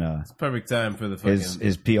fucking Perfect time for the fucking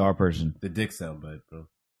his PR person. the dick soundbite, bro.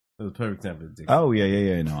 It was perfect time for the dick. Oh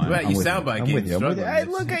yeah. No, Right, I'm you with soundbite I'm game with you. I'm with you. struggling, Hey,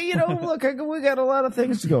 Mitch. look, we got a lot of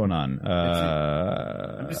things going on.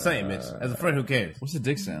 I'm just saying, Mitch. As a friend, who cares? What's the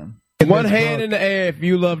dick sound? One hand in the air if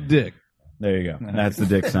you love dick. There you go. That's the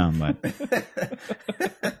dick soundbite.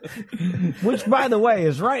 Which, by the way,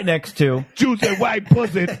 is right next to Juicy white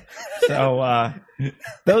pussy. So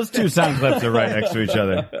those two sound clips are right next to each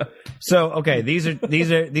other. So okay, these are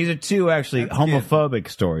two actually homophobic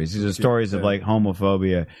stories. These are stories of like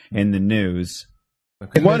homophobia in the news.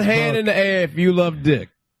 One hand in the air if you love dick.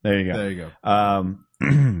 There you go. There you go.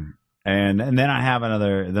 And then I have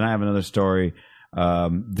another story.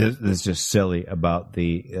 This is just silly about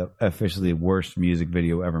the officially worst music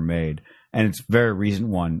video ever made, and it's a very recent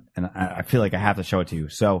one, and I feel like I have to show it to you.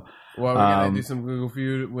 So, Well, we're gonna do some Google for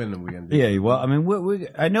you. When are we gonna do? yeah. Well, I mean,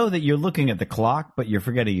 I know that you're looking at the clock, but you're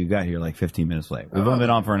forgetting you got here like 15 minutes late. We've only been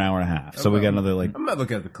on for an hour and a half, so we got another like. I'm not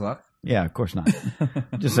looking at the clock. Yeah, of course not. Just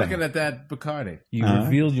I'm saying. looking at that Bacardi. You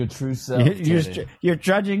revealed your true self. You're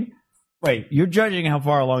judging. Wait, you're judging how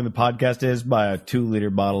far along the podcast is by a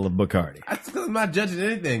 2-liter bottle of Bacardi. I'm not judging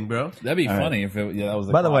anything, bro. That'd be All funny if it, that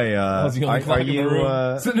was. By the way, that was the only clock are in the you?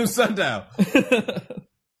 room. It's a new sundial.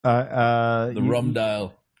 The rum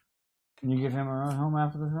dial. Can you get him around home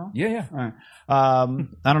after the show? Yeah. All right.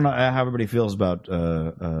 I don't know how everybody feels about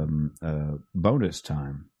bonus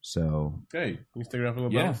time. So Okay, you stick around for a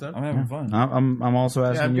little Yeah, bonus time? I'm having fun. I'm also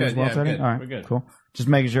asking I'm you good. as well, Yeah, I'm Teddy. good. All right, We're good. cool. Just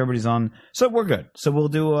making sure everybody's on. So we're good. So we'll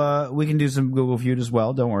do. We can do some Google Feud as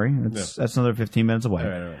well. Don't worry. That's another 15 minutes away. All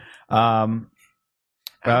right.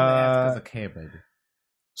 Because I care, baby.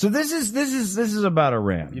 So this is about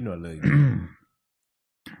Iran. You know I love you.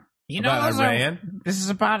 About Iran? This is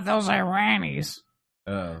about those Iranis.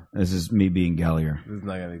 Oh, This is me being Gallier. this is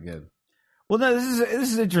not gonna be good. Well, no, this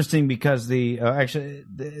is interesting because the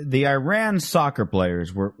Iran soccer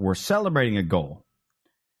players were celebrating a goal,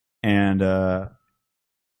 and a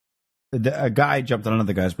guy jumped on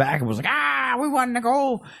another guy's back and was like, we won the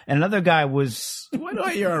goal, and another guy was. Why do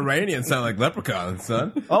I hear Iranian sound like Leprechaun,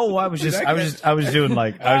 son? Oh, I was doing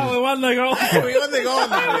like We won the goal. We won the goal.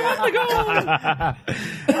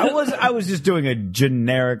 I was just doing a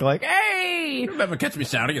generic like, hey. You'll never catch me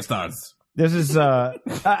shouting at stars. This is I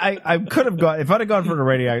could have gone if I'd have gone for the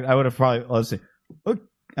radio. I would have probably let's see. Look,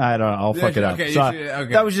 I don't know. I'll fuck it up. okay, So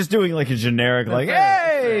okay. I was just doing like a generic like,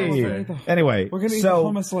 hey. Anyway, We're gonna eat so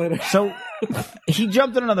hummus later. so he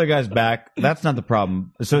jumped on another guy's back. That's not the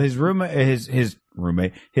problem. So his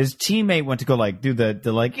teammate went to go like do the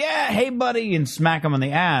like, yeah, hey buddy, and smack him on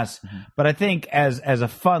the ass. But I think as a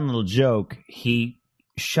fun little joke, he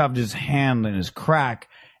shoved his hand in his crack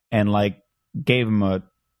and like gave him a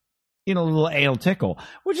a little anal tickle,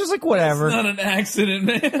 which is like whatever. It's not an accident,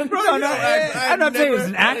 man. No, I'm not saying it was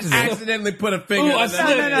an accident. Accidentally put a finger. Ooh, I on slipped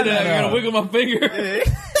that. it. I gotta wiggle my finger.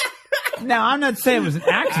 No, I'm not saying it was an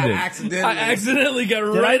accident. I accidentally got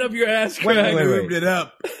right up your ass crack. Wait. Moved it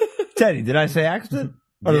up. Teddy, did I say accident?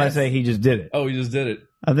 Or did I say he just did it? Oh, he just did it.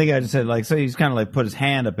 I think I just said, like, so he's kind of like put his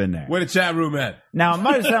hand up in there. Where the chat room at? Now, it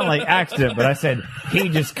might have sounded like accident, but I said he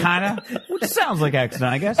just kind of, which sounds like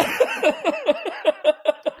accident, I guess.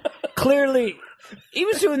 Clearly, he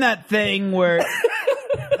was doing that thing where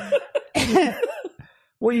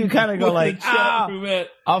you kind of go like,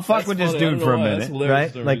 I'll fuck with this dude for a minute,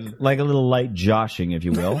 right? Like a little light joshing, if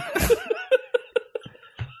you will.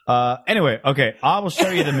 Anyway, okay, I will show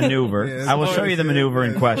you the maneuver. I will show you the maneuver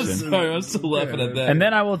in question. Sorry, I'm still laughing at that. And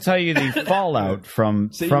then I will tell you the fallout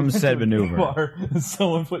from said maneuver.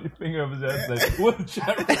 Someone put your finger up his ass and say, what a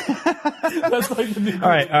chat. That's like the new. All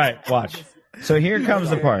right, watch. So here comes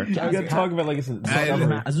the part. You gotta talk about like it's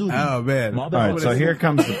Oh man! All right, so here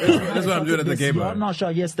comes the part. That's what I'm doing at the game bar.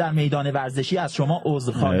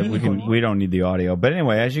 We don't need the audio, but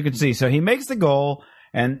anyway, as you can see, so he makes the goal,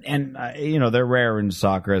 and they're rare in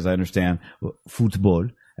soccer, as I understand, football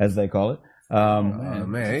as they call it.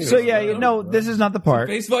 Man. So yeah, this is not the part.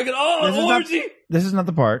 Face fucking orgy. This is not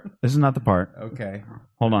the part. This is not the part. Okay.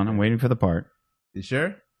 Hold on, I'm waiting for the part. You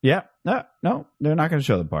sure? Yeah. No, they're not going to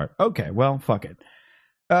show the part. Okay, well, fuck it.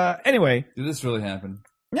 Anyway. Did this really happen?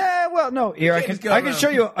 Yeah, well, no. Here, I can show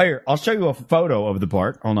you. Here, I'll show you a photo of the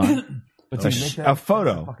part. Hold on. A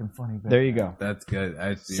photo. Fucking funny. There you go. That's good.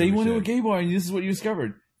 I see. Say you went to a gay bar and this is what you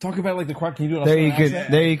discovered. Talk about like the crack. Can you do it? There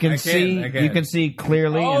you can see. You can see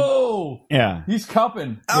clearly. Oh, yeah. He's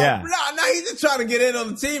cupping. Yeah. No, he's just trying to get in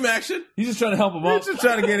on the team action. He's just trying to help him out. He's just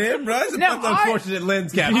trying to get in, bro. It's an unfortunate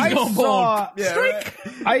lens cap. I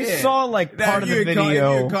saw like part of the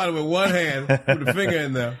video. You caught it with one hand, with a finger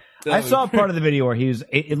in there. I saw part of the video where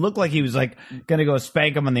it looked like he was like gonna go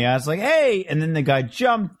spank him on the ass, like, hey, and then the guy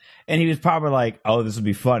jumped, and he was probably like, oh, this would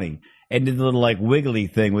be funny, and did the little like wiggly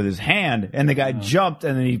thing with his hand, and the guy jumped,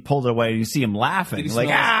 and then he pulled it away, and you see him laughing,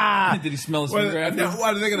 like, Did he smell his finger after?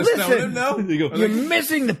 Why are they gonna stone him now? You're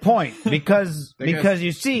missing the point because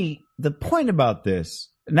you see the point about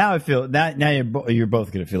this. Now I feel now you're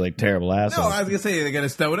both gonna feel like terrible assholes. No, I was gonna say they're gonna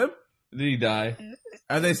stone him. Did he die?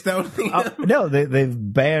 Are they stoning him? No, they've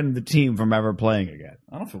banned the team from ever playing again.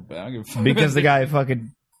 I don't feel bad. I don't give a fuck. Because the guy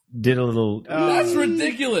fucking did a little. That's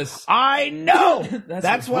ridiculous. I know.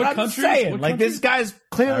 That's what I'm saying. Like this guy's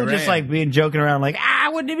clearly just like being joking around. Like,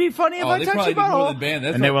 wouldn't it be funny if I touched your butthole?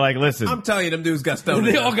 And they were like, "Listen, I'm telling you, them dudes got stoned.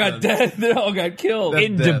 They all got dead. They all got killed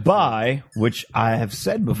in Dubai," which I have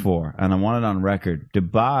said before, and I want it on record.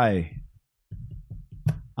 Dubai.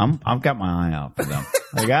 I've got my eye out for them.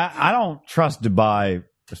 Like I don't trust Dubai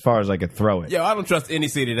as far as I could throw it. Yo, I don't trust any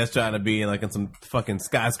city that's trying to be in some fucking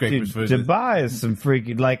skyscrapers. Dude, Dubai is some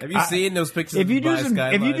freaky. Like, have you seen those pictures? If you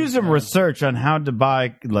do some research on how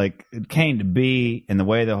Dubai came to be and the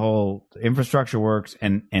way the whole infrastructure works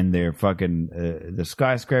and their fucking the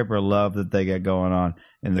skyscraper love that they got going on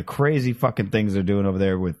and the crazy fucking things they're doing over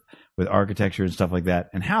there with architecture and stuff like that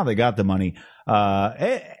and how they got the money.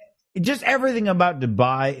 Just everything about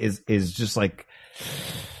Dubai is just like,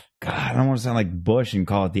 God, I don't want to sound like Bush and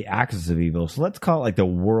call it the axis of evil. So let's call it like the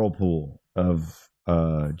whirlpool of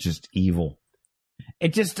just evil.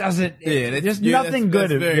 It just doesn't. There's nothing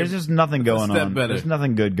good. There's just nothing going on. There's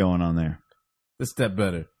nothing good going on there. A step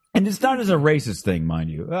better. And it's not as a racist thing, mind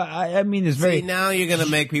you. I mean, it's very. See, now you're gonna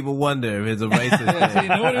make people wonder if it's a racist thing.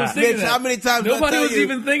 Nobody was thinking that. How many times nobody was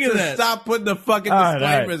even thinking that? Stop putting the fucking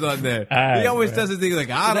disclaimers on there. He always does his thing like,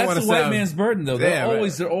 I don't want to sound. That's the white man's burden, though. They're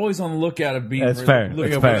always on the lookout of being. That's fair.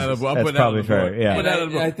 That's fair. That's probably fair. Yeah.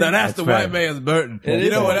 That's the white man's burden. You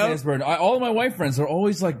know what else? All of my white friends are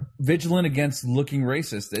always like vigilant against looking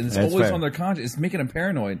racist, and it's always on their conscience. It's making them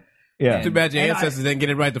paranoid. Yeah. Too bad your ancestors didn't get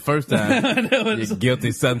it right the first time. You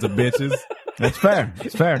guilty sons of bitches. That's fair.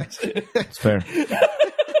 It's fair. It's fair.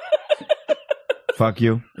 Fuck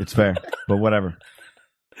you. It's fair. But whatever.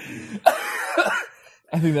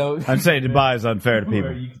 I think that was, I'm saying Dubai is unfair to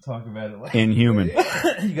people. You can talk about it. Like, Inhuman.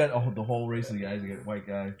 You got the whole race of guys. You got white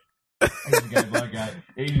guy. Asian guy, black guy.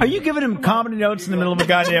 Are you giving him comedy notes in the middle of a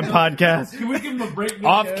goddamn podcast? Can we give him a break?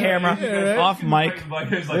 Off camera, off mic.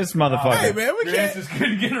 This motherfucker. Hey man, we can't. This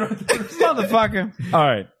motherfucker. All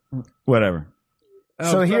right, whatever.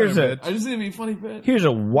 So here's I just need to be funny, man. Here's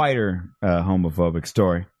a wider homophobic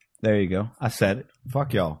story. There you go. I said it.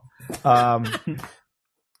 Fuck y'all.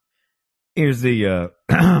 Here's the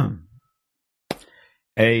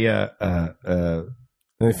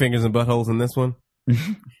any fingers and buttholes in this one?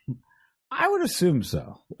 I would assume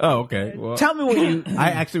so. Oh, okay. Well, Tell me what you.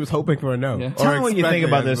 I actually was hoping for a no. Yeah. Tell me what you think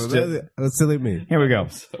about this. That's silly me. Here we go.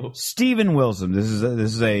 Stephen Wilson. This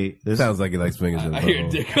Sounds like he likes fingers in the I hear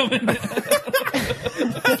butthole. dick coming.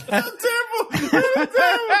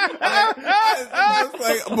 That's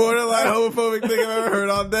like a borderline homophobic thing I've ever heard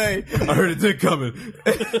all day. I heard a dick coming.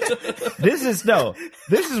 This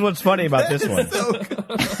is what's funny about this one.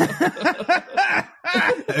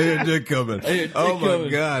 I hear a dick coming. Oh my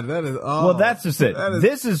god, that is awful. Well, that's just it.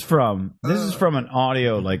 This is from an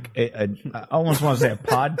audio, like I almost want to say a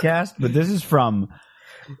podcast, but this is from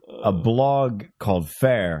a blog called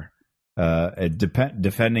Fair,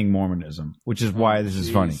 defending Mormonism, which is why this is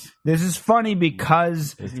funny. This is funny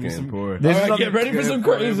because it's getting poor. All right, get ready for some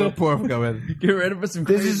crazy. Pork coming. Get ready for some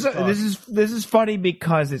crazy. This is funny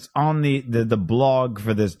because it's on the blog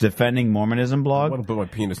for this defending Mormonism I blog. want to put my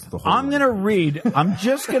penis to the hole. I'm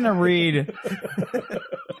just gonna read.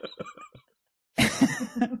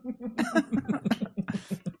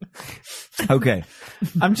 Okay,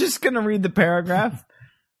 I'm just gonna read the paragraph.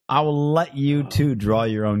 I will let you two draw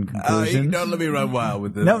your own conclusions. Don't let me run wild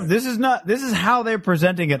with this. No, this is how they're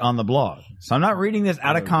presenting it on the blog. So I'm not reading this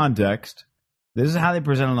out of context. This is how they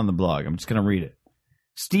present it on the blog. I'm just going to read it.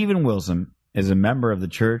 Stephen Wilson is a member of the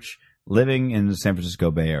church living in the San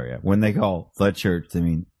Francisco Bay Area. When they call the church, they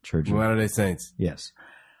mean Church of Latter-day Saints. Yes.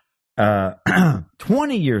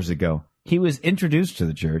 20 years ago, he was introduced to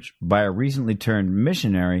the church by a recently turned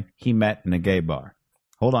missionary he met in a gay bar.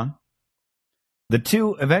 Hold on. The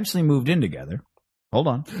two eventually moved in together. Hold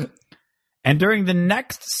on. And during the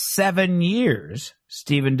next 7 years,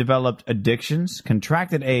 Stephen developed addictions,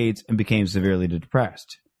 contracted AIDS, and became severely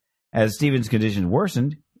depressed. As Stephen's condition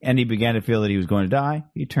worsened, and he began to feel that he was going to die,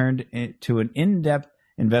 he turned to an in-depth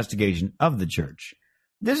investigation of the church.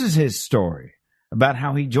 This is his story about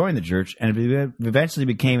how he joined the church and eventually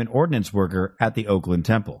became an ordinance worker at the Oakland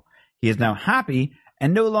Temple. He is now happy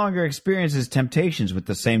and no longer experiences temptations with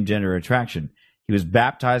the same gender attraction. He was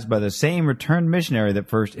baptized by the same returned missionary that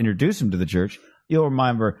first introduced him to the church. You'll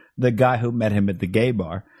remember the guy who met him at the gay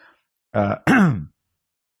bar. And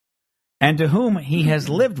to whom he has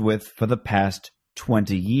lived with for the past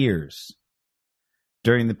 20 years.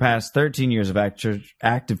 During the past 13 years of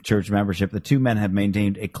active church membership, the two men have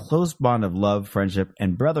maintained a close bond of love, friendship,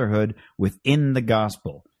 and brotherhood within the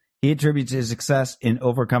gospel. He attributes his success in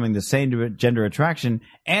overcoming the same gender attraction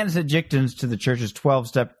and his addictions to the church's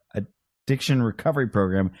 12-step addiction recovery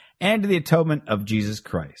program and to the atonement of Jesus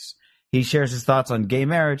Christ. He shares his thoughts on gay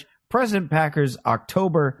marriage, President Packer's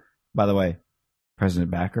October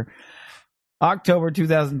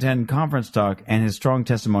 2010 conference talk, and his strong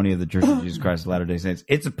testimony of the Church of Jesus Christ of Latter-day Saints.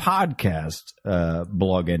 It's a podcast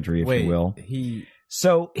blog entry, if you will.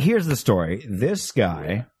 So here's the story. This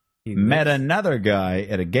guy met another guy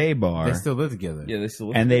at a gay bar. They still live together. Yeah, they still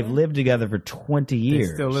live and together. they've lived together for 20 years.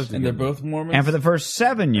 They still live together. And they're both Mormons? And for the first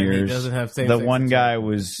 7 years, doesn't have the same-sex one guy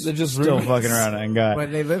was They're just still roommates. fucking around and got,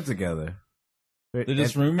 But they live together. They're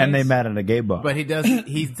just roommates? and they met at a gay bar. But he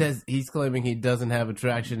says he's claiming he doesn't have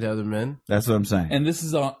attraction to other men. That's what I'm saying. And this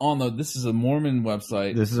is this is a Mormon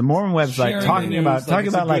website. This is a Mormon website Sharing talking the news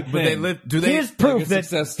about like it's a good But they thing. live. Do they? Here's proof like a that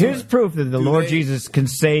success story. the Lord Jesus can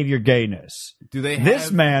save your gayness. Do they? Have,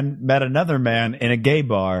 This man met another man in a gay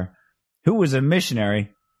bar who was a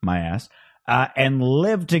missionary, my ass, and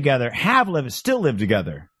still live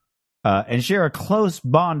together, and share a close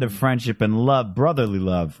bond of friendship and love, brotherly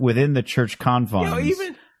love, within the church confines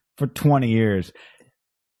for 20 years.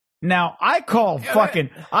 Now, I call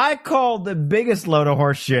the biggest load of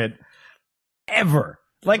horse shit ever.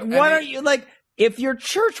 Like, what are you, like, if your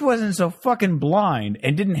church wasn't so fucking blind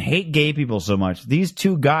and didn't hate gay people so much, these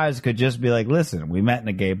two guys could just be like, listen, we met in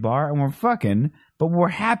a gay bar and we're fucking, but we're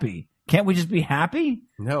happy. Can't we just be happy?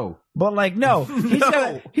 No. But like, no,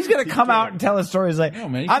 he's gonna come out and tell his stories like, No,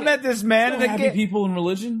 man, you I can't- met this man in a happy gay. people in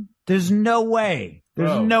religion? There's no way.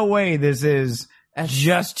 There's no way this is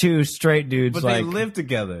just two straight dudes But like they live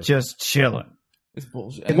together. just chilling. It's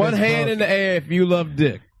bullshit. One hand in the air if you love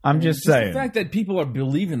dick. I'm just The saying. fact that people are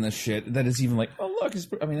believing this shit, that is even like, oh look,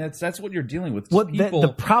 that's what you're dealing with. What People,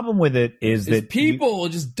 the problem with it is that people are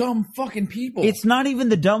just dumb fucking people. it's not even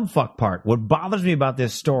the dumb fuck part. What bothers me about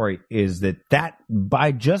this story is that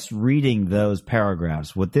by just reading those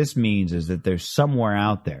paragraphs, what this means is that there's somewhere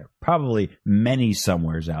out there, probably many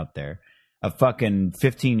somewheres out there, a fucking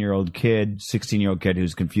 15-year-old kid, 16-year-old kid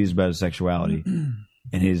who's confused about his sexuality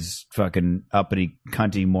and his fucking uppity,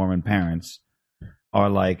 cunty Mormon parents are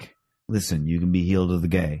like, listen, you can be healed of the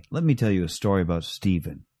gay. Let me tell you a story about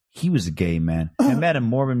Stephen. He was a gay man. I met a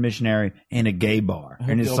Mormon missionary in a gay bar.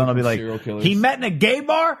 And his son will be like, he met in a gay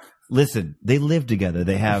bar? Listen, they live together.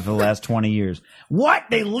 They have for the last 20 years. What?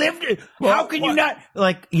 They lived? How can you not?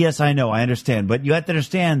 Like, yes, I know. I understand. But you have to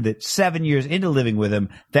understand that 7 years into living with him,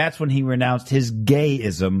 that's when he renounced his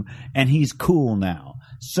gayism, and he's cool now.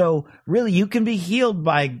 So really, you can be healed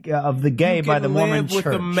of the gay by the Mormon Church. You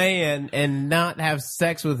can live with a man and not have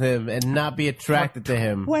sex with him and not be attracted to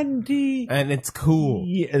him. 20. And it's cool.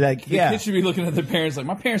 The kids should be looking at their parents like,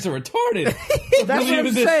 my parents are retarded. That's what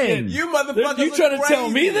I'm saying. You motherfuckers You trying to tell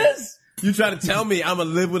me this? You trying to tell me I'm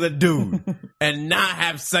gonna live with a dude and not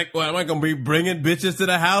have sex? Well, am I gonna be bringing bitches to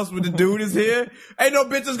the house when the dude is here? Ain't no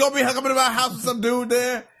bitches gonna be hooking up in my house with some dude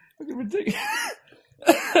there.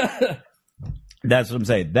 That's what I'm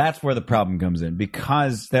saying. That's where the problem comes in,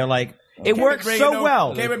 because they're like, it works so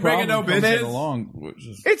well. Can't be bringing no bitches.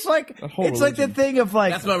 It's like the thing of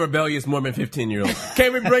like, that's my rebellious Mormon 15-year-old.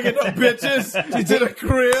 Can't be bringing no bitches to the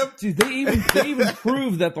crib. Dude, they even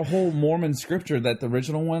proved that the whole Mormon scripture, that the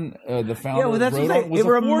original one, the founder wrote on, was a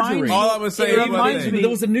forgery. All I was saying, there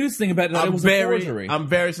was a news thing about it. That it was a forgery. I'm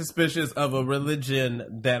very suspicious of a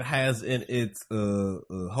religion that has in its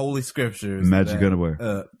holy scriptures magic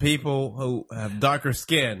underwear. People who have darker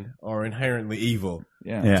skin are inherently evil.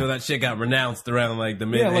 Yeah. So that shit got renounced around like the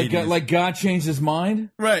mid 80s. Like God changed his mind.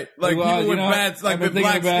 Right. Like people with bad, like with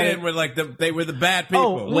black skin were like they were the bad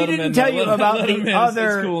people. Oh, we didn't tell you about the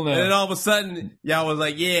other. Cool now. And then all of a sudden, y'all was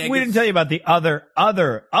like, yeah. We didn't tell you about the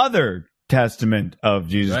other testament of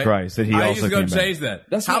Jesus Christ that he also came back. Change that.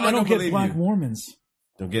 That's how I don't get black Mormons.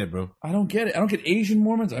 Don't get it, bro. I don't get it. I don't get Asian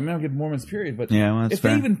Mormons. I mean, I don't get Mormons, period. But if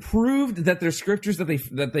fair. they even proved that their scriptures that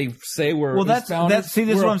they say were that's this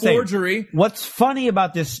is what I'm forgery. Saying. What's funny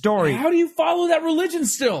about this story? How do you follow that religion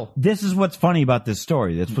still? This is what's funny about this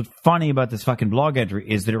story. That's what's funny about this fucking blog entry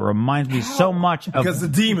is that it reminds me so much of because the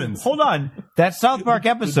demons. Hold on, that South Park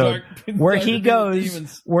episode where he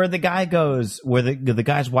goes, where the guy goes, where the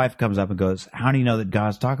guy's wife comes up and goes, "How do you know that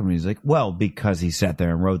God's talking to me?" He's like, "Well, because he sat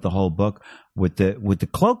there and wrote the whole book." With the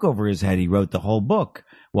cloak over his head, he wrote the whole book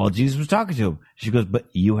while Jesus was talking to him. She goes, "But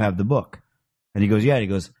you have the book." And he goes, "Yeah." And he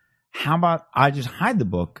goes, "How about I just hide the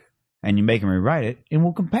book and you make him rewrite it and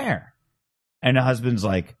we'll compare?" And the husband's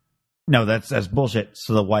like, "No, that's bullshit."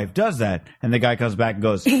 So the wife does that. And the guy comes back and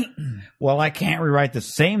goes, "Well, I can't rewrite the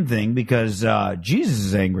same thing because Jesus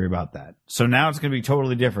is angry about that. So now it's going to be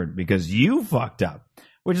totally different because you fucked up."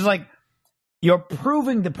 Which is like, you're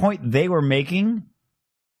proving the point they were making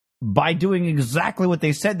by doing exactly what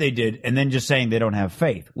they said they did and then just saying they don't have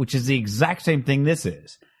faith, which is the exact same thing this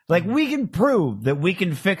is. Like, we can prove that we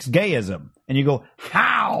can fix gayism. And you go,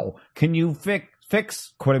 how can you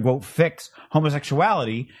fix, quote unquote, fix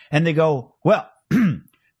homosexuality? And they go, well,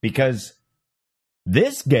 because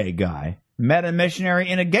this gay guy met a missionary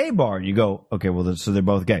in a gay bar. And you go, okay, well, so they're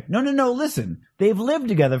both gay. No, listen. They've lived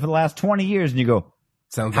together for the last 20 years. And you go,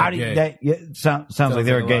 sounds like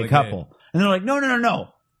they're a gay couple. Gay. And they're like, no.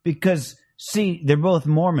 Because, see, they're both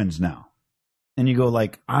Mormons now. And you go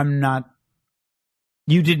like,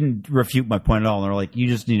 you didn't refute my point at all. And they're like, you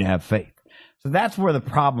just need to have faith. So that's where the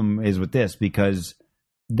problem is with this, because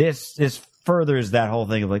this furthers that whole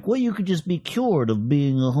thing of like, well, you could just be cured of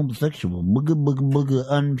being a homosexual. Booga,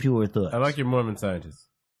 unpure thoughts. I like your Mormon scientists.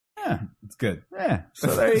 Yeah. It's good. Yeah. So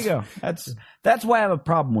there you go. That's why I have a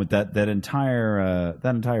problem with that entire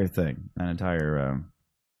thing, that entire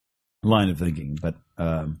line of thinking. But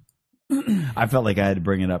I felt like I had to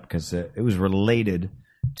bring it up because it was related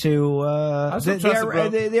to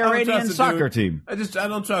the Iranian soccer team. I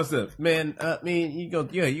don't trust it, man. I mean, you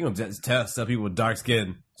gonna just tell some people with dark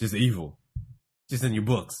skin just evil, just in your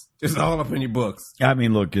books, just all up in your books. I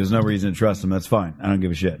mean, look, there's no reason to trust them. That's fine. I don't give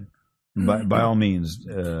a shit. By all means,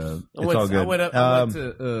 it's all good. I went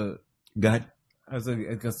to go ahead. I was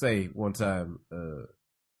gonna say one time,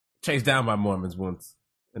 chased down by Mormons once.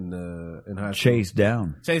 In high school. Chased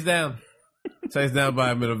down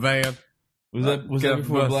by him in a van. Was that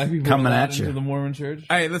before black people coming at you into the Mormon church?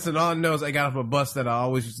 Hey, listen, all I know is I got off a bus that I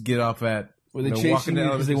always used to get off at. Were they chasing you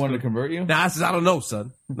because they wanted to convert you? Nah, I said, I don't know,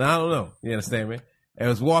 son. I don't know. You understand me? I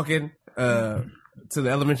was walking to the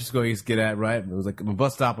elementary school I used to get at, right? It was like my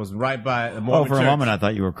bus stop was right by the Mormon church. For a moment I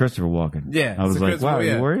thought you were Christopher Walken. Yeah. I was like, wow,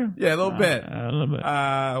 yeah. were you? Yeah, a little bit.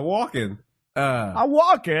 Walking. I'm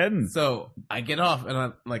walking. So I get off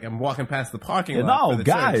and I'm walking past the parking lot. No,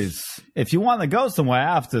 guys, church. If you want to go somewhere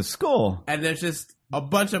after school, and there's just a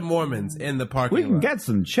bunch of Mormons in the parking lot. We can get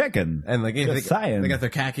some chicken. And like they got their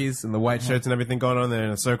khakis and the white shirts and everything going on there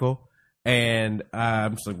in a circle. And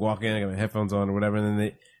I'm just like walking, I got my headphones on or whatever, and then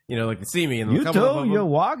they, they see me and you're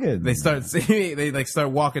walking. They start seeing me. They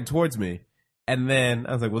start walking towards me, and then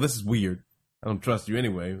I was like, well, this is weird. I don't trust you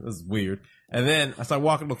anyway. This is weird. And then I start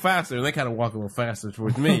walking a little faster, and they kind of walk a little faster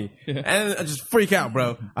towards me. And I just freak out,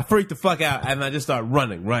 bro. I freak the fuck out, and I just start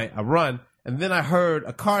running, right? I run, and then I heard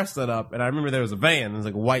a car set up, and I remember there was a van. There was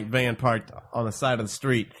like a white van parked on the side of the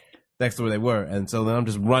street next to where they were. And so then I'm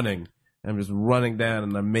just running. I'm just running down,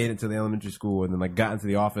 and I made it to the elementary school, and then I got into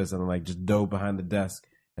the office, and I like just dove behind the desk.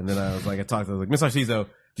 And then I talked to her, I was like, Miss Arciso, do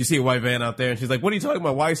you see a white van out there? And she's like, what are you talking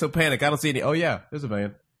about? Why are you so panicked? I don't see any. Oh, yeah, there's a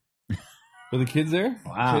van. Were the kids there?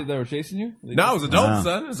 Wow. That were chasing you? No, it was adults,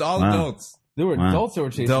 son. It was all adults. There were adults that were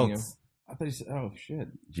chasing you. I thought you said, oh, shit.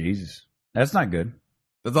 Jesus. That's not good.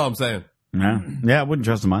 That's all I'm saying. Yeah, I wouldn't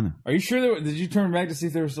trust them either. Are you sure? Did you turn back to see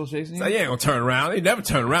if they were still chasing you? So, yeah, gonna turn around. They never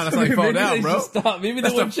turn around. That's how you fall down, bro. Stop. Maybe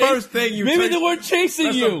that's they the first thing you. Maybe they weren't chasing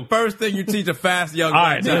that's you. The first thing you teach a fast young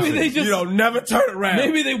man. Maybe they just. You don't never turn around.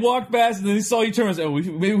 Maybe they walked past and then they saw you turn and said, "Oh,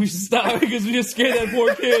 maybe we should stop because we just scared that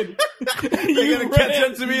poor kid." They're gonna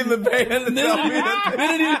catch up to me in the van and tell me that they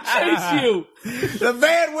didn't even chase you. The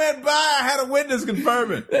van went by. I had a witness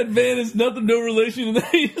confirm it. That van is nothing, no relation, and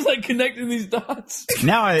he's just like connecting these dots.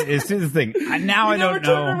 Now, it's the thing. Now I don't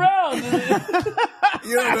know. Turn around.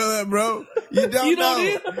 You don't know that, bro. You don't You know.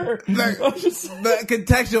 don't either. The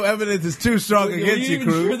contextual evidence is too strong against you,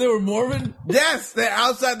 Cruz. Sure they were Mormon? Yes, they're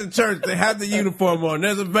outside the church. They have the uniform on.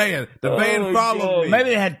 There's a van. The van followed me.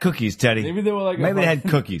 Maybe they had cookies, Teddy. Maybe they were like Maybe they had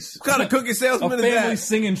cookies. What kind of cookie salesman is a family that?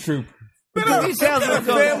 singing troupe. What kind of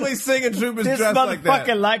family singing troupe is This dressed like that?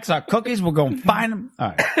 motherfucker likes our cookies. We're going to find them. All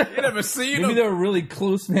right. You never see them. Maybe they were really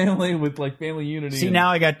close family with like family unity. See, now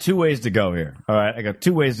I got 2 ways to go here. All right, I got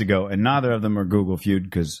 2 ways to go, and neither of them are Google Feud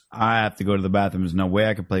because I have to go to the bathroom. There's no way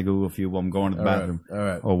I can play Google Feud while I'm going to the bathroom. All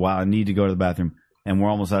right. Or while I need to go to the bathroom, and we're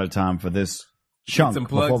almost out of time for this chunk some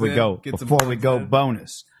before plugs we in. go. Get some Before we plugs go, in.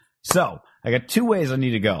 bonus. So I got 2 ways I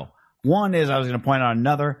need to go. One is I was going to point out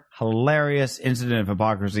another hilarious incident of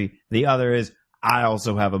hypocrisy. The other is I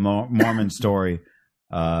also have a Mormon story,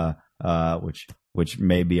 which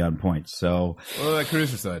may be on point. So, Well, that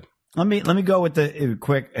Cruz side. let me go with the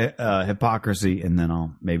quick hypocrisy, and then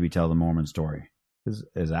I'll maybe tell the Mormon story,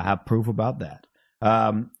 as I have proof about that.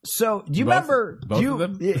 So do you remember? Both of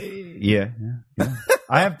them? Yeah.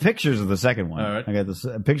 I have pictures of the second one. All right. I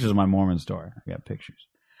got pictures of my Mormon story. I got pictures.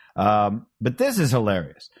 But this is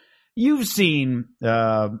hilarious. You've seen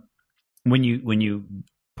when you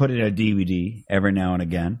put in a DVD every now and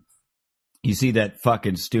again, you see that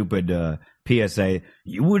fucking stupid PSA.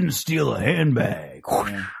 You wouldn't steal a handbag.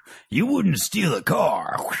 You wouldn't steal a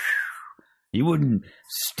car. You wouldn't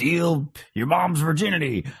steal your mom's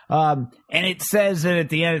virginity. And it says that at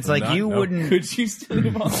the end, it's like you wouldn't. Could you steal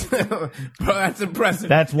your mom's? Bro, that's impressive.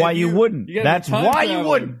 That's why you wouldn't. you gotta That's be time why you traveling.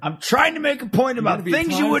 wouldn't. I'm trying to make a point about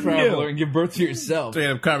things you wouldn't do. And give birth to yourself. Straight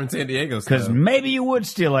up Carmen San Diego Because style. maybe you would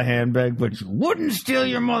steal a handbag, but you wouldn't steal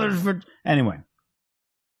your mother's virginity. Anyway,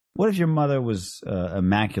 what if your mother was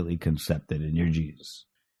immaculately conceived in your Jesus?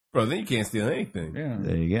 Bro, then you can't steal anything. Yeah.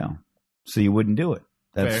 There you go. So you wouldn't do it.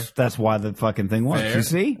 That's why the fucking thing works. Fair. You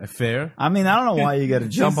see? Fair. I mean, I don't know why you got to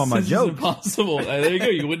jump on my This is joke. impossible. There you go.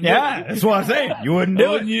 You wouldn't. Yeah, do it. that's what I'm saying. You wouldn't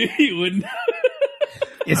do it. You wouldn't.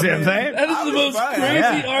 You see what I'm saying? That is the most fine. crazy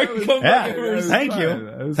Yeah. arc comeback I've ever Yeah. seen. Thank fine. you.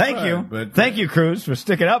 That was Thank fine, you. but- Thank you, Cruz, for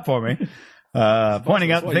sticking up for me.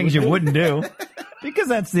 Pointing out the things you wouldn't do. Because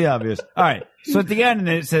that's the obvious. All right. So at the end,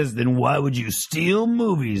 it says, then why would you steal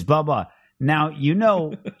movies? Blah, blah. Now, you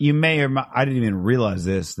may or may, I didn't even realize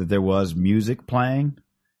this, that there was music playing.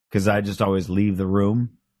 Because I just always leave the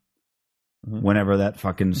room whenever that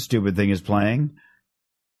fucking stupid thing is playing.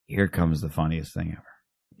 Here comes the funniest thing ever.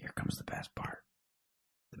 Here comes the best part.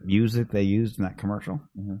 The music they used in that commercial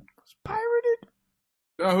was pirated.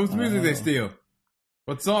 Oh, whose music they steal?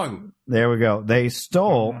 What song? There we go. They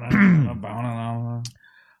stole.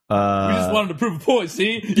 We just wanted to prove a point.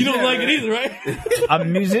 See, you don't like it either, right? A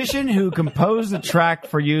musician who composed the track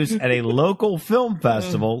for use at a local film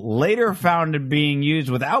festival later found it being used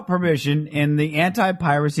without permission in the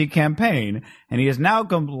anti-piracy campaign, and he is now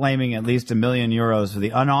claiming at least €1 million for the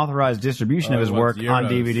unauthorized distribution of his work on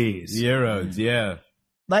DVDs. Euros, yeah.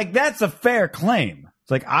 Like, that's a fair claim. It's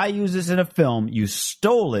like, I use this in a film, you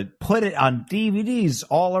stole it, put it on DVDs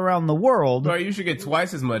all around the world. Bro, you should get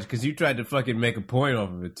twice as much because you tried to fucking make a point off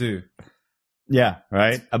of it, too. Yeah,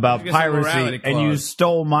 right? About You get some piracy, morality and you clause.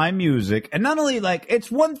 stole my music. And not only, like, it's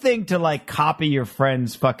one thing to, like, copy your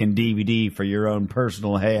friend's fucking DVD for your own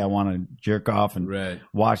personal, hey, I want to jerk off and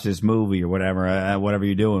watch this movie or whatever, whatever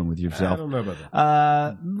you're doing with yourself. I don't know about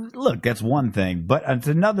that. Look, that's one thing. But it's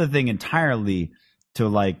another thing entirely to,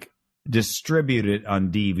 like, distribute it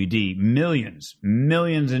on DVD. Millions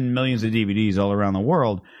and millions of DVDs all around the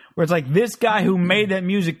world. Where it's like, this guy who made that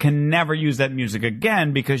music can never use that music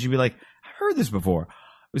again because you'd be like, I heard this before.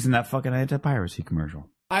 It was in that fucking anti-piracy commercial.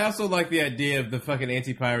 I also like the idea of the fucking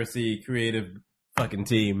anti-piracy creative fucking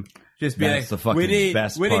team. Just be That's the like, fucking we need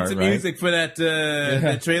best some part, right? music for that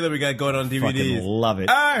trailer we got going on DVDs. Fucking love it.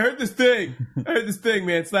 I heard this thing,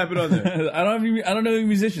 man. Slap it on there. I don't know any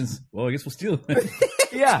musicians. Well, I guess we'll steal it.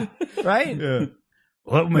 Yeah, right? Yeah.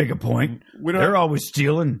 Well, make a point. They're always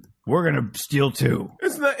stealing. We're going to steal too.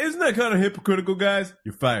 Isn't that kind of hypocritical, guys?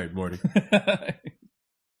 You're fired, Morty.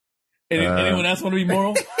 Anyone else want to be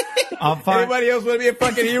moral? Anybody else want to be a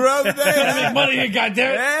fucking hero today? Make money, you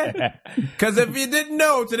goddamn. Because if you didn't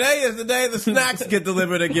know, today is the day the snacks get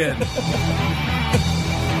delivered again.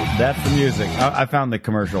 That's the music. I found the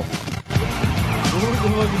commercial. What was the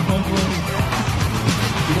fucking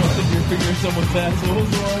punchline? You don't think you're figuring someone's ass. What was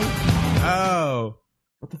the line? Oh.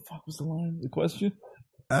 What the fuck was the line? The question?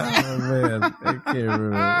 Oh, man. I can't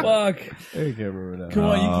remember. Fuck. I can't remember that. Come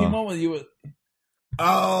on, you came on with you.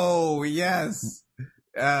 Oh, yes.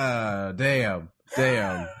 Damn.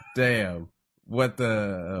 What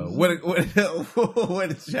the, what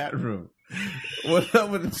the chat room? What's up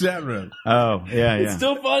with the chat room? Oh, yeah. It's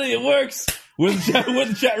still funny. It works. Where's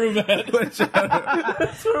the chat room at?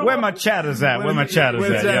 Where my chat is at? Where my chat is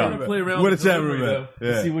at? Yo. Play around Where with the chat room at?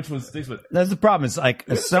 Yeah. See which one sticks with. That's the problem. It's like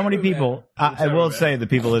so many people. I will say the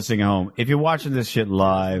people listening at home, if you're watching this shit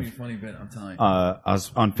live, Funny bit, I'm telling you.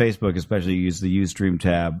 on Facebook, especially, you use the Ustream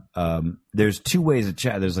tab. There's two ways of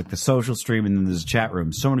chat. There's like the social stream, and then there's a chat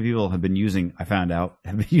room. So many people have been using. I found out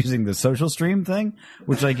have been using the social stream thing,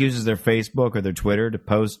 which like uses their Facebook or their Twitter to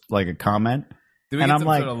post like a comment. Do we and get I'm some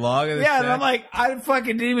like, sort of log of this yeah, chat? and I'm like, I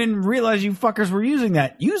fucking didn't even realize you fuckers were using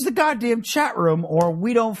that. Use the goddamn chat room, or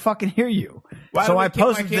we don't fucking hear you. So I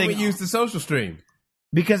posted why can't we use the social stream?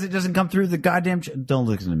 because it doesn't come through the goddamn. Don't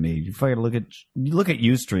listen to me. You fucking look at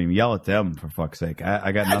Ustream. Yell at them for fuck's sake.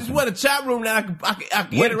 I got I just nothing. want a chat room that I can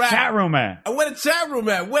Where the interact. chat room at? I want a chat room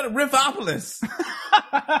at. Where the Riffopolis?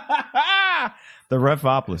 The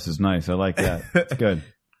Riffopolis is nice. I like that. It's good.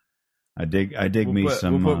 I dig me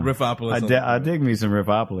some. We'll put Riffopolis. I dig me some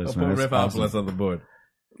Riffopolis. I'll Man. put That's Riffopolis awesome. on the board.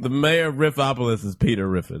 The mayor of Riffopolis is Peter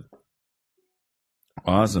Riffin.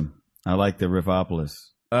 Awesome. I like the Riffopolis.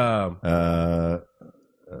 Let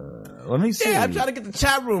me see. Yeah, I'm trying to get the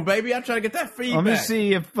chat room, baby. I'm trying to get that feedback. Let's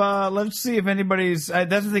see if anybody's.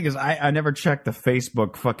 That's the thing is, I never checked the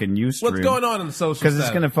Facebook fucking Ustream. What's going on the social? Because it's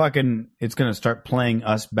gonna start playing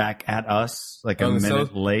us back at us like a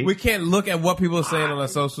minute late. We can't look at what people are saying on our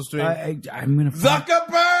social stream. I'm gonna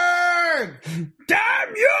Zuckerberg!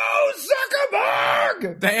 Damn you,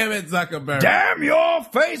 Zuckerberg! Damn it, Zuckerberg! Damn your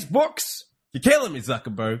Facebooks! You're killing me,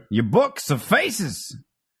 Zuckerberg. Your books of faces.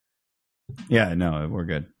 Yeah, no, we're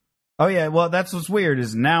good. Oh yeah, well that's what's weird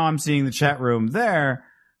is now I'm seeing the chat room there,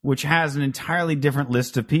 which has an entirely different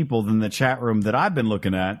list of people than the chat room that I've been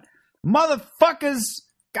looking at. Motherfuckers!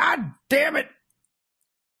 God damn it!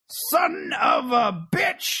 Son of a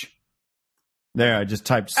bitch! There, I just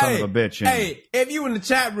typed son of a bitch in. Hey, if you in the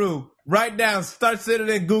chat room, write down, start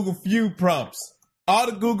sending in Google Feud prompts. All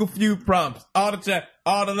the Google Feud prompts. All the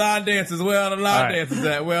line dances. Where all the line dances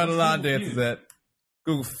at? Where all the line dances at?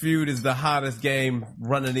 Google Feud is the hottest game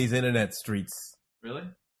running these internet streets. Really?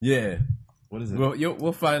 Yeah. What is it? Well,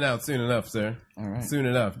 we'll find out soon enough, sir. All right. Soon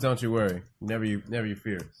enough. Don't you worry. Never you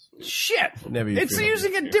fear. Shit! Never you It's fear.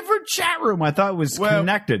 using a different chat room. I thought it was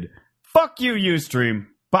connected. Fuck you, Ustream.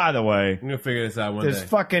 By the way, I'm gonna figure this out one day.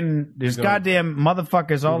 There's goddamn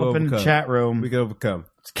motherfuckers all up in the chat room. We can overcome.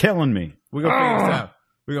 It's killing me. We're gonna figure this out.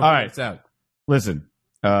 We're gonna figure this out. Listen,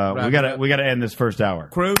 we gotta end this first hour.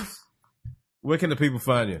 Cruz, where can the people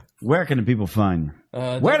find you? Where can the people find you?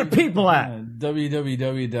 Where the people at?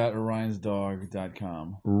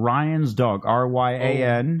 www.orionsdog.com. Ryan's Dog.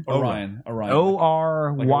 RYAN. Orion.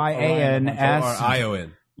 ORYANS.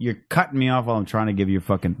 ORION. You're cutting me off while I'm trying to give you a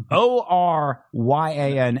fucking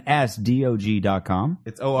ORYANSDOG.com.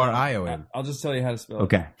 It's ORION. I'll just tell you how to spell it.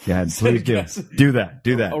 Okay, go ahead. Please do. Do that.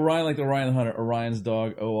 Do that. Orion, like the Orion the Hunter. Orion's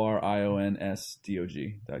Dog.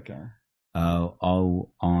 ORIONSDOG.com.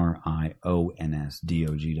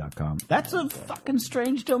 ORIONSDOG.com. That's a fucking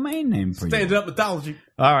strange domain name for you. Stand up mythology.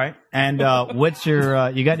 All right. And what's your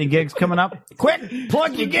you got any gigs coming up? Quick,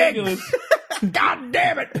 plug your gigs. God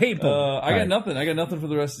damn it, people. I got nothing. I got nothing for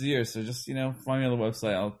the rest of the year. So just, find me on the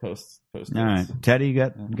website. I'll post All right. Teddy, you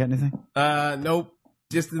got anything? Nope.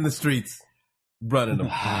 Just in the streets. Running them.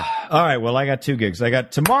 All right. Well, I got two gigs. I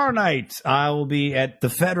got tomorrow night. I will be at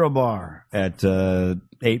the Federal Bar at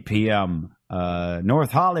 8 p.m.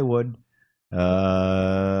 North Hollywood.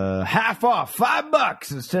 Half off,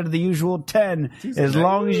 $5 instead of the usual 10. As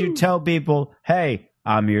long as you tell people, hey,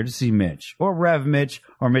 I'm here to see Mitch or Rev Mitch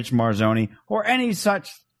or Mitch Marzoni or any such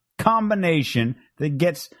combination that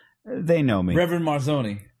gets, they know me. Reverend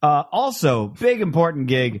Marzoni. Also, big important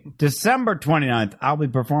gig, December 29th. I'll be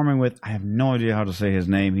performing with, I have no idea how to say his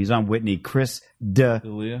name. He's on Whitney. Chris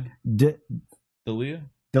D'Elia? D'Elia?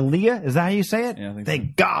 D'Elia? Is that how you say it? Yeah, I think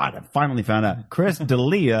Thank God, I finally found out. Chris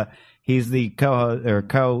D'Elia. He's the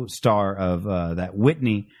co-star of that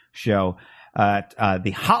Whitney show at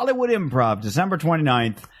the Hollywood Improv, December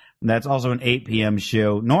 29th. That's also an 8 p.m.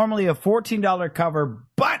 show. Normally a $14 cover,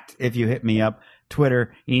 but if you hit me up,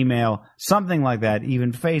 Twitter, email, something like that,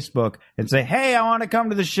 even Facebook, and say, hey, I want to come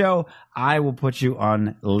to the show, I will put you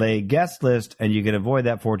on the guest list, and you can avoid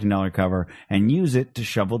that $14 cover and use it to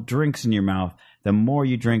shovel drinks in your mouth. The more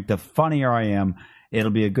you drink, the funnier I am.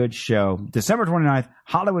 It'll be a good show. December 29th,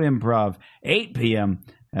 Hollywood Improv, 8 p.m.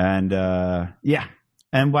 And, yeah.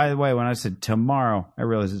 And by the way, when I said tomorrow, I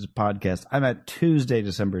realize it's a podcast. I'm at Tuesday,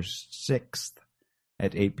 December 6th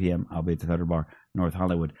at 8 p.m. I'll be at the Thunder Bar, North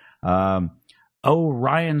Hollywood.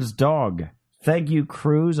 Ryan's Dog. Thank you,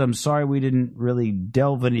 Cruz. I'm sorry we didn't really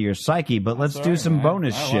delve into your psyche, but let's do some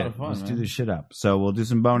bonus shit. Let's do this shit up. So we'll do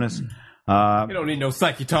some bonus. You don't need no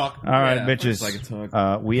psyche talk. All right,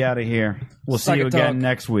 bitches. We out of here. We'll see you again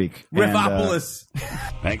next week. Riffopolis.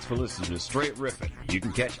 Thanks for listening to Straight Riffin'. You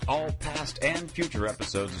can catch all past and future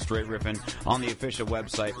episodes of Straight Riffin' on the official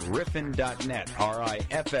website, riffin.net,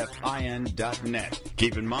 riffin.net.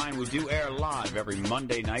 Keep in mind, we do air live every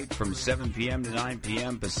Monday night from 7 p.m. to 9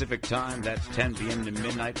 p.m. Pacific time. That's 10 p.m. to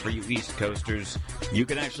midnight for you East Coasters. You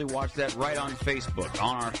can actually watch that right on Facebook,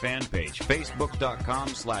 on our fan page,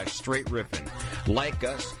 facebook.com/straightriffin. Like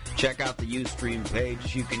us, check out the Ustream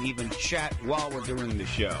page. You can even chat while we're doing the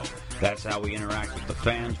show. That's how we interact with the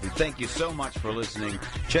fans. We thank you so much for listening.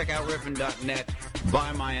 Check out riffin.net.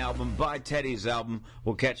 Buy my album. Buy Teddy's album.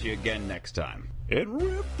 We'll catch you again next time. And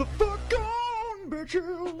rip the fuck on,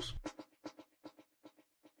 bitches!